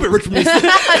stupid rich from this.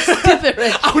 Stupid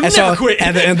rich. I would never quit.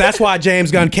 And that's why James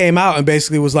Gunn came out and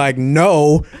basically was like,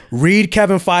 no, read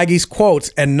Kevin Feige's quotes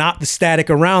and not the static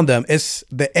around them. It's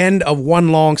the end of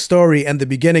one long story and the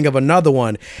beginning of another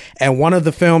one. And one of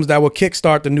the films that will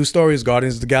kickstart the new story is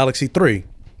Guardians of the Galaxy 3.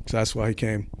 So that's why he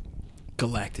came.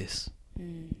 Galactus.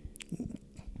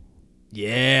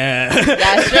 Yeah.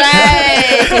 That's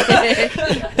right.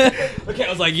 Okay, I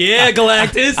was like, yeah,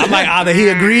 Galactus. I'm like, either he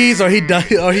agrees or he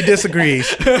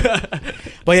disagrees.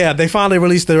 But yeah, they finally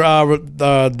released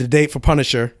the date for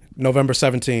Punisher, November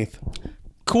 17th.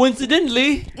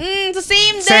 Coincidentally, it's the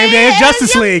same day as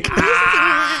Justice League.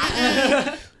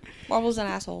 Marvel's an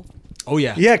asshole. Oh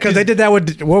yeah. Yeah, because they did that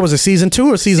with, what was it, season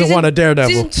 2 or season 1 of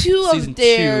Daredevil? Season 2 of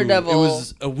Daredevil. It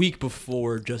was a week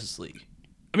before Justice League.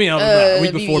 I mean, a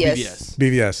week before BVS.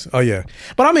 BVS. Oh yeah.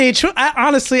 But I mean,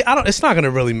 honestly, I don't. It's not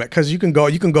gonna really matter because you can go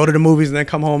to the movies and then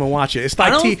come home and watch it. It's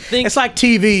like it's like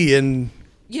TV and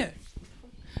yeah.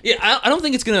 Yeah, I don't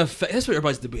think it's gonna affect. That's what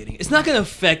everybody's debating. It's not gonna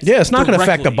affect. Yeah, it's not going to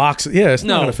affect the directly. box. Yeah, it's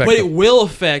not going to affect. but it will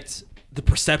affect the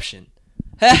perception.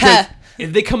 Because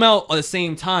if they come out at the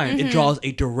same time, it draws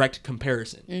a direct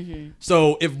comparison.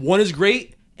 So if one is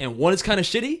great and one is kind of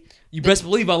shitty, you best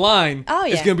believe online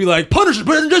it's gonna be like Punisher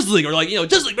better than Justice League, or like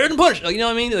Justice League better than Punisher. Like, you know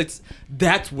what I mean? Like,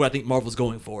 that's what I think Marvel's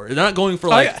going for. They're not going for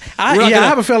like. I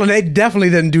have a feeling they definitely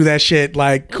didn't do that shit.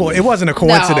 Like, it wasn't a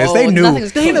coincidence. No, they knew.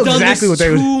 nothing's They knew done exactly this what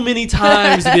they too was. many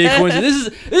times to be a coincidence.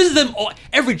 This is them.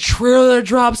 Every trailer that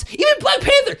drops, even Black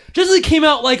Panther, Justice League came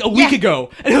out like a week ago,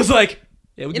 and it was like,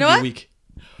 yeah, we can do a week.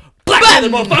 Black Panther,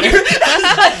 motherfucker.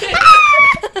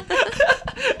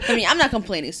 I mean, I'm not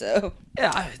complaining, so.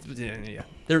 Yeah.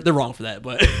 They're wrong for that,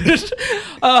 but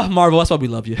Marvel, that's why we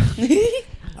love you.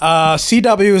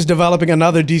 CW is developing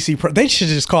another DC. They should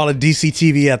just call it DC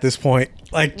TV at this point.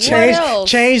 Like,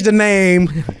 change the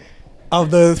name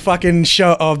of the fucking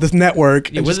show of this network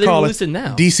and what just are they call it releasing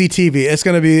now? DC TV. It's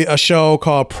going to be a show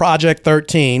called Project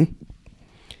 13.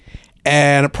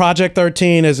 And Project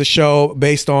 13 is a show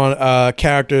based on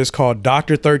characters called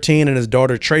Dr. 13 and his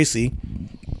daughter Tracy.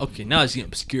 Okay, now it's getting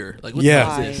obscure. Like, what the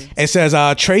hell is this? It says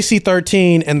Tracy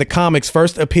 13 in the comics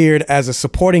first appeared as a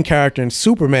supporting character in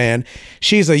Superman.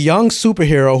 She's a young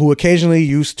superhero who occasionally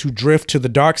used to drift to the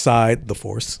dark side, the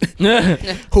Force,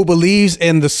 who believes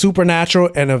in the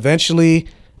supernatural and eventually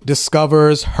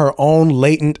discovers her own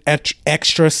latent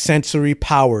extrasensory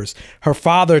powers. Her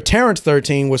father, Terrence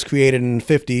 13, was created in the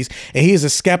 50s, and he is a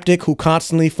skeptic who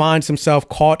constantly finds himself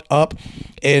caught up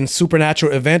in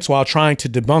supernatural events while trying to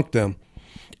debunk them.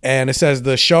 And it says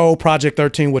the show Project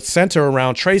 13 would center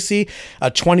around Tracy, a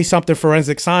 20-something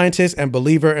forensic scientist and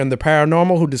believer in the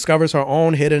paranormal who discovers her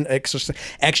own hidden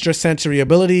extrasensory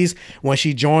abilities when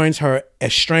she joins her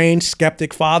estranged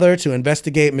skeptic father to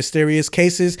investigate mysterious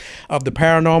cases of the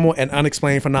paranormal and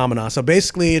unexplained phenomena. So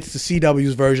basically, it's the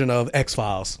CW's version of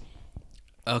X-Files.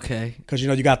 Okay. Because,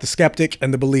 you got the skeptic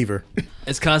and the believer.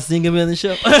 Is Constantine gonna be on the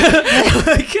show?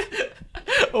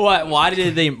 Why are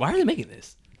they making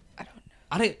this?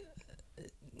 I didn't.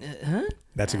 Huh?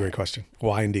 That's a great question.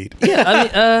 Why indeed? Yeah, I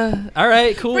mean, all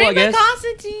right, cool. Bring I guess. back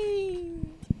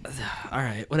Constantine. All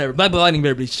right, whatever. Black Lightning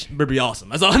better be awesome.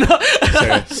 That's all I know.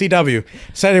 CW.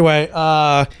 So anyway,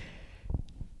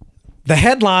 the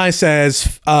headline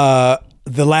says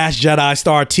The Last Jedi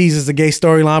star teases the gay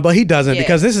storyline, but he doesn't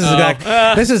because this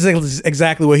is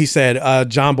exactly what he said.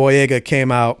 John Boyega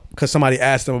came out because somebody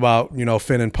asked him about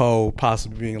Finn and Poe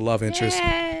possibly being a love interest.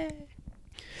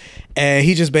 And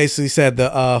he just basically said the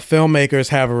filmmakers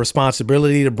have a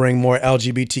responsibility to bring more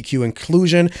LGBTQ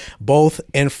inclusion, both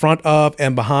in front of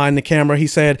and behind the camera. He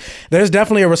said, there's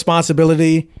definitely that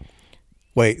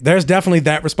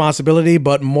responsibility,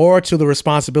 but more to the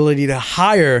responsibility to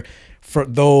hire for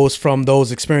those from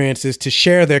those experiences to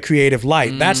share their creative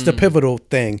light. That's the pivotal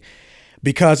thing.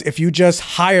 Because if you just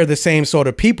hire the same sort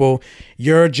of people,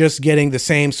 you're just getting the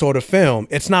same sort of film.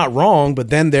 It's not wrong, but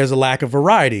then there's a lack of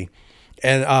variety.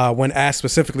 And when asked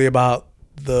specifically about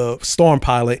the Storm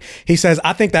pilot, he says,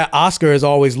 I think that Oscar is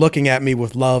always looking at me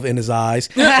with love in his eyes.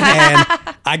 And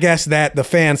I guess that the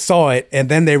fans saw it and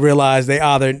then they realized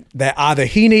either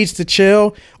he needs to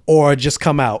chill or just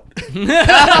come out. He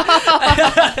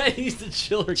needs to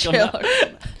chill or come out.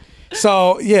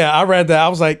 So, yeah, I read that. I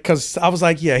was like,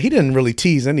 yeah, he didn't really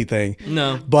tease anything.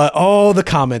 No. But, the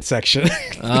comment section.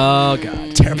 Oh,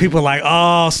 God. People are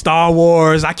like, Star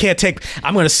Wars. I'm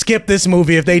going to skip this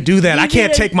movie if they do that. I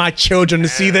can't take my children to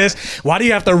see this. Why do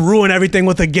you have to ruin everything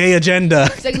with a gay agenda?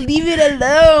 It's like, leave it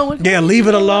alone. Yeah, leave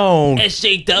it alone.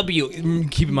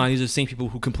 SJW. Keep in mind, these are the same people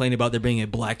who complain about there being a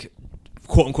black,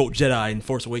 quote-unquote, Jedi in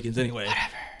Force Awakens anyway. Whatever.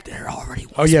 There already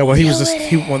was. Oh yeah, well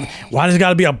why does it got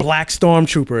to be a black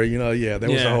stormtrooper? That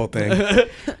was the whole thing.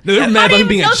 They're mad about him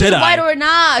being a Jedi. White or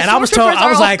not. And I was told, I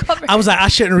was like, I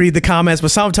shouldn't read the comments,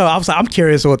 but I was like, I'm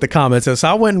curious what the comments are, so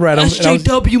I went and read them.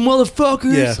 SJW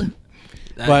motherfuckers.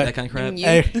 Yeah. That kind of crap.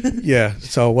 Yeah.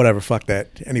 So whatever. Fuck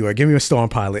that. Anyway, give me a Storm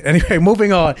pilot. Anyway,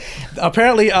 moving on.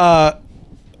 Apparently, the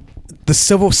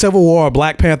Civil War,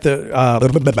 Black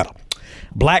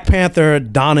Panther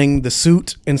donning the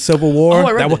suit in Civil War. Oh,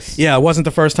 I read this. It wasn't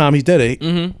the first time he did it.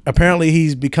 Mm-hmm. Apparently,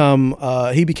 he became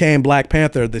Black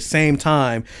Panther the same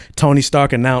time Tony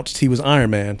Stark announced he was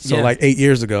Iron Man. So like 8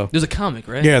 years ago. There's a comic,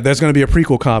 right? Yeah, there's going to be a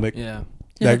prequel comic. Yeah.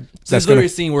 So there's literally a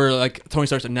scene where like Tony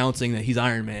starts announcing that he's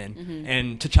Iron Man,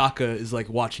 and T'Chaka is like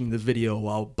watching the video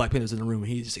while Black Panther's in the room,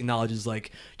 and he just acknowledges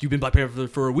like, you've been Black Panther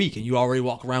for a week, and you already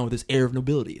walk around with this air of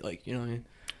nobility, like, you know what I mean?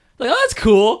 Like, oh, that's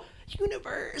cool.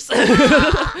 Universe.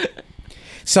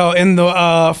 So in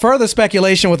the further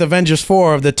speculation with Avengers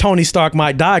 4 of the Tony Stark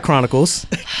Might Die Chronicles.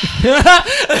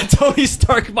 Tony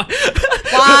Stark might.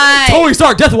 Why? Tony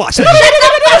Stark Death Watch.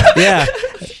 Yeah.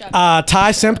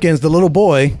 Ty Simpkins, the little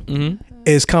boy,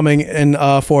 is coming in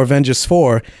for Avengers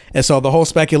 4. And so the whole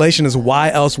speculation is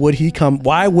why else would he come?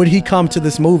 Why would he come to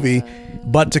this movie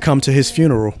but to come to his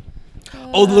funeral?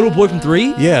 Oh, the little boy from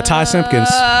 3? Yeah, Ty Simpkins.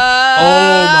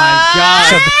 Oh my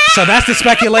God. So that's the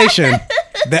speculation.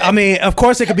 I mean, of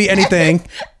course it could be anything.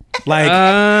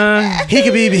 Like he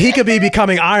could be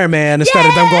becoming Iron Man instead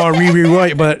of them going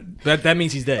re but that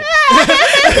means he's dead.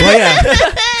 well, yeah.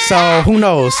 So who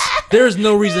knows? There's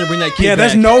no reason to bring that kid Yeah,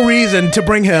 there's back. no reason to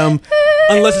bring him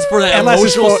Unless it's for that Unless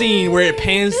it's emotional for- scene where it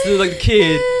pans to like the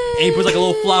kid and he puts like a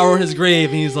little flower in his grave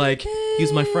and he's like, he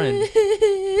was my friend.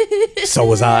 So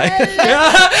was I.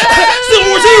 Civil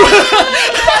War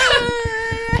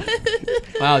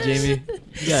 2. Wow, Jamie.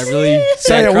 You got really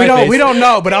So yeah, we don't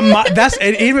know, but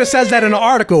it even says that in the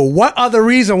article. What other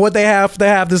reason would they have to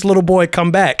have this little boy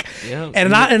come back? Yeah. And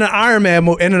not in an Iron Man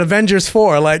movie, in an Avengers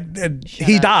 4, like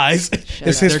he dies.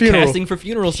 It's his They're funeral. casting for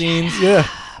funeral scenes. Yeah.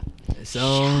 So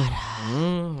I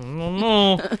don't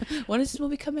know. When is this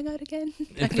movie coming out again?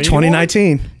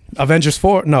 2019. Avengers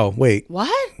 4. No, wait.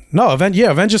 What? No,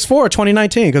 Avengers 4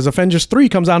 2019 because Avengers 3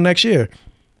 comes out next year.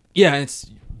 Yeah, it's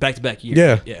back to back years.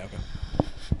 Yeah. Yeah. Okay.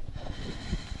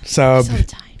 So I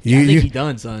think he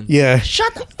done, son. Yeah.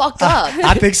 Shut the fuck up.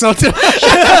 I think so too. Shut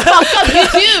the fuck up, you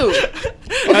too.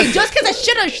 Okay, just because I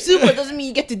shit on Super doesn't mean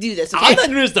you get to do this. Okay? I'm not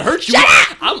doing this to hurt you.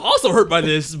 I'm also hurt by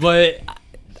this, but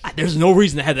there's no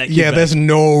reason to have that kid Yeah, back. there's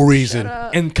no reason.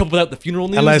 And couple that with the funeral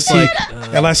news. Unless it's he,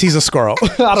 like, unless he's a squirrel.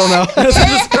 I don't know. This is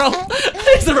a scroll.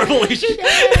 It's a revelation.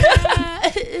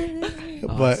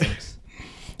 But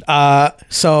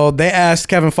so they asked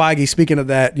Kevin Feige, speaking of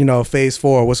that, Phase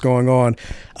 4, what's going on,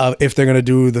 if they're gonna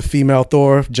do the female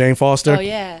Thor, Jane Foster. Oh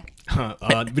yeah.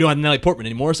 We don't have Natalie Portman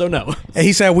anymore, so no. And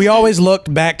he said, we always look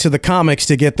back to the comics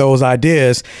to get those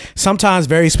ideas. Sometimes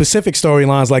very specific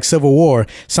storylines like Civil War,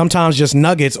 sometimes just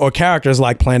nuggets or characters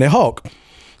like Planet Hulk.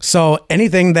 So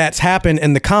anything that's happened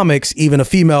in the comics, even a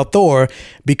female Thor,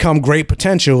 become great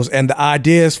potentials and the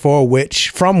ideas from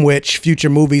which future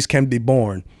movies can be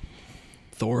born.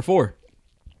 Thor 4.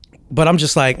 But I'm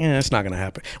just like, it's not gonna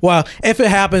happen. Well, if it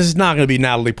happens, it's not gonna be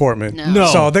Natalie Portman. No.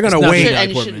 So they're gonna It's not wait.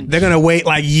 Natalie Portman. They're gonna wait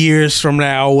like years from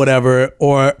now, or whatever.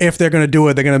 Or if they're gonna do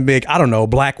it, they're gonna make, I don't know,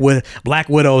 Black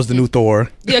Widow's the new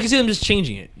Thor, Yeah, I can see them just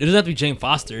changing it. It doesn't have to be Jane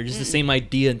Foster. It's just the same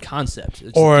idea and concept.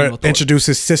 It's or just Thor. introduce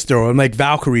his sister, or make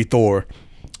Valkyrie Thor.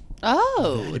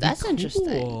 Oh, that's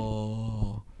interesting.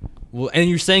 Well, and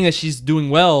you're saying that she's doing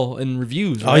well in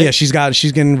reviews, right? Oh yeah, she's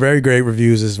getting very great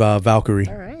reviews as Valkyrie.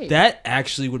 All right. That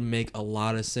actually would make a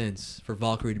lot of sense for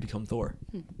Valkyrie to become Thor.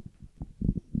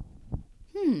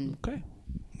 Okay.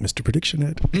 Mr. Prediction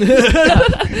Head.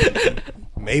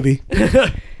 Maybe.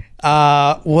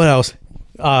 What else?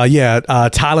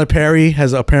 Tyler Perry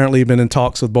has apparently been in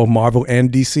talks with both Marvel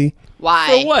and DC.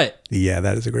 Why? For what? Yeah,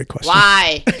 that is a great question.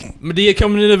 Why? Medea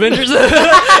coming in Avengers?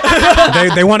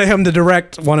 They wanted him to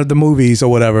direct one of the movies or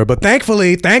whatever, but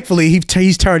thankfully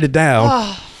he's turned it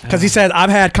down because he said, I've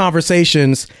had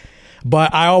conversations,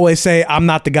 but I always say I'm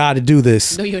not the guy to do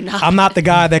this. No, you're not. I'm not the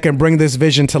guy that can bring this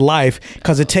vision to life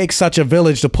because it takes such a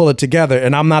village to pull it together,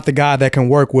 and I'm not the guy that can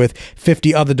work with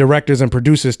 50 other directors and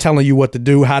producers telling you what to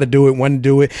do, how to do it, when to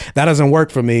do it. That doesn't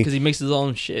work for me. Because he makes his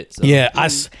own shit. So. Yeah,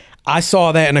 I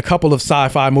saw that in a couple of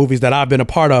sci-fi movies that I've been a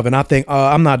part of, and I think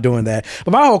I'm not doing that.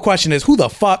 But my whole question is, who the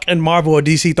fuck in Marvel or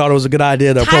DC thought it was a good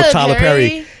idea to approach Tyler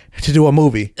Perry to do a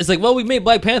movie? It's like, well, we made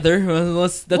Black Panther.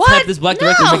 Let's have this black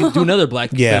director do another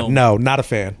black film. No, not a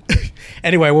fan.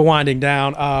 Anyway, we're winding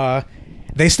down.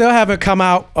 They still haven't come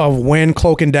out of when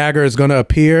Cloak and Dagger is going to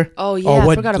appear. Oh, yeah, or I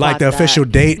what, forgot like about the that. official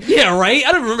date. Yeah, right?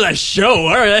 I don't remember that show.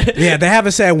 All right. Yeah, they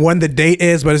haven't said when the date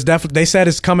is, but it's definitely. They said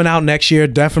it's coming out next year,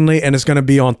 definitely, and it's going to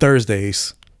be on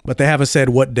Thursdays. But they haven't said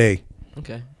what day.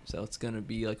 Okay, so it's going to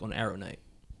be like on Arrow Night.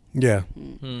 Yeah.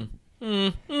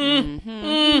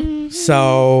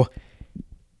 So,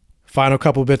 final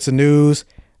couple bits of news.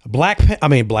 Black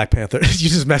Panther. You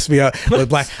just messed me up with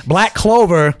Black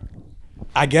Clover.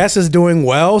 I guess is doing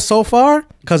well so far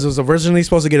because it was originally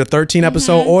supposed to get a 13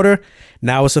 episode order.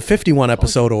 Now it's a 51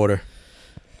 episode order.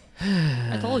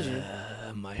 I told you.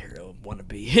 My hero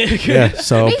wannabe. Yeah.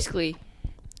 So basically,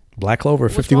 Black Clover,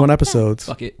 51 episodes.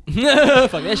 Fuck it.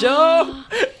 Fuck that show.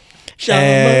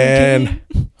 And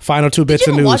final two bits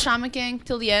Did of you news. watch Shaman King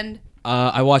till the end?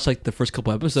 I watched like the first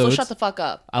couple So episodes. shut the fuck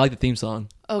up. I like the theme song.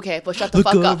 Okay, but shut the Look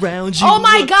fuck up. around you, Oh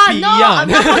my look god, no! I'm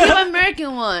beyond. not talking about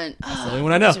American one. That's the only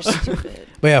one I know.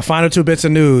 But yeah, final two bits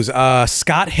of news.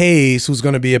 Scott Hayes, who's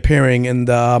going to be appearing in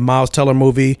the Miles Teller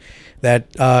movie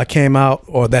that came out,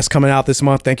 or that's coming out this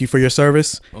month. Thank you for your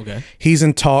service. Okay. He's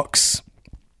in talks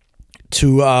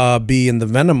to be in the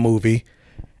Venom movie,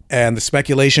 and the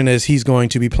speculation is he's going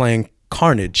to be playing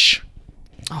Carnage.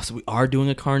 Oh, so we are doing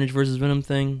a Carnage versus Venom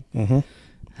thing? Mm-hmm.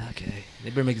 Okay.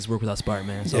 They better make this work without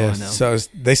Spider-Man. That's all Yeah, I know. so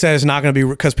they said it's not going to be,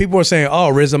 because people were saying, oh,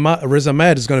 Riz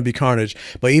Ahmed is going to be Carnage,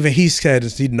 but even he said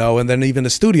he'd no, and then even the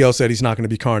studio said he's not going to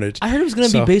be Carnage. I heard it was going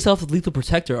to be based off of the Lethal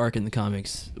Protector arc in the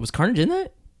comics. Was Carnage in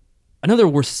that? I know there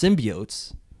were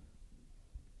symbiotes.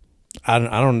 I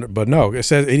don't, but no,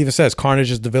 it even says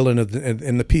Carnage is the villain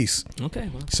in the piece. Okay,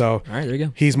 well, so all right, there you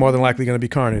go. He's more than likely going to be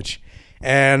Carnage.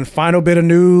 And final bit of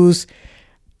news: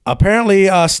 apparently,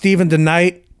 Stephen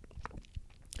DeKnight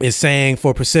is saying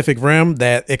for Pacific Rim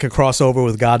that it could cross over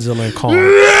with Godzilla and Kong.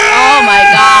 Oh my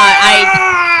god!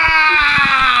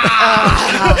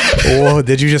 Oh,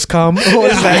 did you just come?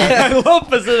 What is that? I love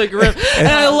Pacific Rim, and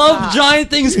I love giant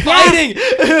things fighting.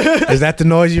 Is that the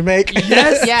noise you make?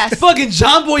 Yes, yes. Fucking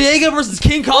John Boyega versus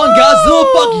King Kong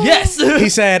Godzilla. Fuck yes. He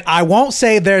said, I won't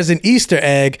say there's an Easter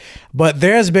egg, but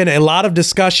there's been a lot of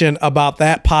discussion about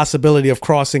that possibility of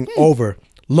crossing over.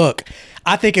 Look,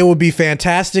 I think it would be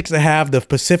fantastic to have the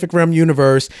Pacific Rim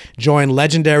universe join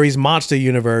Legendary's monster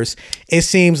universe. It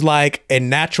seems like a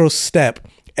natural step.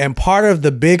 And part of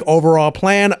the big overall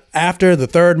plan after the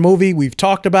third movie we've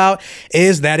talked about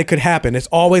is that it could happen. It's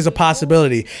always a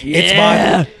possibility.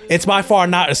 Yeah. It's by far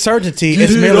not a certainty. Get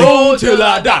It's it merely on till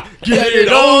I die. Get it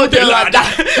on till I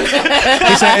die.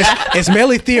 He said it's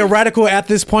merely theoretical at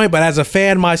this point, but as a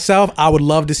fan myself, I would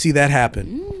love to see that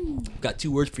happen. Got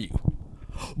 2 words for you.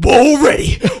 Bull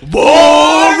ready.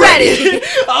 Bull ready.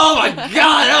 Oh my god,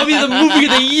 that'll be the movie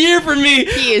of the year for me.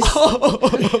 He is.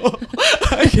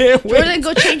 I can't wait. Jordan,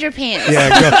 go change your pants.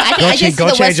 Yeah, go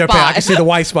change your pants. I can see the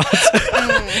white spots.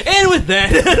 And with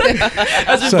that,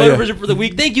 that's just my version for the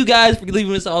week. Thank you guys for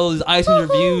leaving us all those iTunes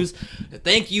reviews.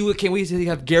 Thank you. Can't wait to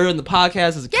have Gary on the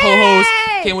podcast as a co-host.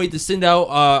 Can't wait to send out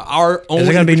our own. Is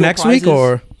it going to be next week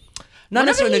or? Not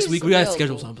necessarily next week. We gotta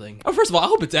schedule something. Oh, first of all, I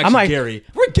hope it's actually Gary.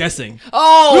 We're guessing.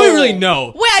 Oh, we don't really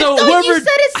know. Wait, I thought you said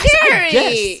it's Gary. I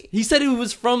guessed. He said it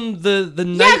was from the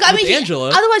night with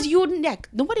Angela. Otherwise, you wouldn't.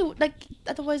 Nobody would like.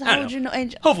 Otherwise, how would you know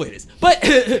Angela? Hopefully it is. But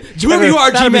whoever you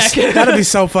are, G-Mac. That'd be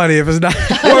so funny if it's not.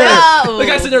 The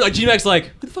guy sitting there like G-Mac's like,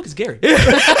 who the fuck is Gary? Oh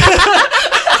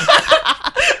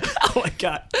my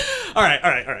god. All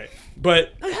right.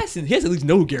 But he has to at least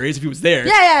know who Gary is if he was there.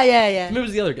 Yeah. Maybe it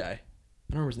was the other guy. I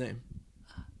don't remember his name.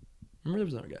 Remember there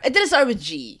was another guy. It didn't start with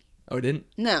G. Oh, it didn't?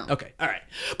 No. Okay, all right.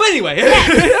 But anyway,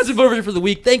 that's the version for the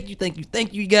week. Thank you,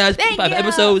 you guys. 5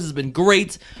 episodes. This has been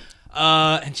great.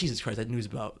 And Jesus Christ, that news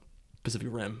about Pacific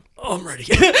Rim. Oh, I'm ready.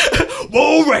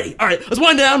 Whoa, ready. All right, let's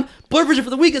wind down. Blur version for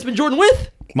the week. That's been Jordan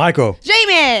with Michael.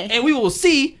 Jamie. And we will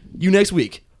see you next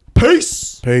week.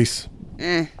 Peace.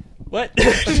 What?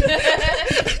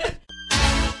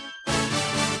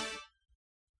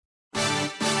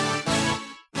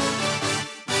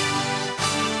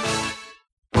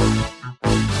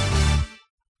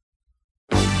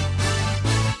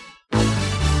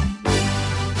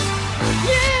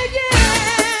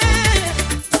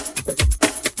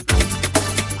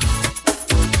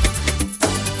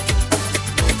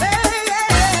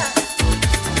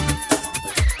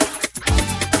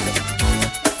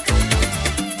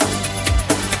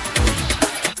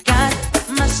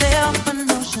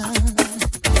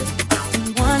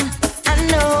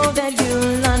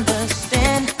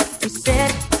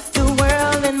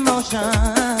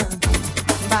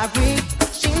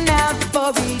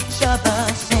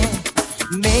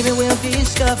 Maybe we'll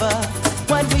discover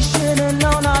what we should have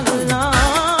known all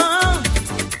along.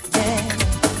 Yeah.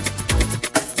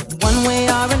 One way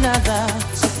or another,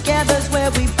 together's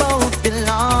where we both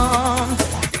belong.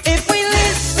 If we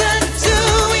listen to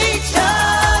each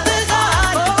other's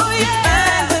heart, we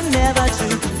find we're never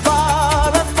too far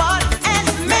apart. And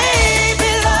maybe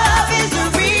love is the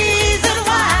reason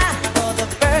why, for the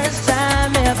first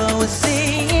time ever, we're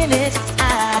seeing it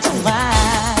eye to eye.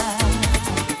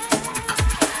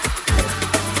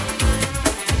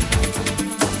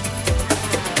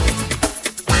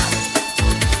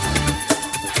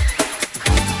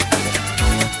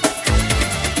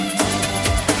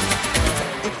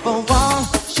 If a wall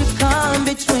should come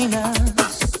between us,